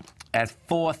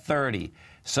 4:30.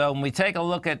 So when we take a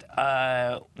look at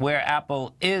where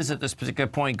Apple is at this particular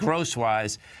point,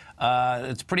 gross-wise,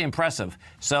 it's pretty impressive.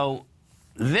 So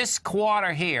this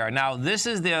quarter here, now this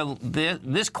is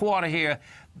this quarter here,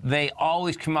 they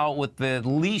always come out with the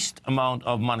least amount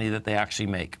of money that they actually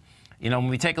make. You know, when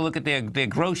we take a look at their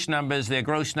gross numbers,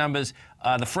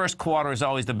 the first quarter is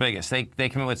always the biggest. They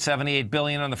come in with $78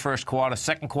 billion on the first quarter,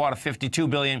 second quarter $52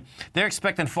 billion. They're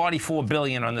expecting $44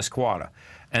 billion on this quarter.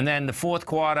 And then the fourth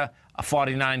quarter,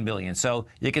 $49 billion. So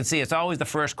you can see it's always the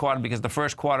first quarter, because the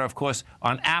first quarter, of course,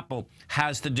 on Apple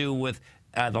has to do with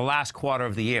the last quarter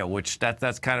of the year, which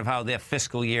that's kind of how their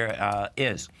fiscal year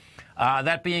is.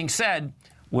 That being said,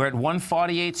 we're at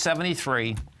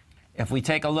 148.73. If we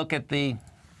take a look at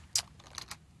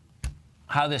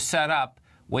how they're set up,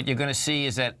 what you're going to see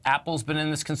is that Apple's been in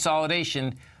this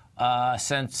consolidation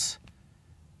since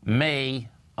May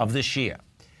of this year.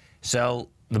 So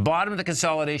the bottom of the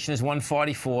consolidation is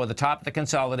 144. The top of the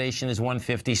consolidation is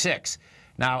 156.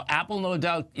 Now, Apple, no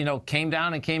doubt, came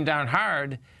down and came down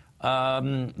hard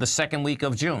the second week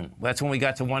of June. That's when we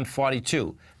got to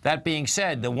 142. That being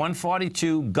said, the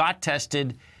 142 got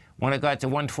tested when it got to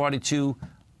 142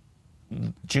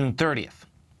 June 30th.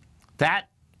 That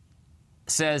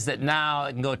says that now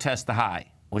it can go test the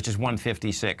high, which is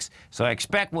 156. So I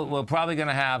expect what we're probably going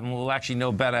to have, and we'll actually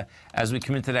know better as we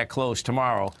come into that close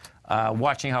tomorrow,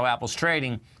 watching how Apple's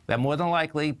trading, that more than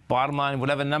likely, bottom line,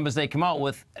 whatever numbers they come out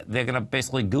with, they're going to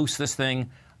basically goose this thing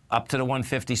up to the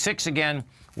 156 again.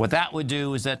 What that would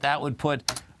do is that would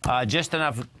put just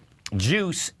enough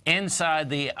juice inside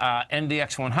the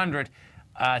NDX 100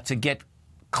 to get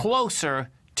closer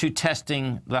to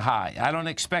testing the high. I don't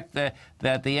expect that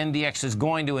the NDX is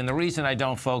going to, and the reason I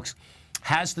don't, folks,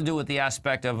 has to do with the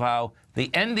aspect of how the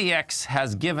NDX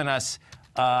has given us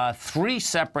 3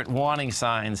 separate warning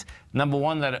signs. Number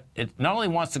one, that it not only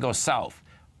wants to go south,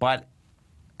 but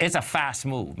it's a fast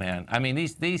move, man. I mean,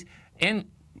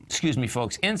 excuse me,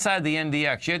 folks, inside the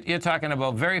NDX, you're talking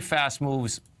about very fast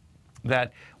moves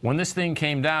that when this thing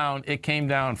came down, it came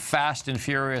down fast and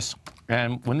furious.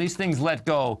 And when these things let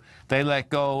go, they let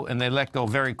go, and they let go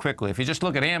very quickly. If you just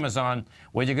look at Amazon,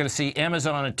 where you're going to see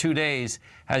Amazon in 2 days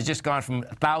has just gone from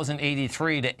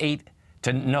 1,083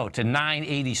 to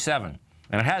 987.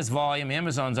 And it has volume.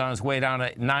 Amazon's on its way down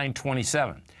to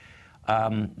 927.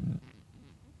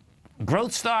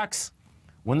 Growth stocks,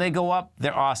 when they go up,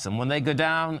 they're awesome. When they go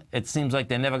down, it seems like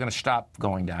they're never going to stop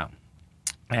going down.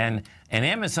 And in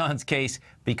Amazon's case,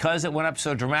 because it went up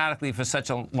so dramatically for such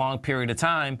a long period of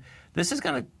time, this is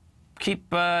going to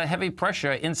keep heavy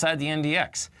pressure inside the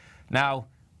NDX. Now,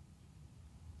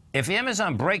 if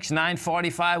Amazon breaks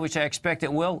 945, which I expect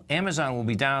it will, Amazon will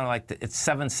be down like it's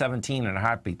 717 in a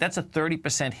heartbeat. That's a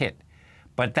 30% hit.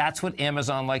 But that's what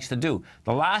Amazon likes to do.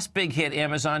 The last big hit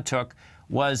Amazon took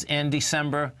was in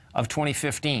December of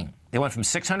 2015. They went from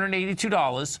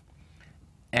 $682,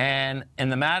 and in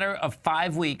the matter of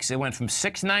 5 weeks, it went from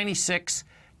 $696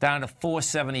 down to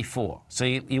 $474. So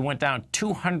you went down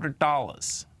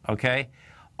 $200, okay,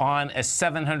 on a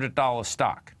 $700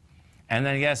 stock. And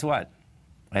then guess what?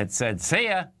 It said, see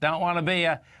ya, don't want to be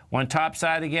ya. Went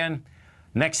topside again.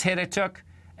 Next hit it took,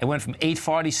 it went from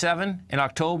 $847 in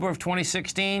October of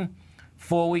 2016.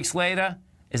 4 weeks later,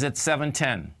 is at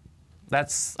 $710.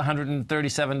 That's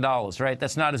 $137, right?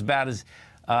 That's not as bad as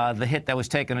the hit that was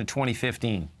taken in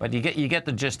 2015. But you get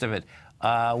the gist of it.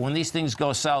 When these things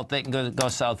go south, they can go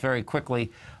south very quickly.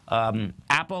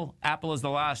 Apple is the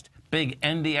last big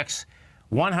NDX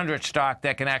 100 stock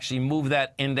that can actually move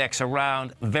that index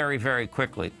around very, very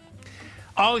quickly.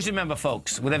 Always remember,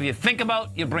 folks, whatever you think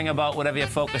about, you bring about. Whatever you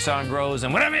focus on grows.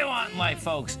 And whatever you want in life,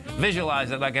 folks,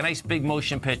 visualize it like a nice big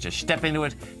motion picture. Step into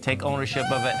it, take ownership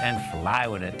of it, and fly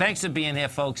with it. Thanks for being here,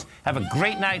 folks. Have a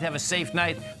great night. Have a safe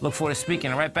night. Look forward to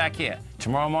speaking right back here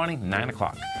tomorrow morning, 9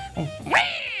 o'clock.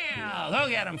 Well, go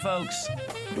get them, folks.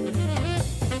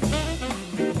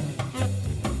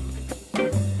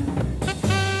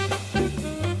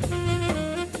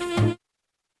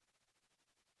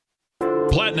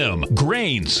 Platinum,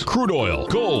 grains, crude oil,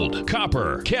 gold,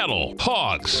 copper, cattle,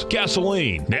 hogs,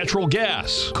 gasoline, natural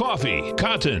gas, coffee,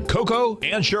 cotton, cocoa,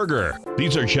 and sugar.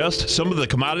 These are just some of the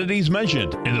commodities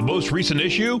mentioned in the most recent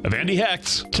issue of Andy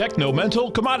Hecht's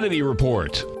Techno-Mental Commodity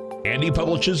Report. Andy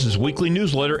publishes his weekly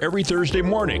newsletter every Thursday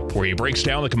morning, where he breaks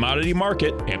down the commodity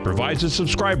market and provides his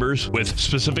subscribers with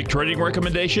specific trading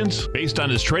recommendations based on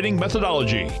his trading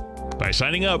methodology. By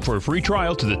signing up for a free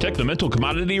trial to the Techno-Mental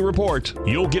Commodity Report,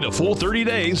 you'll get a full 30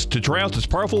 days to try out this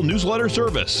powerful newsletter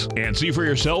service and see for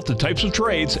yourself the types of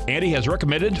trades Andy has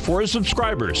recommended for his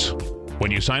subscribers. When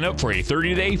you sign up for a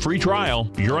 30-day free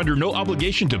trial, you're under no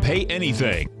obligation to pay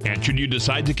anything. And should you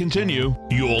decide to continue,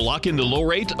 you will lock in the low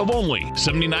rate of only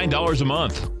 $79 a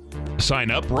month. Sign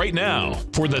up right now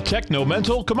for the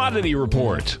Techno-Mental Commodity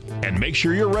Report and make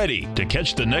sure you're ready to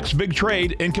catch the next big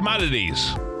trade in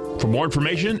commodities. For more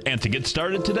information and to get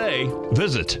started today,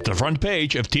 visit the front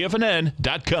page of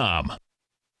TFNN.com.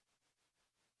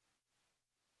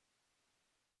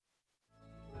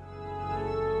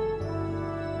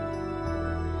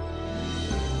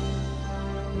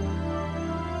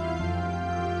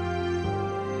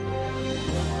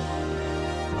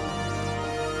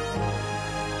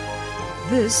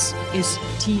 This is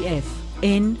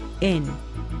TFNN.